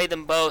I've played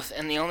them both,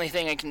 and the only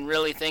thing I can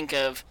really think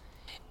of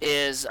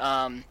is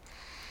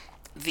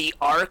the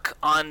arc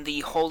on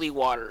the holy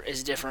water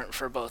is different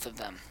for both of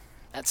them.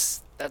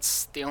 That's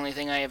the only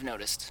thing I have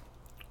noticed.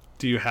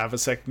 Do you have a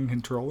second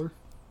controller?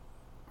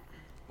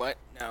 What?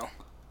 No.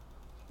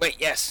 Wait.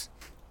 Yes.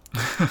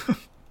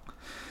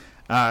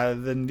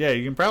 Then yeah,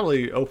 you can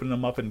probably open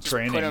them up in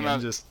training put 'em and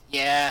up. just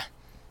Yeah.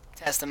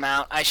 Test them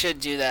out. I should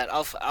do that.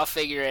 I'll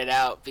figure it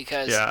out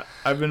because. yeah.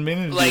 I've been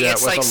meaning to Like do that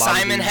it's with like a lot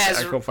Simon of these has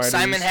Echo Fighters.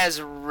 Simon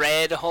has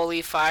red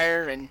holy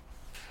fire and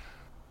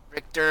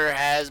Richter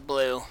has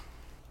blue.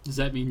 Does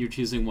that mean you're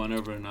choosing one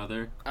over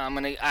another?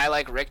 I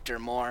like Richter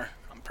more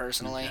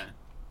personally.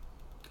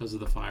 Because of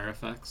the fire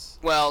effects.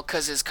 Well,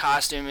 because his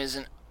costume is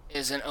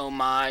an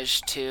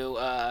homage to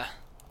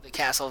the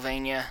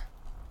Castlevania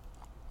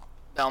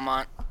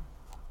Belmont.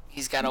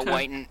 He's got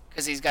Okay.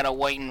 he's got a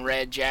white and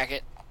red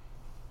jacket.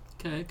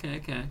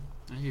 Okay.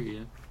 I hear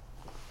you.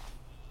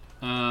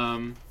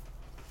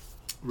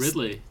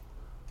 Ridley.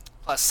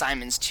 Plus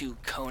Simon's too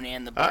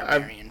Conan the I've-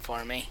 Barbarian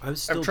for me. I'm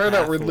still I've tried out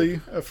baffled.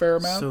 Ridley a fair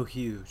amount. So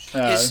huge.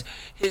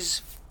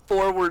 His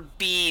forward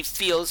B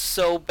feels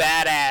so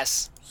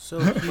badass. So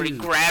Where he huge.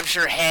 grabs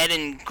your head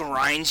and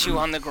grinds you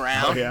on the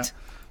ground. Oh, yeah.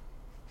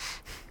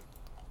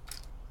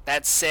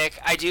 That's sick.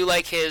 I do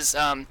like his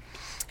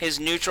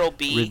neutral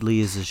B, Ridley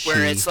is a she.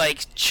 where it's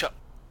like,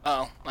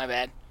 oh my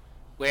bad,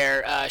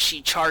 where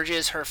she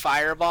charges her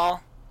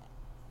fireball,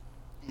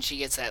 and she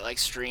gets that like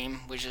stream,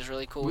 which is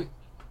really cool. Wait,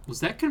 was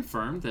that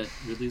confirmed that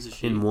Ridley's a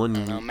she? in one. I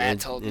don't know, Matt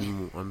told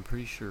me. I'm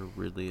pretty sure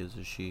Ridley is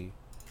a she.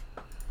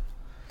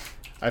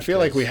 I feel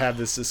like we had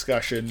this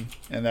discussion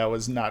and that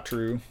was not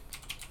true.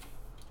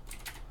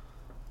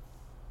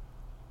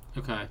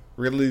 Okay,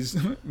 Ridley's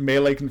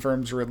Melee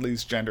confirms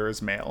Ridley's gender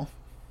is male.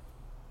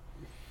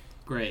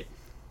 great.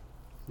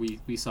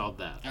 We solved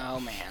that. Oh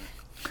man,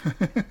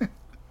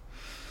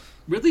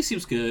 Ridley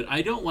seems good.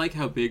 I don't like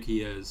how big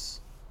he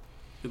is.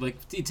 Like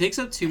he takes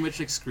up too much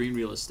like screen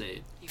real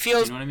estate. He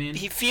feels. You know what I mean?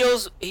 He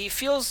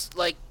feels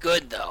like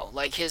good though.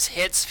 Like his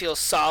hits feel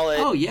solid.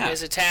 Oh, yeah.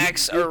 His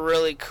attacks are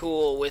really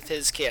cool with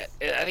his kit.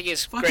 I think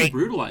he's Fucking great.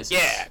 brutalizes.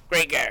 Yeah,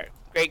 great guy.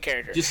 Great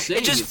character. Just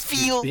saying, it just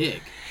he's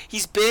big.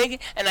 He's big,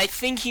 and I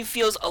think he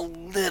feels a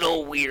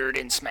little weird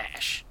in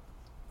Smash.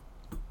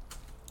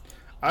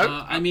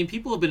 I mean,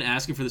 people have been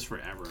asking for this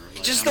forever.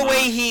 Like, Just I'm the way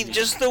not- he, you know.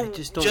 just I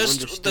just don't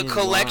the understand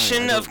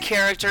collection why. of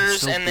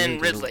characters, so and then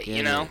big, I don't Ridley. get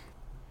You know. it.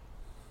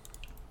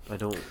 I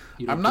don't.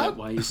 You don't I'm get not-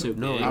 why he's so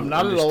No, big. I'm I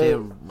not don't at all-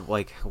 understand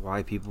like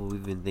why people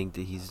even think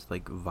that he's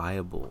like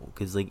viable.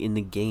 Because like in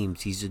the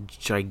games, he's a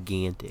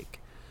gigantic.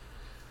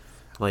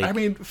 Like I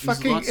mean, a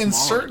fucking lot in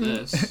smaller than certain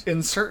this.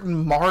 in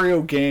certain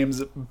Mario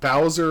games,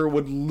 Bowser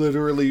would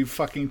literally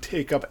fucking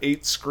take up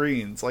 8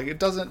 screens. Like it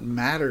doesn't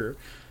matter.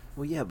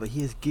 well, yeah, but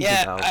he has Giga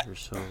Yeah, Bowser,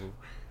 so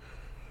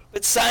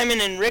But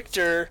Simon and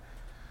Richter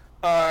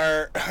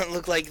are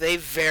look like they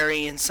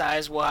vary in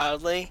size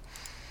wildly.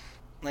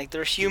 Like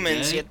they're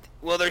humans, they?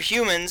 they're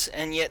humans,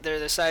 and yet they're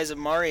the size of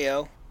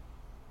Mario.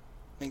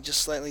 Like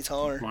just slightly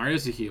taller.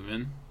 Mario's a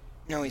human.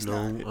 No, he's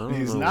no, not. I don't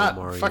He's know not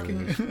what Mario fucking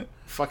is.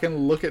 fucking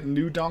look at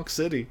New Donk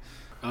City.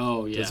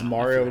 Oh yeah, Does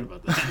Mario- I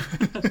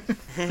forgot about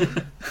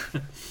that.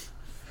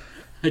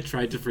 I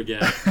tried to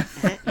forget.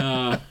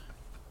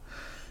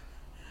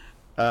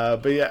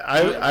 But yeah,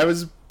 I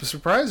was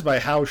surprised by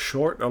how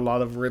short a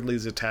lot of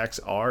Ridley's attacks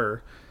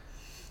are.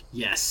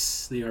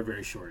 Yes, they are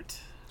very short.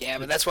 Yeah,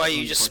 but that's why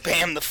you just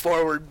spam the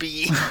forward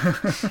B.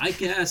 I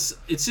guess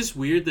it's just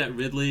weird that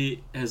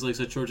Ridley has like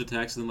such short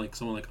attacks, and then like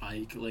someone like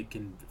Ike like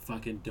can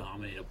fucking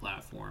dominate a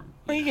platform.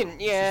 Well, you know? can-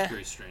 It's yeah. just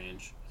very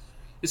strange.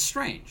 It's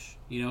strange,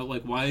 you know.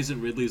 Like, why isn't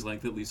Ridley's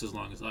length at least as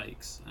long as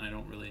Ike's? And I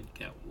don't really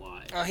get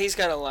why. Oh, he's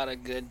got a lot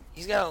of good.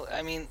 He's got.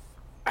 I mean,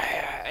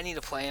 I need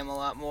to play him a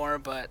lot more,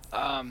 but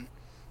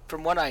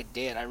from what I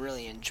did, I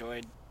really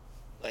enjoyed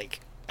like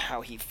how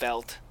he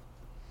felt.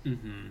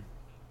 Mm-hmm.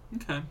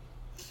 Okay.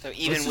 So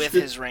even just with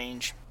group- his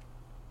range,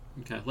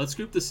 Okay. Let's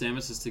group the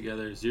Samuses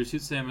together: Zero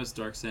Suit Samus,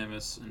 Dark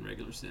Samus, and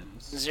regular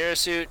Samus. Zero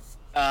Suit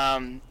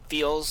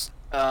feels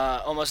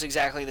almost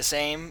exactly the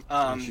same.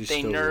 She's They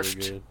still nerfed.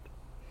 really good.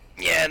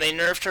 Yeah, they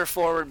nerfed her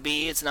forward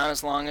B. It's not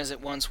as long as it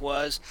once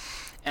was.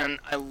 And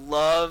I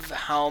love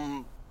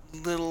how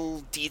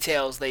little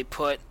details they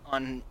put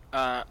on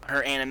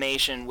her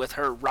animation with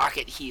her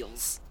rocket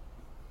heels.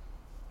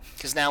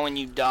 Because now when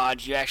you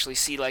dodge, you actually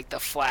see like the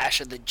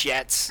flash of the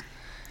jets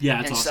Yeah,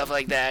 it's and awesome. stuff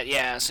like that.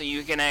 Yeah, so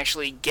you can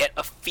actually get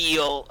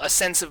a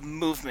sense of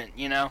movement,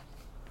 you know?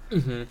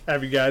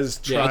 Have you guys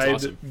Yeah, it's tried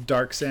awesome.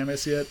 Dark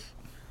Samus yet?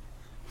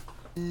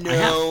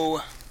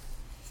 No.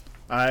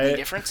 Any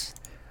difference?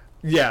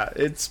 Yeah,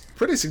 it's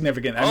pretty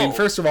significant. I mean, Oh,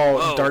 first of all,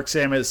 whoa. Dark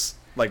Samus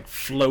like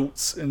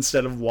floats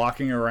instead of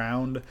walking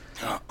around.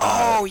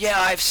 Oh, yeah,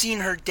 I've seen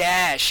her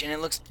dash, and it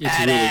looks It's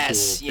really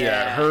badass. cool.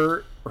 Yeah.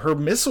 Her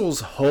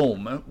missiles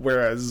home,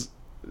 whereas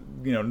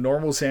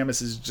normal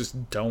Samuses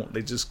just don't.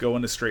 They just go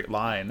in a straight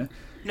line.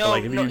 No,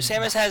 Like, if no, you-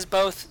 Samus has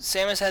both.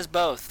 Samus has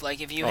both. Like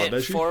if you Oh, hit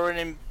does she? forward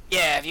and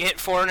if you hit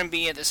forward and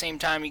B at the same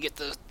time, you get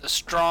the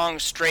strong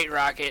straight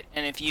rocket,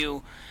 and if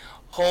you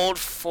hold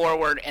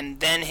forward and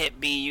then hit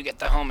B, you get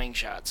the homing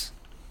shots.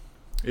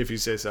 If you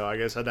say so, I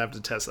guess I'd have to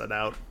test that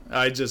out.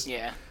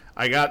 Yeah.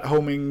 I got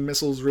homing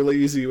missiles really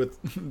easy with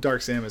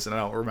Dark Samus, and I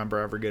don't remember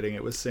ever getting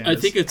it with Samus. I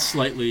think it's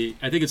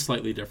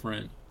slightly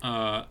different.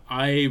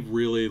 I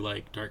really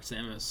like Dark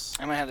Samus,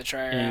 I'm gonna have to try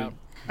her and out.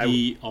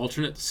 the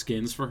alternate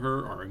skins for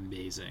her are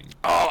amazing.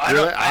 Oh, I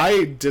Really, don't.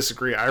 I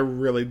disagree. I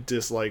really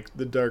dislike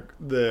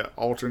the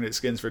alternate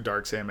skins for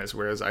Dark Samus,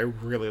 whereas I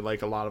really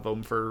like a lot of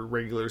them for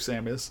regular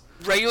Samus.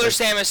 Regular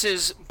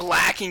Samus's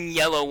black and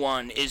yellow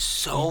one is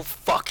so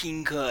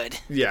fucking good.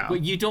 Yeah,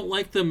 But you don't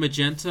like the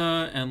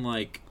magenta and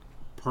like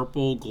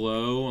purple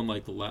glow and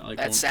like the like.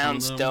 That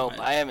sounds them? dope.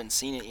 I haven't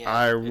seen it yet.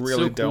 I It's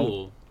really so don't.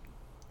 cool.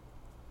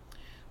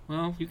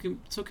 Well, you can.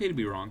 It's okay to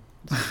be wrong.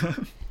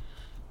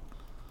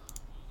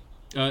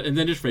 And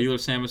then just regular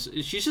Samus.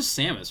 She's just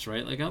Samus,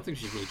 right? Like I don't think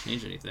she's really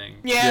changed anything.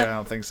 Yeah, I Yeah.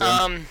 don't think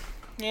so.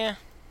 Yeah.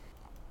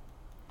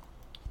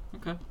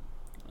 Okay.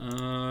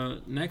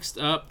 Next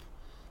up,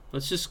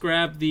 let's just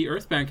grab the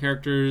Earthbound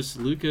characters,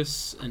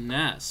 Lucas and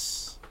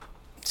Ness.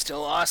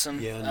 Still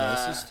awesome. Yeah,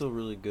 Ness is still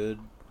really good.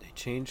 They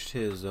changed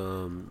his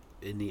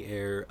in the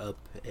air up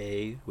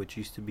A, which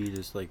used to be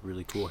this like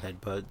really cool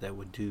headbutt that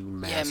would do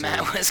Yeah, massive,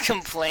 Matt was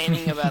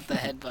complaining about the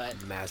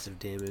headbutt. massive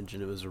damage,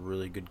 and it was a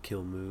really good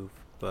kill move.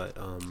 But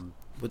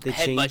what they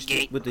Headbutt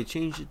gate.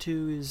 changed it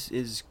to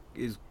is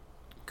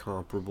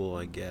comparable,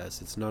 I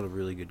guess. It's not a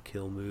really good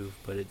kill move,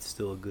 but it's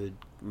still a good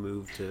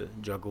move to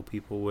juggle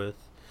people with.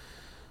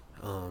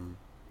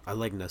 I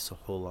like Ness a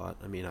whole lot.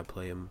 I mean, I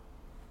play him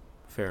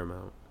a fair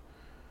amount.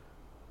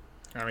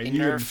 I mean, They you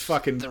can nerfed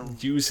fucking the-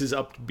 use his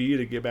up B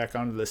to get back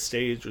onto the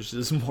stage, which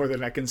is more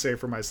than I can say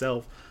for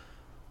myself.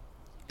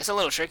 It's a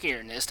little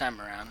trickier this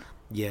time around.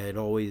 Yeah, it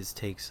always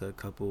takes a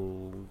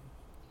couple.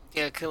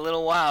 Yeah, a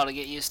little while to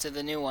get used to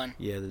the new one.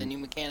 Yeah, The new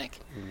mechanic.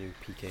 new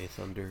PK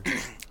Thunder.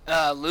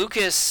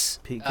 Lucas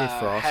PK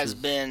Frost has is-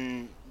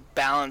 been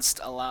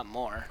balanced a lot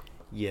more.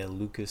 Yeah,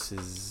 Lucas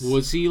is.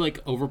 Was he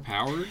like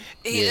overpowered?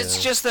 It's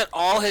Yeah. just that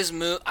all his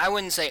I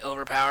wouldn't say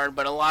overpowered,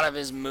 but a lot of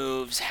his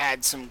moves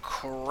had some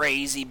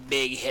crazy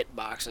big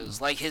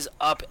hitboxes. Like his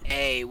up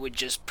A would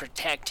just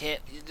protect him.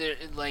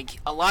 Like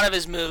a lot of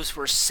his moves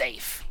were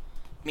safe,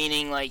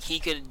 meaning like he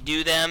could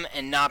do them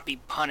and not be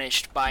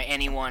punished by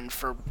anyone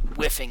for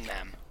whiffing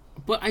them.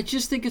 But I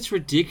just think it's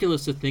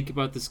ridiculous to think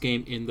about this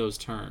game in those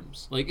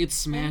terms. Like, it's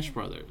Smash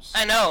Brothers.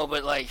 I know,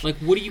 but like, What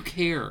do you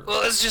care?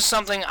 well, it's just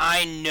something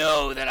I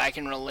know that I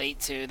can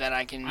relate to, that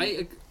I can.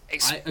 I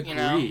agree. You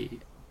know?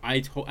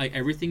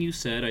 Everything you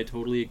said, I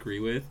totally agree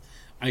with.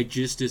 I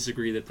just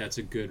disagree that that's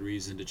a good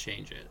reason to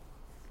change it.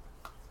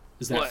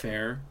 Is that What?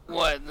 fair?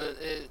 What,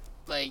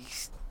 like,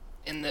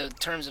 in the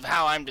terms of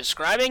how I'm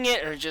describing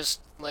it, or just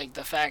like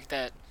the fact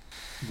that.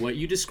 What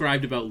you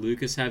described about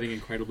Lucas having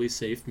incredibly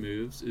safe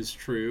moves is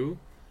true.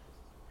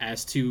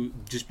 As to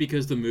just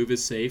because the move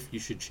is safe, you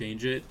should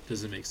change it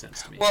doesn't make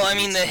sense to me. Well, I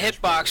mean, It's the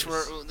Smash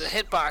Brothers.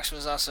 hitbox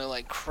was also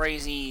like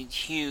crazy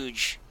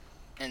huge,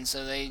 and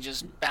so they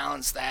just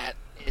balanced that.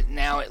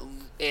 Now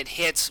it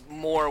hits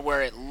more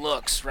where it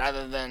looks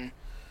rather than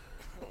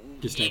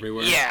Just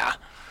everywhere. Yeah,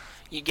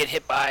 you get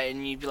hit by it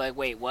and you'd be like,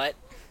 wait, what?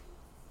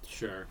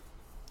 Sure.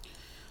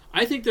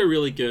 I think they're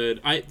really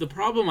good. The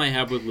problem I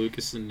have with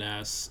Lucas and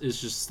Ness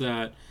is just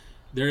that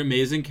they're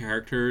amazing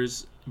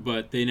characters,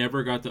 but they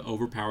never got the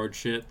overpowered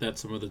shit that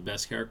some of the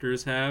best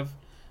characters have,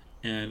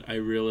 and I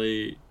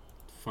really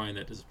find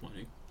that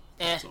disappointing.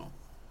 That's all.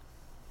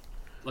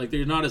 Like,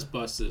 they're not as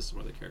busted as some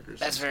other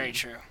characters. That's very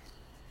true.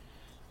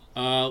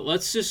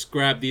 Let's just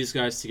grab these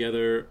guys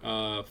together.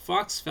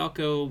 Fox,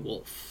 Falco,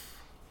 Wolf.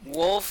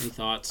 Wolf. Any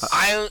thoughts?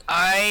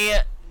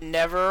 I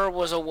never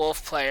was a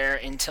Wolf player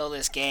until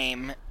this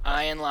game.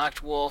 I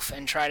unlocked Wolf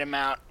and tried him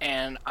out,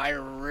 and I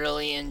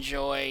really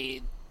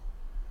enjoy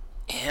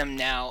him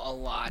now a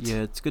lot.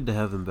 Yeah, it's good to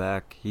have him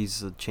back.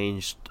 He's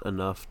changed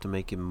enough to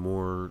make him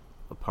more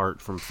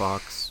apart from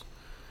Fox,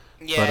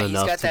 Yeah, but he's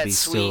enough got to that be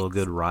sweet. still a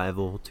good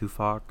rival to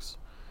Fox.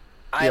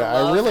 I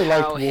I really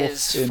like how Wolf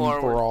his in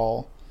forward.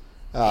 Brawl.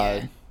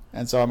 Yeah.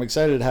 And so I'm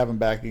excited to have him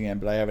back again,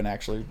 but I haven't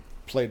actually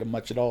played him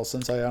much at all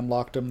since I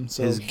unlocked him.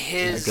 So His I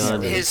His can't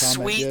really his comment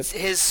sweet yet.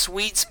 his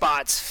sweet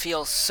spots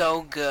feel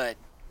so good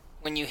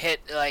when you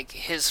hit like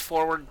his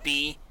forward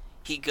B.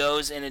 He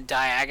goes in a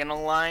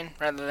diagonal line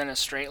rather than a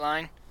straight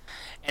line,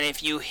 and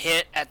if you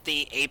hit at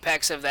the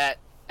apex of that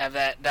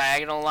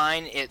diagonal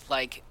line, it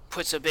like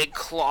puts a big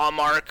claw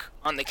mark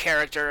on the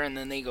character, and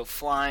then they go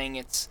flying.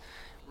 It's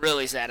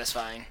really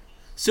satisfying.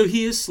 So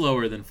he is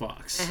slower than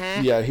Fox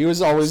Yeah, he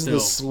was always Still, the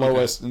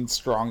slowest and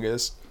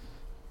strongest.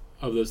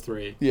 of those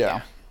three.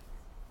 Yeah,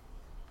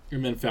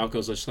 And then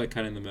Falco's just like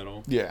kind of in the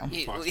middle. yeah.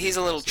 Fox He's is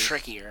a little impressive.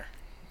 trickier.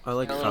 I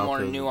like A little more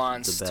Falco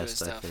nuance the to best,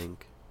 his I stuff.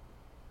 think.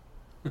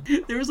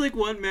 There was like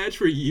one match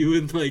where you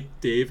and like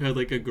Dave had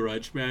like a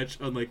grudge match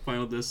on like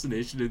Final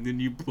Destination, and then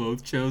you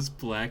both chose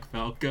Black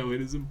Falco. It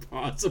is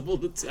impossible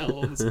to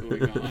tell what's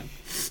going on.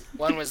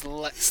 One was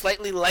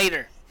slightly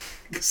lighter.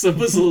 Some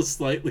was a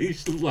slightly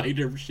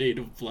lighter shade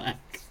of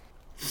black.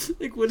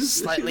 Like what is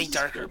Slightly it's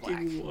darker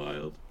fucking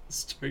Wild,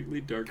 slightly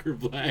darker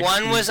black.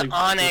 One And was it's, like,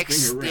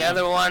 onyx, flipping the around.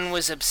 other one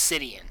was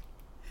obsidian.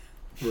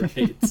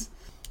 Right.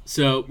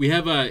 So we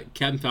have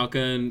Captain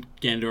Falcon and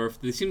Ganondorf.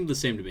 They seem the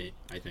same to me,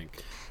 I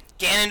think.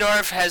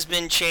 Ganondorf has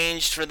been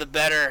changed for the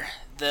better.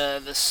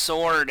 The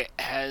sword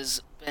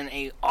has been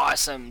a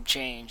awesome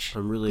change.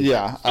 I'm really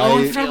Yeah, Oh,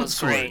 I I, forgot about the Feels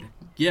sword. great.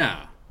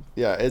 Yeah.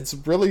 yeah, it's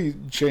really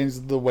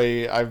changed the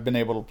way I've been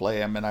able to play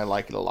him, and I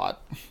like it a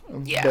lot.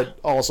 Yeah, But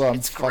also, I'm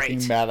it's fucking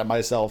great. mad at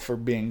myself for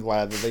being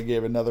glad that they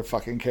gave another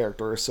fucking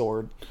character a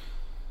sword.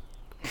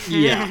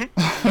 Yeah.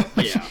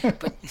 Yeah.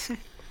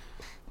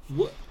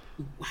 What?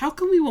 How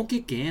come we won't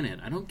get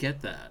Ganon? I don't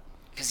get that.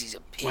 Because he's a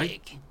Why-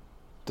 pig.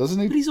 Doesn't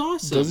he? But he's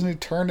awesome. Doesn't he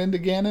turn into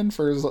Ganon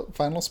for his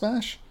final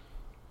smash?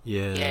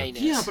 Yeah. Yeah, he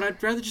does. Yeah, but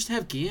I'd rather just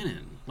have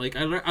Ganon. Like,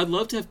 I'd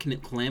love to have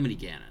Calamity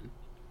Ganon.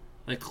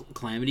 Like,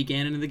 Calamity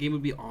Ganon in the game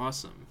would be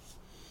awesome.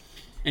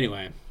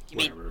 Anyway,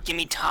 whatever. give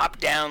me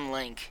top-down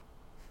Link.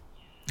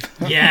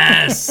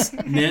 Yes,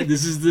 Ned,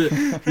 this is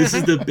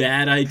the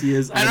bad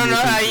ideas. I don't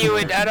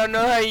know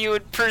how you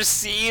would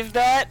perceive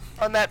that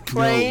on that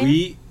plane.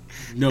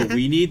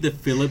 We need the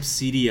Philips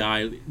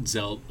CDI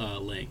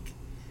Link.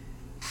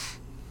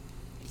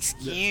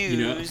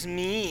 Excuse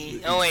me.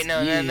 Oh wait,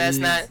 no, that's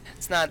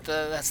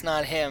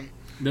not him.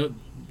 No,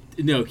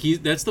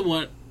 that's the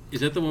one. Is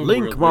that the one?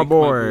 Link, where, my Link,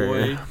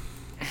 boy.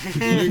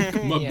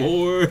 Link, my Yeah.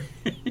 boy.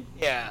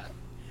 Yeah.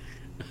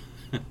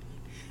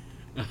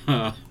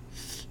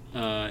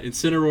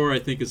 Incineroar, I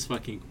think, is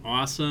fucking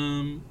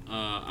awesome.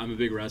 I'm a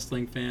big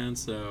wrestling fan,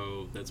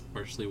 so that's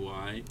partially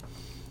why.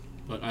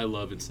 But I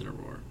love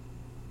Incineroar.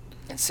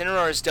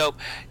 Incineroar is dope.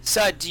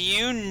 So, do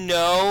you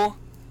know,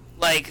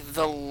 like,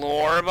 the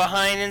lore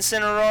behind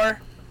Incineroar?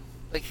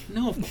 Like,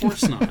 No, of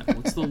course not.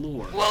 What's the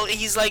lore? well,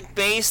 he's like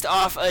based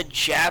off a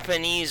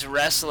Japanese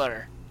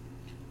wrestler.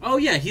 Oh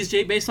yeah, he's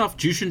based off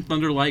Jushin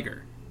Thunder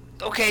Liger.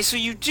 Okay, so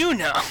you do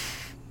know.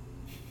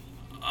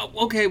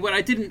 Okay, but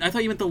I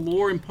thought you meant the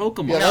lore in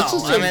Pokemon. Yeah, that's No,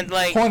 just I a meant,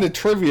 like- point of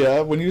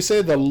trivia. When you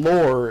say the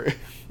lore,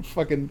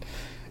 fucking,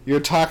 you're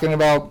talking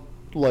about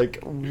like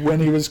when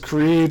he was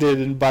created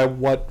and by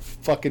what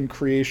fucking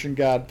creation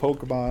god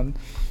Pokemon.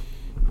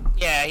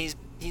 Yeah, he's.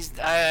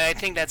 I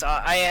think that's.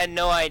 I had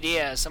no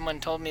idea. Someone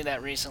told me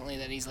that recently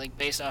that he's like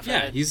based off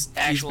Yeah, of he's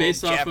actual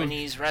based off of-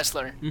 Japanese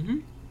wrestler. Mm-hmm.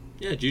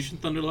 Yeah, Jushin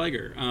Thunder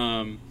Liger.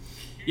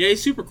 Yeah,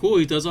 he's super cool.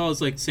 He does all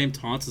his like same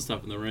taunts and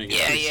stuff in the ring. It's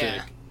Yeah, pretty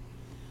yeah. sick.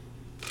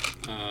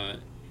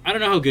 I don't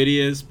know how good he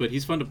is, but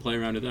he's fun to play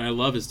around with, and I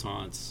love his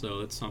taunts, so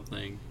that's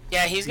something.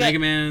 Yeah, he's got. Mega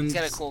Man. He's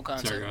got a cool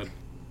concept. Sorry, God.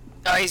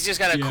 Oh, he's just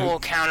got a Yeah. cool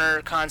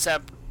counter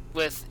concept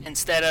with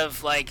instead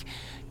of like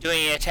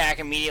doing an attack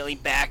immediately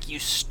back, you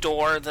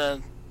store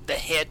the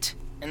hit,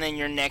 and then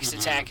your next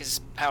attack is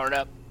powered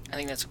up. I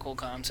think that's a cool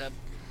concept.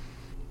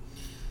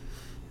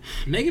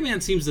 Mega Man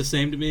seems the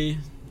same to me.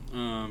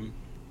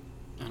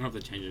 I don't know if they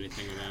changed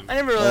anything with him. I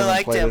never really haven't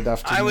liked played him.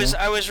 enough to I was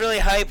know. really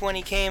hyped when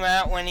he came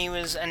out, when he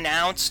was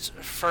announced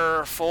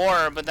for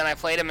 4, but then I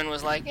played him and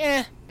was like,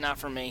 not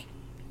for me.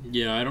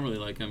 Yeah, I don't really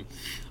like him.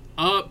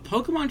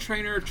 Pokemon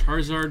Trainer,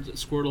 Charizard,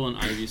 Squirtle, and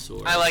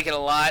Ivysaur. I like it a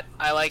lot.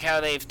 I like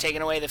how they've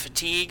taken away the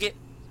fatigue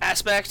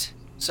aspect,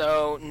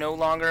 so no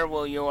longer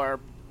will your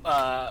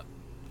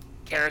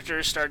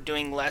characters start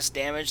doing less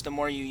damage the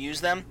more you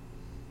use them.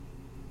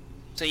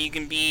 So you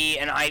can be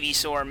an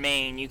Ivysaur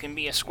main, you can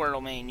be a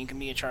Squirtle main, you can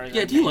be a Charizard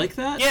Yeah, do you main. like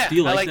that? Yeah, do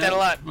you I like that a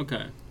lot.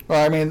 Okay.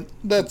 Well, I mean,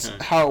 that's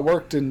Okay. how it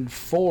worked in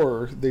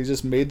 4. They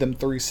just made them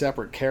 3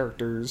 separate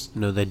characters.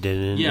 No, they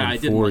didn't. Yeah, I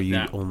In didn't 4, like you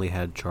that. only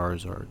had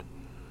Charizard.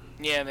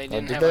 Yeah, they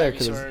didn't did have they?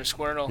 'Cause Ivysaur or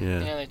Squirtle.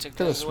 Yeah. Yeah, they took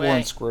Could have those sworn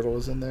away. Squirtle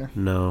was in there.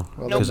 No,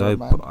 Well, because never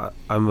mind.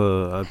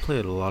 I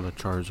played a lot of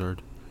Charizard.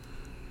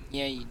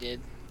 Yeah, you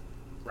did.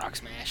 Rock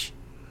Smash.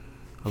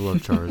 I love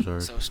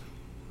Charizard.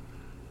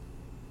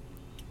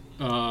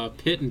 So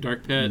Pit and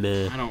Dark Pit.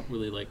 Meh. I don't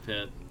really like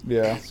Pit.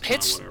 Yeah. It's kinda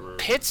Pit's whatever.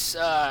 Pit's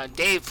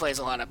Dave plays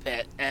a lot of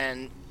Pit,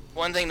 and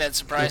one thing that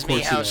surprised Of me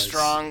course he how does.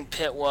 strong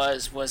Pit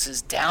was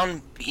his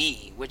down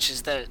B, which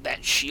is that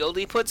shield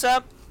he puts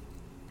up.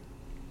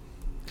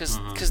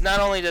 Because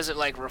not only does it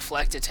like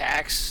reflect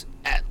attacks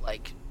at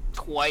like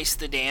twice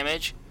the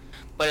damage,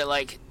 but it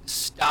like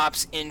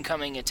stops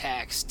incoming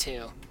attacks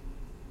too.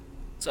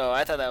 So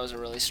I thought that was a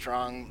really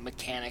strong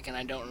mechanic, and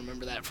I don't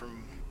remember that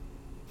from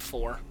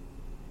 4.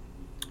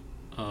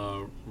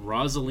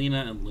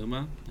 Rosalina and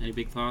Luma. Any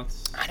big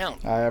thoughts? I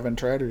I haven't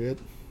tried her yet.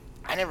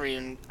 I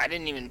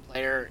didn't even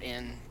play her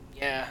in.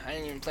 Yeah, I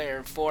didn't even play her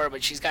in 4,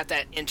 but she's got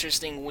that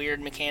interesting,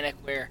 weird mechanic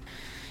where,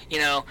 you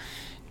know,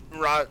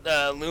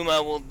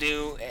 Luma will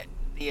do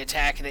the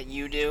attack that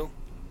you do,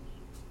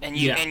 and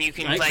you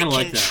can I like kinda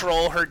like that.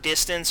 control her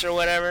distance or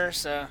whatever.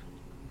 So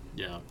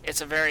Yeah.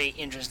 it's a very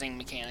interesting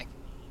mechanic.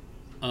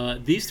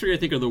 These 3, I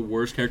think, are the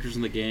worst characters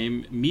in the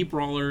game. Me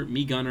Brawler,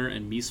 Me Gunner,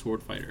 and Me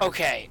Sword Fighter.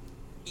 Okay,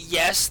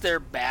 yes, they're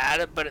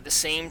bad, but at the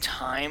same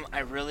time, I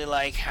really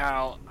like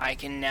how I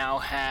can now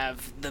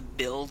have the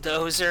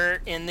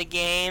Bulldozer in the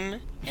game,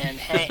 and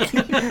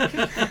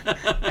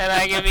and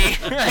I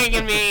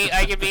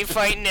can be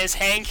fighting as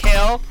Hank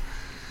Hill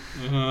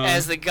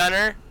as the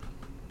gunner.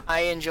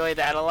 I enjoy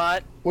that a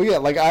lot. Well, yeah,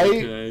 like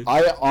Okay.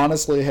 I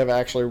honestly have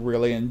actually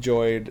really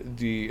enjoyed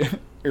the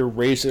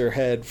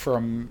Eraserhead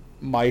from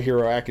My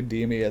Hero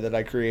Academia that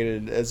I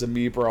created as a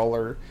Mii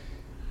Brawler.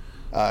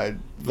 The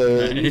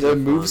Nice.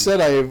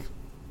 moveset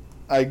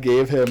I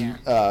gave him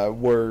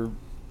Yeah.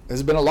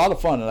 has been a lot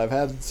of fun, and I've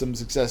had some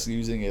success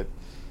using it.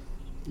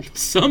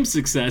 Some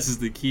success is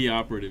the key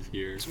operative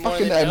here. It's more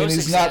Fucking, than I no mean,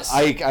 he's success. not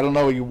Ike. I don't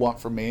know what you want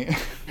from me.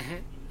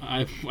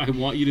 I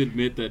want you to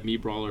admit that Me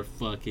Brawler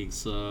fucking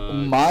sucks.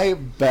 My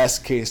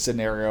best case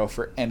scenario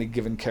for any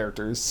given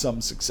character is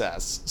some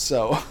success.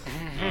 So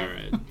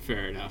Alright,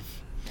 fair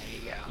enough. There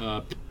you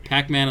go.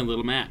 Pac-Man and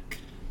Little Mac.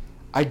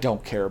 I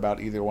don't care about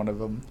either one of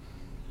them.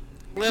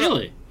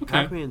 Really? Okay.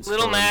 Pac-Man's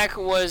Little fun.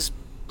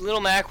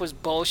 Mac was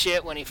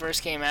bullshit when he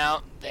first came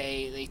out.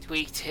 They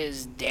tweaked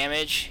his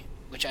damage,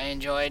 which I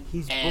enjoyed.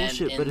 He's and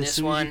bullshit, in but as this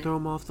soon as one, you throw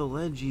him off the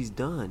ledge, he's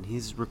done.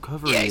 His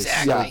recovery yeah, is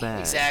exactly, so bad.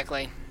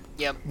 exactly.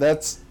 Yep.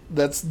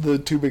 That's the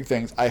 2 big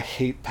things. I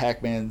hate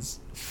Pac-Man's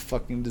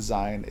fucking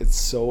design. It's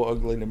so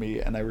ugly to me,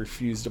 and I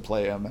refuse to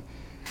play him.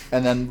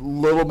 And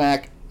then Little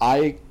Mac,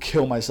 I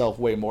kill myself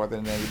way more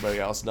than anybody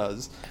else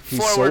does. He's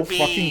Forward so B.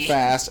 fucking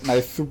fast, and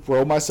I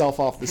throw myself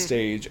off the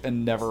stage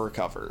and never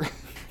recover.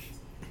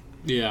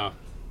 Yeah.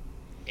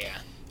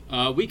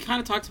 Yeah. We kind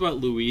of talked about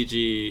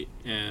Luigi.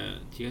 Do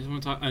you guys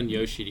want to talk and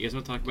Yoshi? Do you guys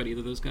want to talk about either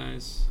of those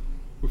guys?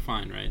 We're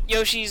fine, right?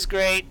 Yoshi's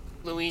great.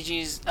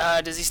 Luigi's.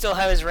 Does he still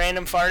have his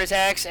random fart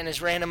attacks and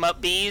his random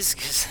up Bs?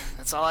 Because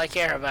that's all I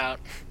care about.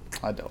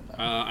 I don't know.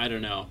 I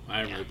don't know. I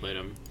haven't really played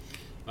them.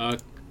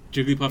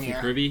 Jigglypuff Yeah.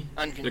 and Kirby.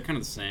 Uncon- They're kind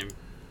of the same.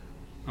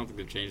 I don't think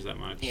they've changed that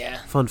much.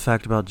 Yeah. Fun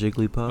fact about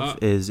Jigglypuff Uh.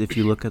 is if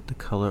you look at the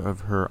color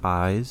of her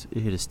eyes,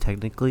 it is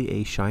technically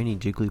a shiny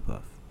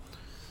Jigglypuff.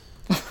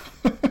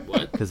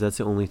 What? Because that's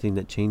the only thing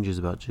that changes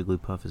about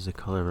Jigglypuff is the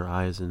color of her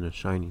eyes and they're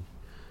shiny.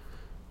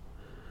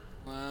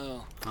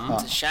 Whoa. Huh?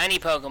 It's a shiny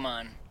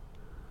Pokemon.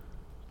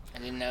 I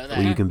didn't know that.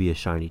 Well, you can be a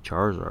shiny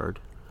Charizard.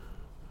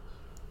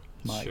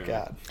 My Sure.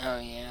 God. Oh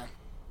yeah.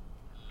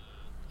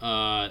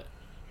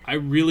 I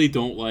really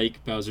don't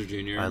like Bowser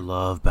Jr. I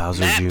love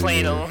Bowser Matt Jr.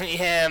 played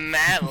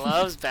Matt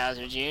loves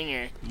Bowser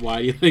Jr. Why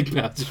do you like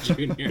Bowser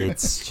Jr.?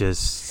 It's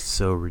just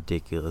so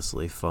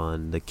ridiculously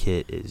fun. The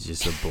kit is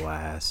just a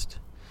blast.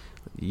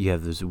 You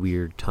have this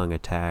weird tongue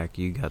attack.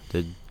 You got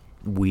the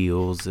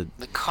wheels. The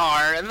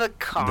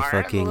little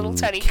fucking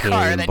tiny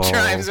car that cannonball.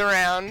 drives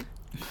around.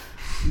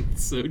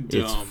 It's so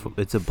dumb.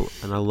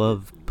 And I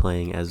love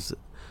playing as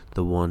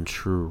the one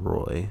true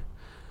Roy.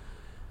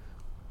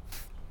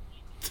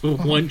 The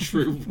one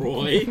true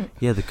Roy.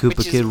 Yeah, the Koopa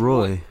Which is Kid what-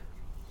 Roy,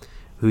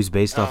 who's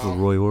based off Oh. of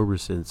Roy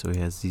Orbison, so he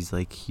has these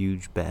like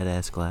huge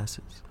badass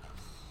glasses.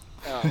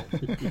 Oh,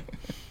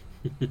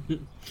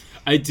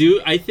 I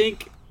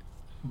think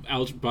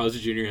Bowser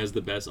Jr. has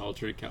the best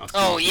alternate costume.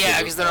 oh yeah,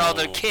 because they're all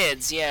their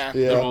kids. Yeah.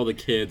 They're Yeah. all the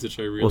kids, which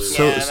I really Well,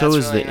 so Yeah, so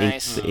that's is really the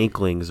nice. the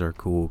Inklings are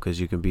cool because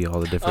you can be all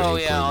the different. Oh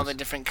Inklings. yeah, all the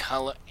different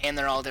color, and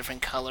they're all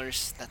different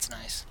colors. That's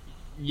nice.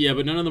 Yeah,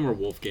 but none of them are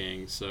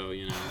Wolfgang, so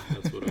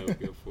that's what I would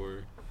go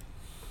for.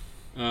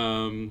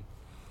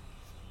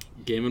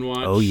 Game and Watch.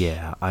 Oh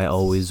yeah, I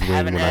always win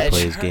Have an when I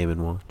play edge. as Game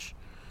and Watch.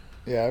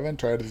 Yeah, I haven't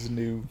tried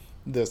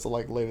this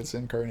like latest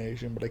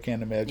incarnation, but I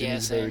can't imagine Yeah,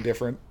 he's very same.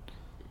 different.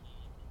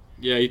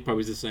 Yeah, he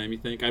probably's the same. You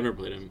think? I've never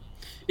played him.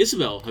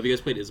 Isabel, have you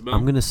guys played Isabel?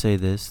 I'm gonna say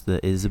this: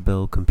 the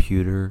Isabel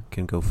computer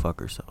can go fuck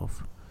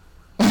herself.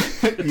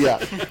 Yeah.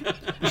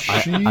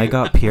 I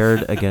got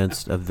paired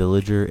against a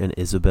villager and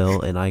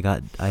Isabel, and I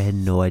had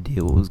no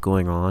idea what was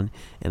going on,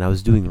 and I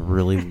was doing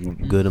really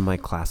good in my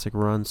classic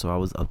run, so I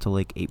was up to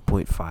like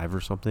 8.5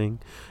 or something,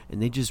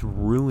 and they just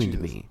ruined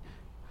Jesus. me.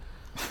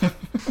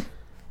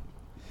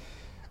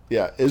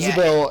 Yeah,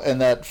 Isabel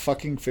and that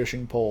fucking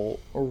fishing pole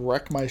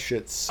wreck my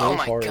shit so Oh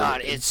my hard.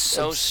 God, it's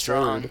so absurd.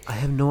 strong. I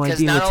have no 'Cause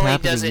idea not what's only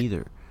does happening it-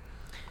 either.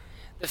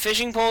 The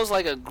fishing pole is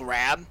like a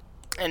grab,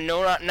 and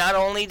not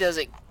only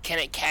can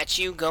it catch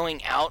you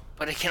going out,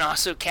 but it can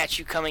also catch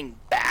you coming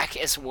back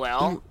as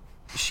well.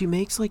 She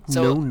makes like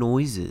So- no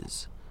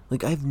noises.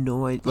 Like I have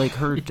no idea. Like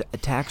her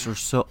attacks are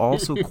so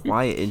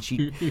quiet, and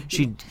she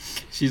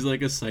She's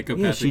like a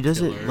psychopathic yeah she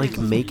doesn't killer. like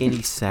make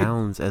any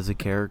sounds as a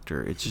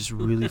character. It's just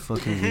really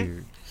fucking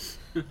weird.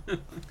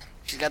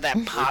 She's got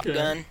that pop Okay.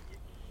 gun.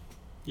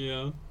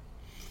 Yeah.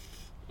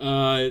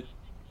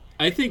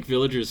 I think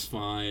Villager's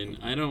fine.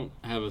 I don't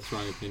have a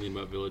strong opinion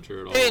about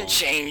Villager at all. They didn't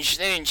change.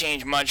 They didn't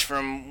change much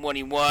from what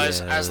he was.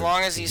 Yeah, as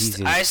long as I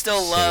still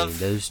insane. love.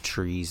 those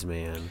trees,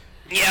 man.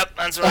 Yep,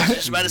 that's what I was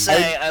just about to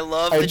say. I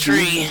love the do-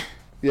 tree.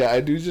 Yeah,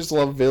 I do just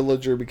love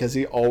Villager because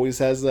he always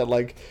has that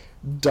like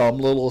dumb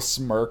little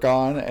smirk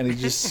on, and he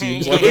just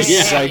seems like a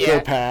Yeah.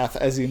 psychopath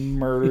as he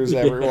murders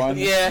everyone.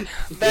 Yeah,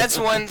 that's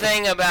one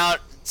thing about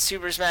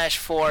Super Smash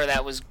 4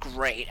 that was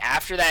great.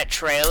 After that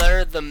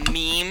trailer, the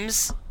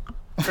memes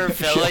for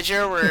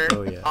Villager were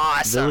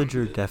awesome.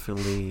 Villager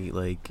definitely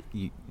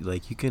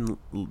you can.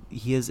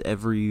 He has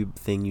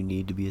everything you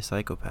need to be a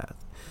psychopath.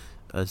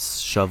 A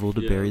shovel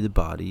to Yeah. bury the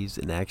bodies,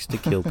 an axe to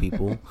kill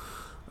people,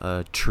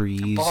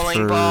 trees Bowling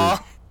for ball,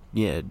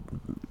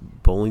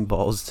 bowling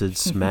balls to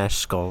smash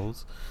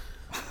skulls.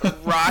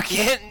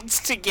 rockets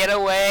to get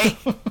away,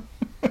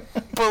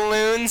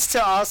 balloons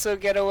to also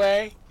get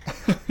away.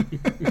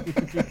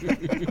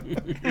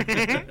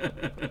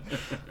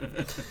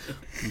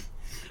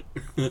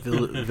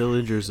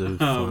 Villager's a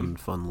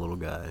fun little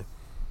guy.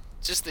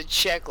 Just the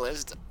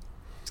checklist.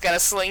 He's got a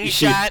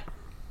slingshot.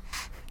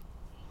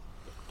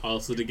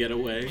 Also to get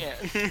away.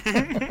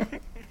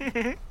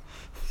 Yeah.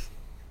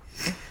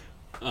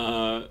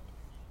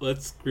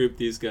 Let's group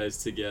these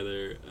guys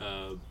together.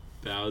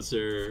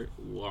 Bowser,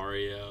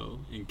 Wario,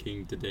 and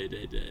King Today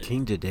Day Day.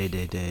 King Today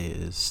Day Day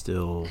is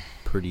still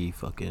pretty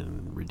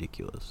fucking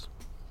ridiculous.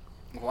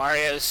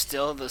 Wario's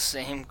still the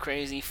same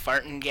crazy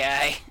farting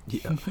guy.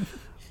 Yeah,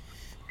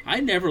 I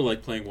never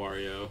liked playing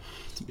Wario,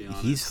 to be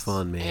honest. he's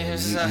fun, man.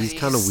 He's, He's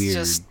kind of he's weird,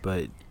 just-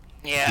 but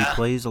he Yeah.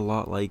 plays a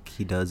lot like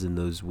he does in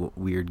those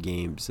weird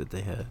games that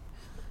they had.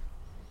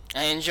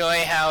 I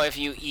enjoy how if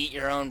you eat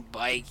your own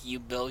bike, you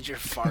build your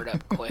fart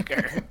up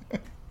quicker.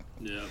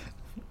 Yeah.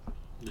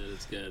 Yeah,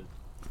 that's good.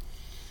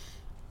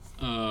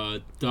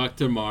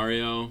 Dr.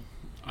 Mario.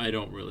 I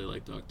don't really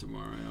like Dr.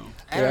 Mario.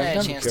 I haven't I had a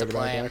never chance to cared about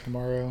play him. Dr.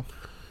 Mario.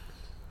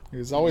 He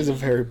was always a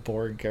very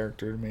boring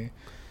character to me.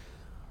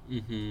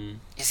 Mm-hmm.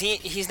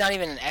 He's not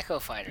even an Echo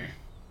Fighter.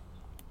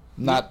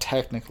 Not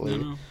technically.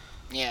 No.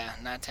 Yeah,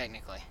 not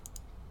technically.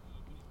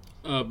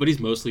 But he's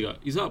mostly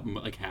he's got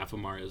like half of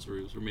Mario's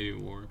roofs, or maybe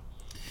more.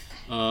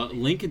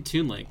 Link and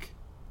Toon Link.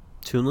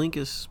 Toon Link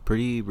is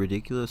pretty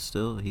ridiculous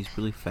still. He's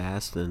really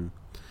fast and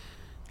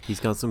he's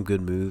got some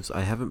good moves.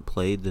 I haven't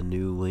played the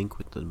new Link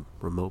with the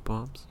remote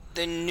bombs.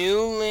 The new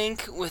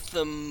Link with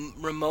the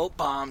remote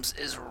bombs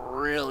is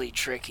really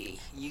tricky.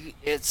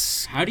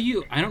 How do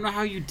you? I don't know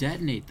how you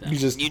detonate them. You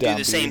just You do down the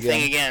B same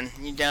thing again.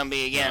 You down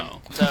B again.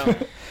 No. So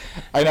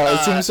I know, it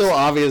seems so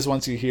obvious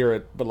once you hear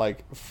it, but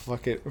like,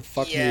 fuck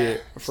Yeah. me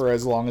for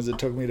as long as it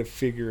took me to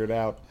figure it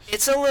out.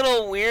 it's a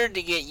little weird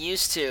to get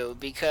used to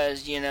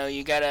because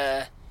you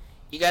gotta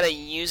you gotta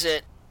use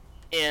it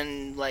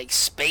in like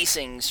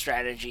spacing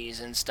strategies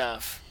and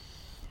stuff.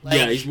 Like,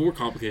 yeah, he's more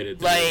complicated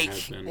than he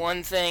has been.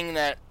 One thing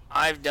that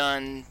I've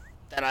done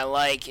that I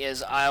like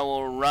is I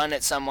will run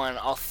at someone,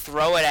 I'll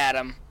throw it at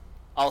them,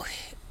 I'll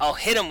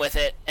hit them with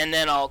it, and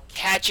then I'll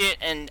catch it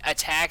and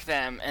attack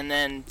them, and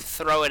then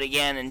throw it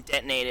again and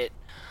detonate it,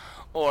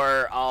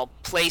 or I'll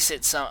place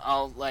it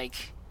I'll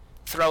like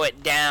throw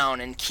it down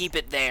and keep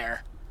it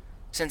there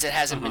since it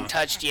hasn't been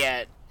touched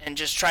yet, and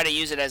just try to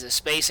use it as a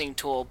spacing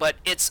tool. But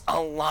it's a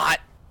lot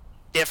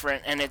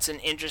different, and it's an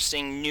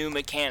interesting new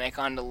mechanic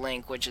on the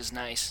Link, which is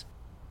nice.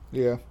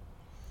 Yeah.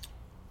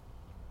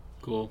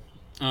 Cool.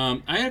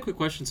 I had a quick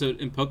question. So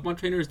in Pokemon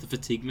Trainer, is the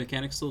fatigue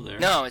mechanic still there?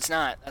 No, it's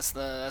not.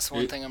 That's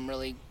one thing I'm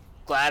really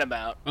glad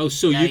about. Oh,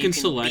 so Now you can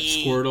select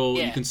Squirtle,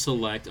 yeah. you can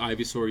select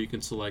Ivysaur, you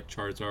can select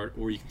Charizard,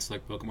 or you can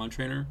select Pokemon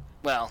Trainer?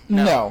 Well,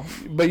 No,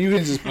 but you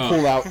can just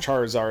pull out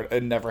Charizard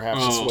and never have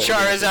to switch.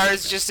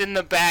 Charizard's just in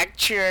the back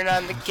cheering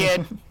on the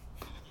kid.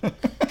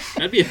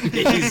 That'd be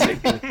amazing.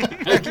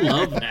 I'd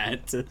love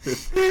that.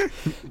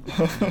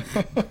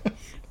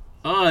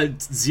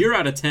 It's 0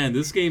 out of 10.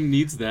 This game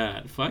needs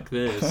that. Fuck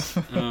this.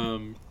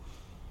 Rob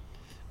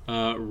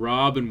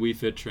and Wii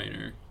Fit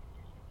Trainer.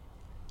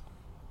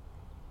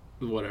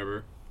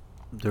 Whatever.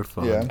 They're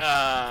fun.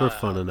 Yeah. They're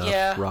fun enough.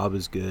 Yeah. Rob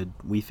is good.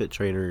 Wii Fit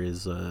Trainer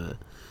is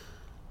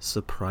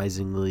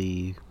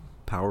surprisingly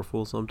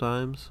powerful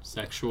sometimes.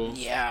 Sexual.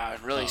 Yeah,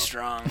 really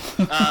strong.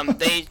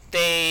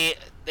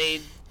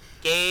 They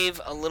gave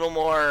a little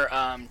more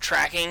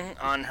tracking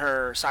on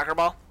her soccer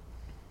ball,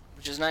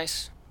 which is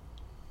nice.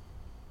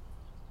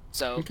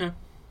 So, Okay.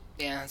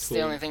 yeah, that's Cool.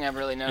 the only thing I've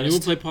really Anyone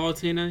noticed. play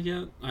Palutena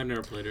yet? I've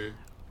never played her.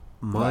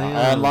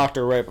 I unlocked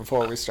her right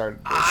before we started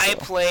this,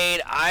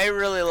 I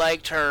really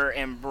liked her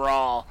in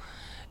Brawl,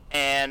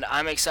 and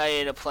I'm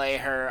excited to play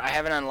her. I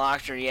haven't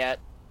unlocked her yet,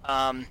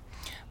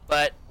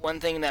 but one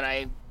thing that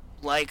I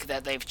like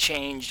that they've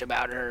changed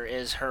about her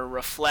is her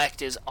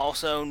Reflect is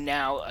also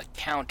now a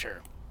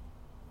counter.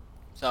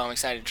 So I'm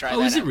excited to try that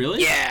out. Oh, is it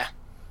really? Yeah.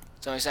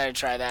 So I'm excited to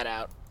try that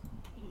out.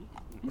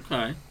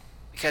 Okay.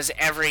 Because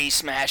every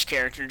Smash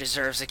character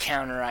deserves a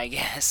counter, I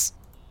guess.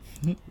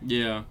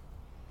 Yeah.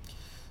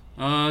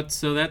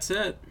 So that's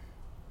it.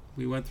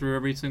 We went through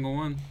every single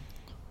one.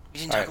 We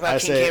didn't talk Alright, I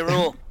about King K. say-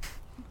 Rool.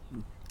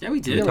 Yeah, we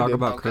Did we did. talk did.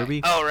 about Okay.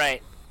 Kirby? Oh,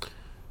 right.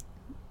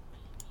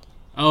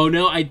 Oh,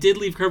 no, I did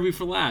leave Kirby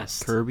for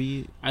last.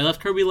 Kirby. I left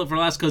Kirby for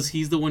last because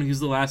he's the one who's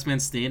the last man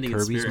standing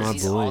Kirby's in my spirit.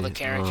 He's boy. all the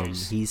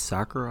characters. He's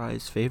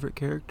Sakurai's favorite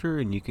character,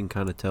 and you can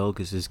kind of tell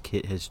because his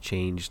kit has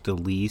changed the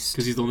least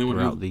 'Cause he's the only one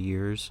throughout who- the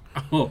years.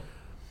 Oh,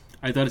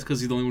 I thought it's because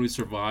he's the only one who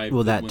survived.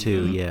 Well, that when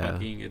too, the yeah,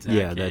 fucking attack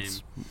yeah. came.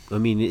 That's. I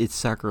mean, it's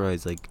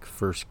Sakurai's like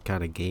first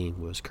kind of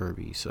game was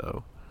Kirby,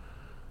 so.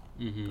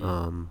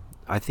 Mhm.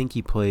 I think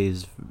he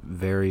plays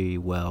very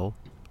well,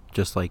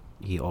 just like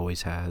he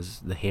always has.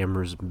 The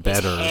hammer's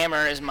better. His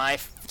hammer is my Yeah,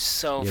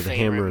 favorite the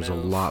hammer is a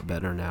move. lot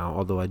better now.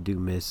 Although I do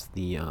miss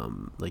the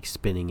like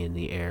spinning in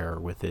the air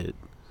with it.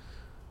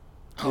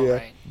 Oh, Yeah.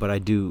 right. But I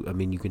do. I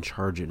mean, you can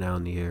charge it now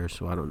in the air,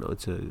 so I don't know.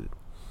 It's a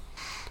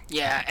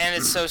Yeah, and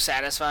it's so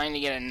satisfying to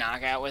get a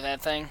knockout with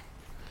that thing.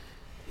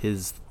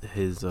 his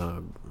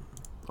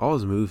all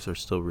his moves are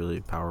still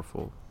really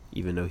powerful,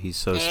 even though he's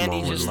so And he small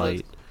and just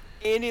light.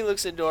 And he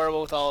looks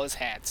adorable with all his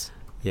hats.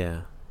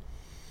 Yeah.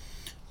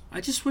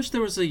 I just wish there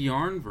was a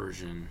yarn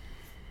version.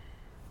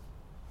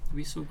 It'd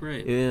be so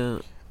great. Yeah.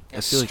 I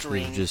A feel like it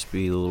string. would just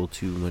be a little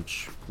too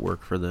much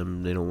work for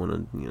them. They don't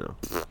want to,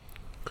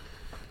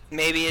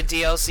 Maybe a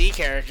DLC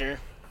character.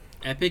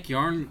 Epic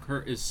Yarn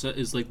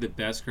is like the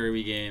best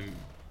Kirby game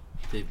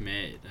they've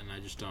made, and I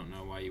just don't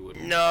know why you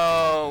wouldn't.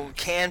 No,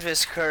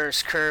 Canvas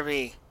Curse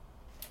Kirby.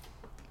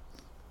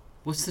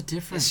 What's the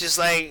difference? It's just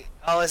like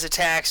all his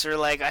attacks are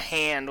like a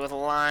hand with a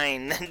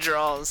line that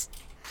draws.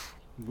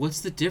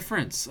 What's the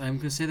difference? I'm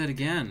gonna say that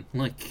again.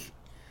 Like,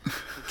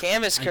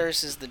 Canvas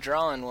Curse is the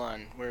drawing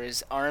one, where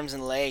his arms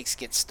and legs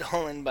get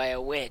stolen by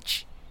a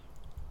witch.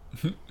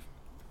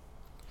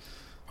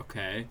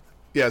 okay.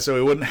 Yeah, so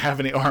it wouldn't have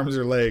any arms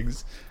or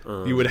legs.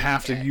 You would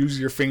have to okay. use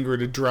your finger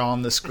to draw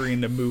on the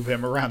screen to move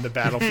him around the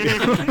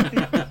battlefield.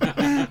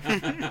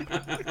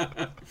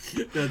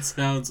 That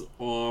sounds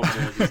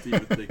awful just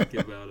even thinking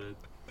about it.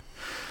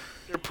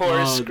 Your poor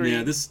Oh screen.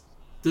 yeah,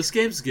 this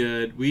game's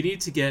good. We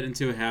need to get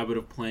into a habit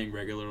of playing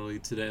regularly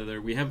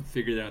together. We haven't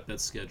figured out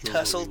that schedule. but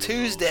Tussle we will.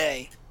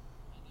 Tuesday.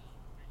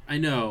 I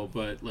know,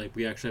 but like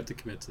we actually have to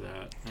commit to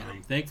that.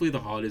 Thankfully, the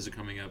holidays are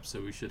coming up,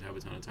 so we should have a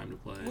ton of time to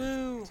play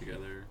Woo.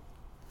 together.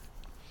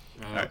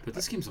 Alright. But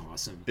this game's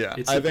awesome. Yeah,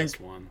 it's I the think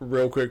best one.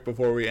 real quick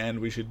before we end,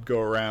 we should go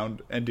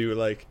around and do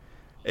like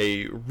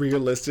a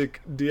realistic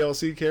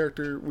DLC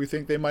character we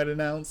think they might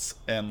announce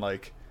and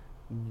like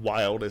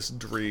wildest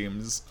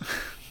dreams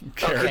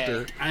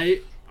character.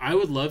 I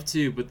would love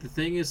to, but the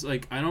thing is,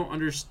 like, I don't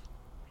understand.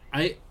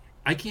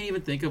 I can't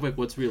even think of like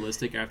what's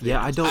realistic after. Yeah,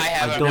 they I just- don't. I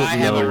have I a- don't I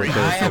have know a what re-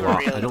 their I have a I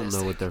don't know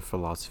realistic. what their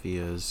philosophy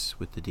is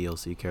with the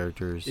DLC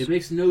characters. It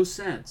makes no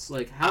sense.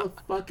 Like, how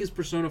the fuck is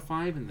Persona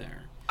 5 in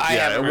there? I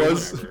Yeah, haven't it heard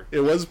was. whatever. It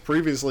was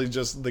previously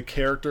just the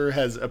character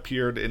has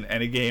appeared in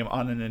any game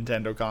on a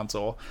Nintendo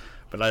console,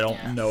 but I don't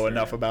Yeah, know sure.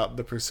 enough about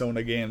the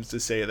Persona games to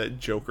say that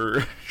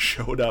Joker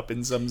showed up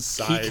in some He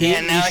side.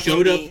 came. now He it can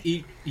showed up.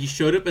 be- He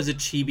showed up as a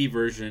chibi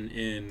version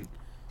in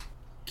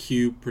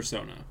Cube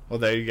Persona. Well,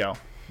 there you go.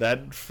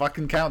 That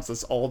fucking counts.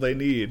 That's all they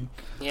need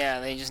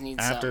Yeah, they just need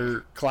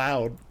after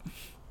Cloud.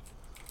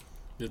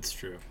 That's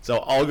true. So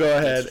I'll go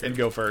ahead true. and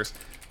go first.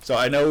 So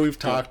I know we've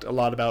talked a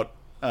lot about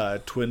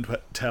Twin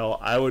Tail.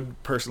 I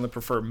would personally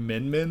prefer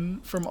Min Min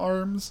from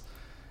ARMS.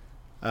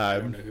 I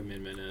don't know who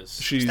Min Min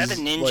is. She's Is that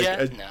a ninja?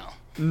 like No.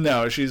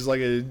 no, she's like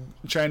a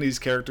Chinese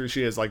character.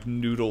 She has like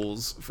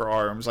noodles for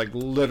arms, like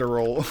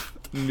literal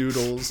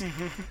noodles.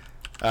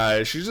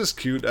 She's just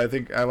cute. I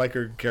think I like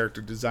her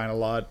character design a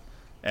lot.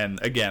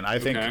 And again, I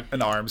think Okay.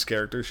 an ARMS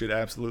character should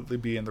absolutely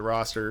be in the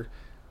roster.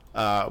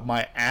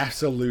 My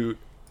absolute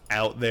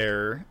out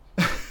there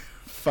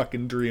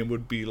fucking dream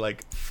would be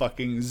like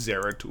fucking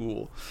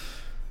Zeratul.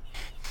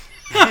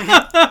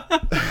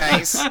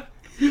 Nice.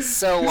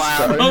 So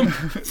wild.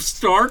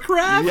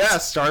 StarCraft? Yeah,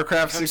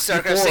 StarCraft From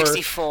 64. StarCraft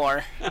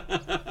 64.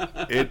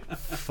 It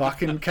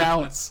fucking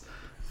counts.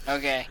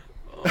 Okay.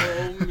 Oh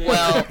man.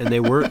 Well, And they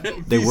were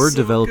be so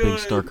developing good.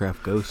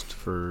 StarCraft Ghost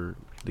for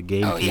the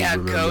GameCube. oh yeah,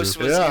 remember? Ghost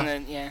was Yeah.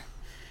 in the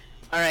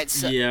All right,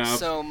 so Yeah.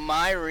 so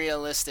my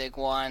realistic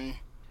one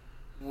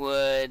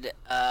would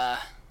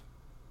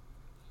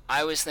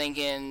I was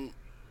thinking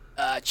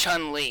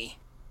Chun-Li,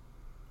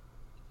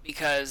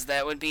 because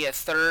that would be a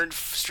third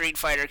Street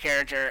Fighter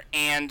character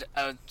and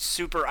a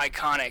super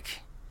iconic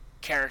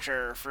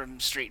character from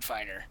Street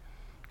Fighter,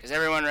 because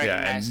everyone and-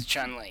 recognizes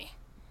Chun-Li.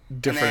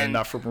 Different then-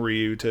 enough from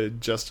Ryu to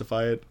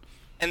justify it.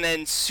 And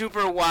then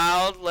super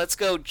wild, let's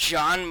go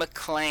John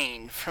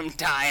McClane from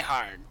Die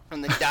Hard,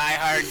 from the Die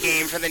Hard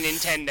game for the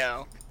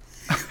Nintendo.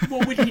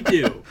 What would he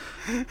do?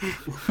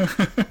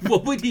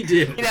 What would he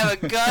do? He'd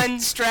have a gun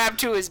strapped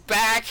to his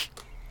back.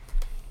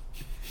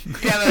 He'd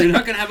have You're a,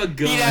 not gonna have a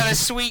gun. he'd have a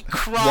sweet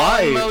crawl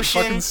Why?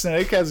 motion Fucking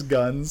Snake has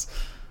guns.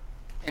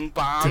 and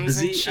bombs Does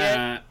and he?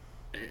 shit.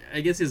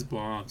 I guess he has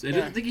bombs. I Yeah.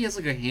 don't think he has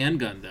like a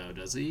handgun though,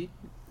 does he?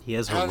 He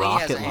has I a don't think he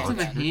has rocket a He doesn't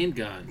launcher. have a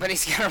handgun. But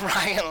he's got a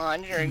rocket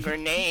launcher and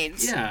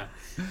grenades. Yeah,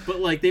 but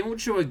like they won't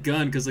show a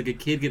gun because like a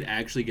kid could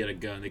actually get a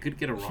gun. They could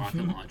get a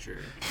rocket launcher.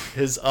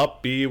 His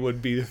up B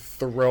would be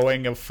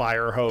throwing a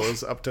fire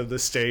hose up to the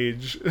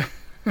stage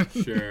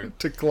Sure.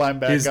 to climb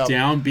back His up.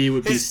 down B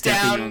would be His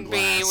stepping on down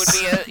glass.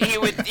 B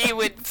would be he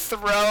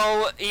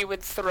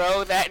would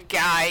throw that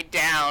guy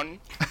down.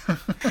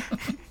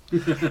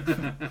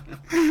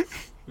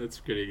 That's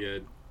pretty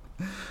good.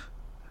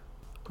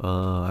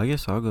 I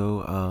guess I'll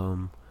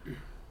go.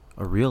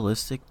 A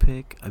realistic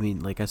pick. I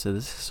mean, like I said,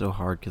 this is so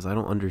hard because I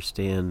don't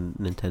understand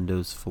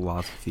Nintendo's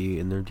philosophy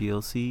in their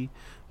DLC.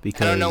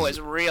 Because I don't know what's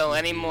real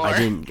anymore. I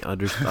didn't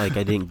I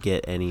didn't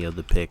get any of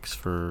the picks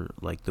for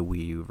like the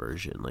Wii U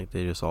version. Like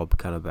they just all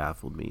kind of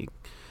baffled me.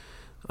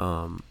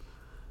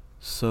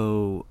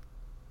 So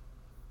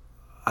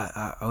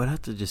I would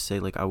have to just say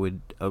like I would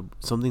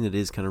something that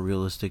is kind of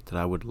realistic that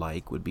I would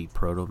like would be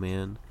Proto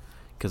Man,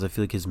 because I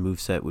feel like his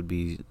moveset would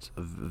be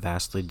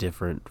vastly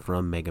different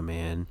from Mega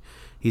Man.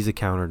 He's a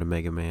counter to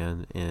Mega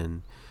Man,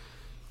 and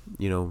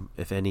you know,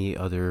 if any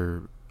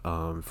other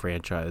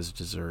franchise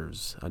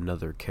deserves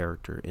another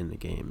character in the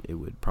game, it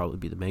would probably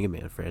be the Mega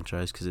Man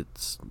franchise, because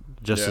it's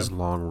just Yeah. as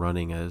long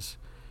running as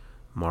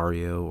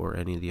Mario or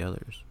any of the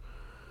others.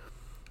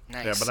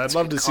 Nice. Yeah, but That's I'd a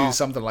love good to call. see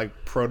something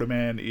like Proto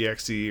Man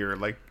EXE, or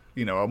like,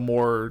 you know, a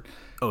more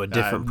Oh, a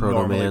different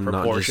normally Proto Man,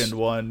 proportioned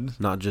one.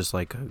 not just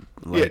like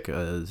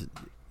a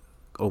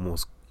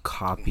almost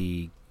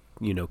copy,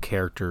 you know,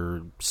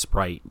 character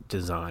sprite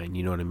design.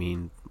 You know what I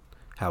mean?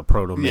 How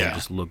Proto Man Yeah.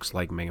 just looks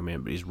like Mega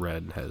Man, but he's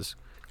red and has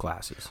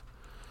glasses.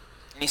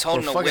 And he's Or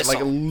holding a fuck it, whistle.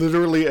 like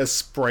literally a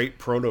sprite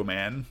Proto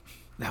Man.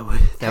 That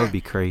would be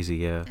crazy.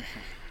 Yeah.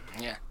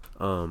 Yeah.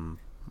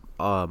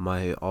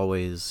 My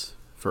always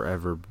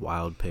forever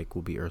wild pick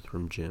will be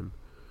Earthworm Jim.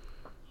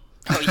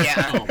 Oh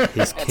yeah.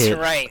 His That's kit.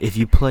 right. If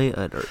you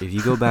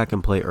go back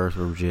and play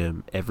Earthworm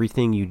Jim,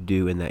 everything you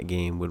do in that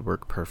game would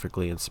work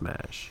perfectly in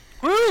Smash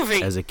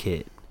Groovy. as a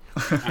kid.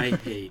 I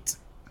hate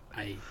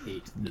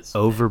this.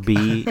 Over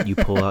B, you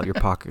pull out your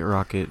pocket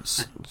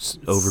rockets.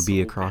 Over B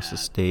so across the bad.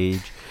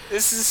 stage.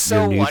 This is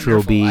so Your neutral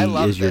wonderful. B I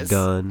love is your this.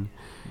 gun.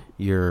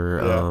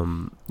 Your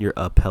Yeah.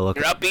 up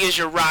helicopter. Your up B is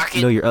your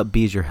rocket. No, your up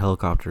B is your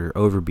helicopter.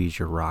 Over B is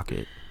your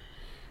rocket.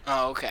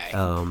 Oh, okay. You've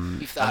thought And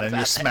then about your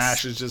this.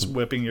 smash is just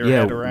whipping your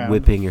Yeah, head around.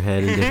 whipping your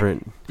head in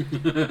different.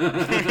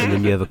 And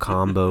then you have a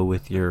combo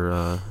with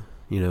your,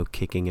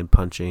 kicking and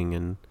punching,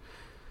 and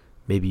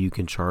maybe you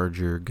can charge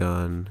your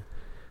gun.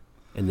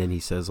 And then he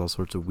says all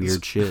sorts of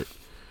weird shit.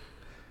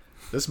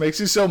 This makes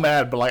you so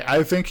mad, but like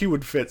I think he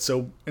would fit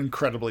so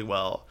incredibly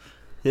well.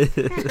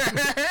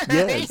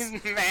 Yes.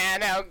 He's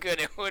mad how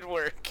good it would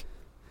work.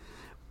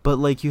 But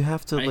like you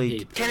have to I like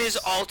hate Can his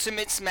this.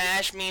 ultimate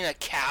smash mean a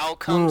cow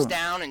comes No.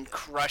 down and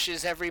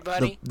crushes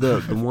everybody?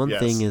 the one Yes.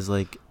 thing is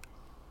like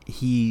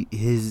he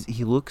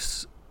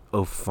looks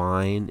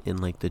fine in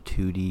like the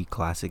 2D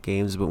classic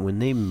games, but when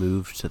they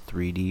moved to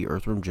 3D,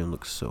 Earthworm Jim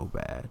looks so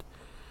bad.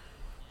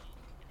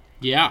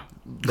 Yeah.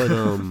 But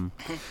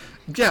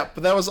Yeah,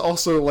 but that was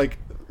also like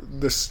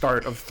the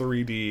start of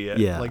 3D.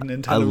 Yeah, like I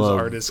Nintendo's love-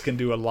 artists can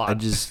do a lot I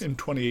just- in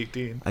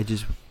 2018.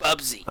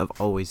 Bubsy. I've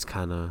always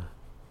kind of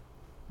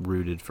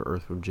rooted for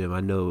Earthworm Jim.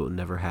 I know it will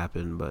never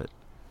happen, but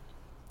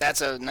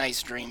That's a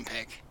nice dream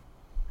pick.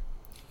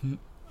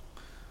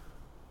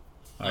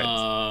 All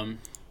right.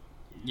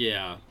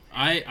 Yeah.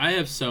 I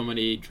have so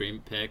many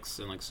dream picks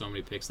and like so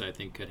many picks that I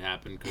think could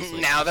happen. Cause,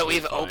 like, Now that so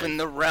we've far- opened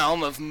the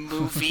realm of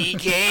movie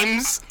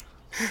games.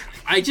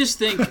 I just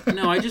think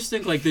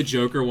like the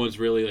Joker one's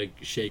really like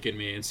shaking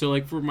me, and so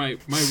like for my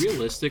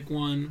realistic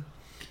one,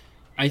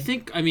 I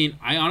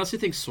honestly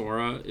think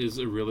Sora is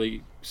a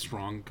really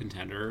strong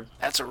contender.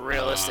 That's a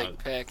realistic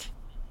pick.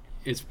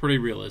 It's pretty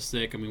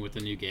realistic. I mean, with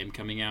the new game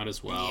coming out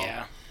as well.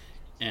 Yeah.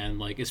 And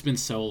like it's been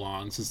so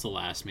long since the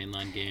last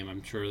mainline game.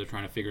 I'm sure they're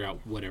trying to figure out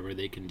whatever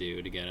they can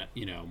do to get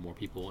more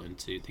people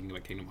into thinking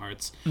about Kingdom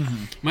Hearts.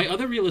 Mm-hmm. My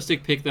other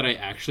realistic pick that I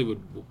actually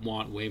would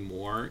want way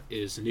more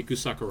is Niku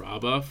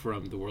Sakuraba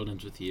from The World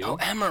Ends With You. Oh,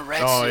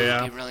 Amaretsu Oh,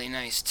 yeah. would be really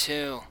nice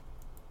too.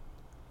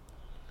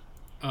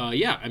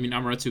 Yeah, I mean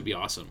Amaretsu would be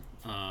awesome.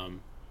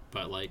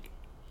 But like,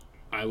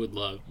 I would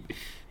love,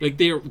 like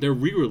they're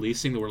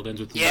re-releasing The World Ends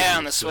With You. Yeah,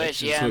 on the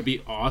Switch, and yeah. So it'd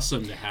be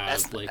awesome to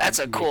have That's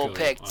a cool Nico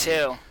pick on-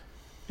 too.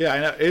 Yeah, I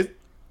know it.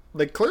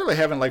 They clearly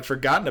haven't like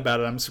forgotten about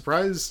it. I'm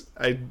surprised.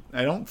 I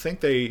don't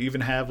think they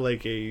even have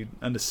like an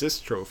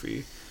assist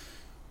trophy.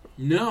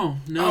 No.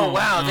 Oh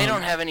wow, they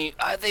don't have any.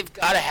 They've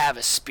got to have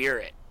a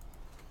spirit,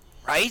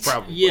 right?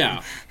 Probably.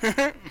 Yeah,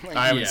 I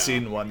haven't yeah.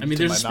 seen one. I mean,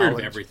 to there's my a spirit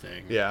knowledge. of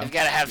everything. Yeah. They've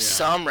got to have Yeah.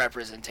 some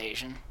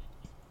representation.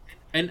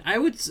 And I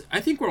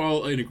think we're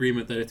all in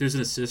agreement that if there's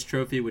an assist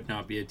trophy, it would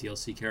not be a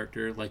DLC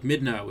character. Like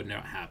Midna would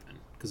not happen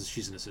because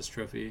she's an assist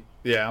trophy.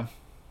 Yeah.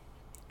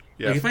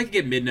 Yeah. Like if I could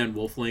get Midna and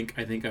Wolf Link,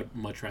 I think I'd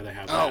much rather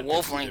have that. Oh, than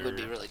Wolf Link would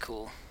either- be really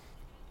cool.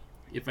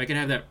 If I could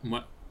have that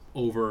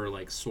over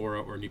like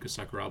Sora or Nico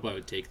Sakuraba, I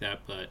would take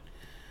that. But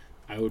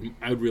I would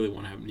really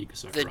want to have Nico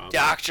The Sakuraba.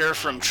 doctor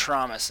from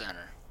Trauma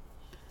Center.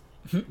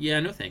 Yeah,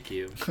 no, thank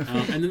you.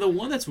 And then the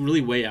one that's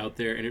really way out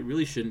there, and it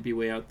really shouldn't be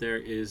way out there,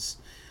 is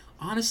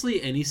honestly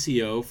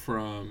NECO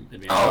from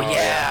Advance Oh Wars.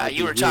 yeah, I'd be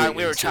you were really talking.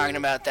 We were into talking it.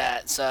 about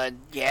that. So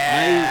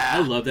yeah. I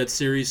love that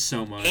series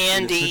so much.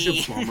 And it's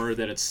Andy. such a bummer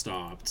that it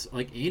stopped.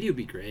 Like Andy would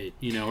be great,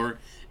 or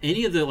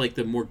any of the like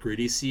the more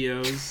gritty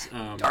COs.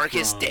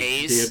 Darkest from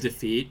Days. Day of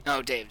Defeat.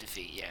 Oh, Day of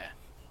Defeat.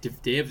 Yeah.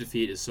 Day of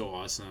Defeat is so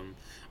awesome.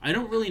 I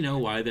don't really know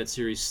why that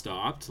series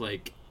stopped.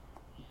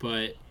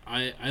 But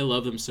I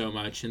love them so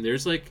much, and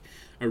there's like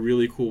a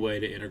really cool way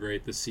to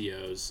integrate the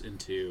COs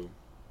into.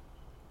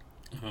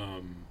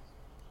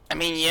 I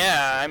mean,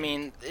 yeah. I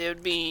mean,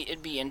 it'd be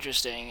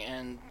interesting,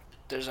 and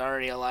there's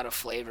already a lot of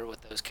flavor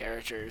with those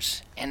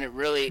characters, and it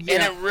really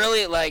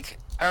like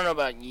I don't know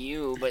about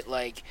you, but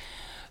like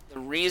the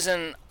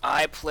reason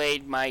I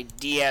played my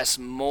DS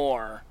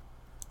more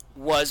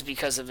was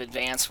because of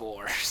Advance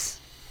Wars.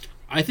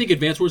 I think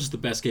Advance Wars is the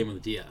best game on the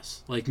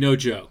DS. Like, no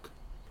joke.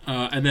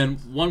 And then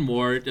one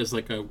more is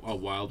like a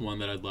wild one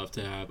that I'd love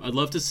to have. I'd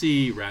love to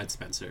see Rad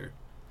Spencer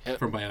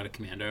from Bionic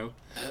Commando.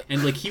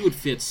 And like he would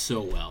fit so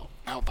well.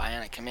 Oh,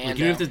 Bionic Commando. Like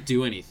you don't have to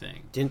do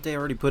anything. didn't they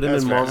already put him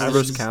That's in fair. Marvel I was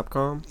vs. just-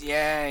 Capcom?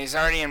 Yeah, he's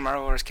already in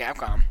Marvel vs.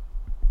 Capcom.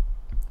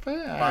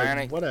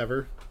 Bionic-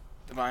 Whatever.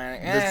 The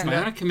Bionic. That's not-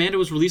 Bionic Commando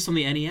was released on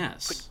the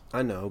NES.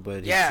 I know, but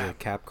he's Yeah, a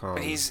Capcom.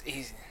 But he's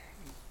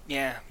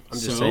yeah, I'm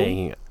just So?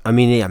 saying. I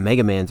mean, yeah,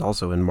 Mega Man's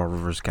also in Marvel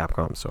vs.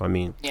 Capcom, so I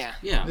mean, yeah.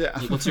 Yeah. Yeah.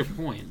 Like, what's your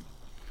point?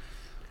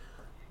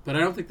 But I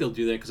don't think they'll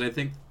do that because I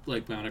think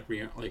like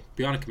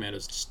Bionic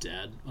Commando's just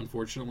dead,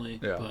 unfortunately.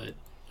 Yeah. But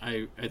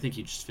I think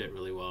he just fit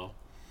really well.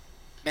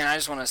 Man, I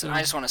just want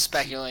to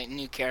speculate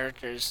new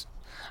characters.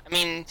 I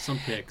mean, Some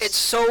picks. it's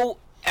so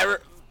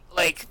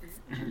like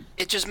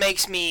it just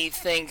makes me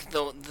think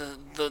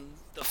the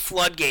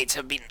floodgates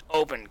have been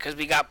opened because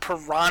we got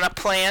Piranha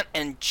Plant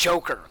and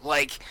Joker.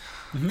 Like,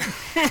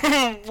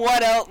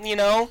 what else?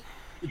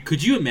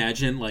 Could you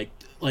imagine like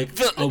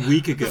a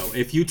week ago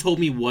if you told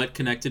me what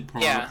connected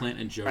Piranha Yeah, Plant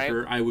and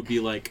Joker, I would be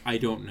like, I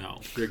don't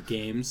know. They're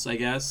games, I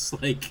guess.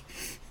 Like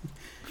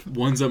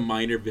one's a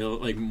minor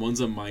one's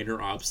a minor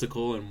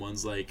obstacle, and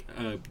one's like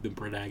the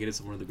protagonist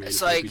of one of the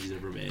greatest like- RPGs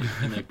ever made.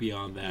 And like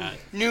beyond that,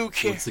 New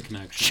what's the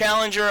connection?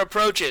 challenger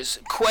approaches.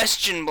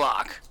 Question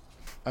block.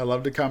 I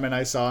loved a comment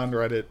I saw on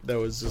Reddit that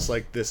was just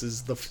like, this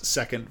is the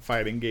second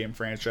fighting game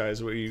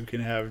franchise where you can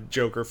have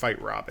Joker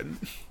fight Robin.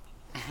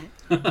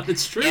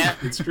 It's true. Yeah.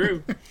 It's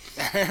true.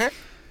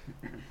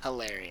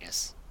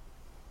 Hilarious.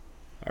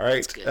 All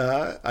right, good.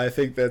 I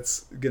think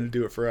that's gonna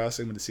do it for us.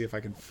 I'm gonna see if I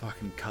can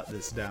fucking cut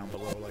this down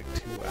below like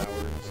 2 hours.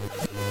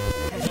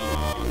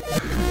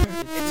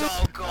 It's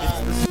all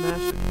gone.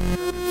 Smash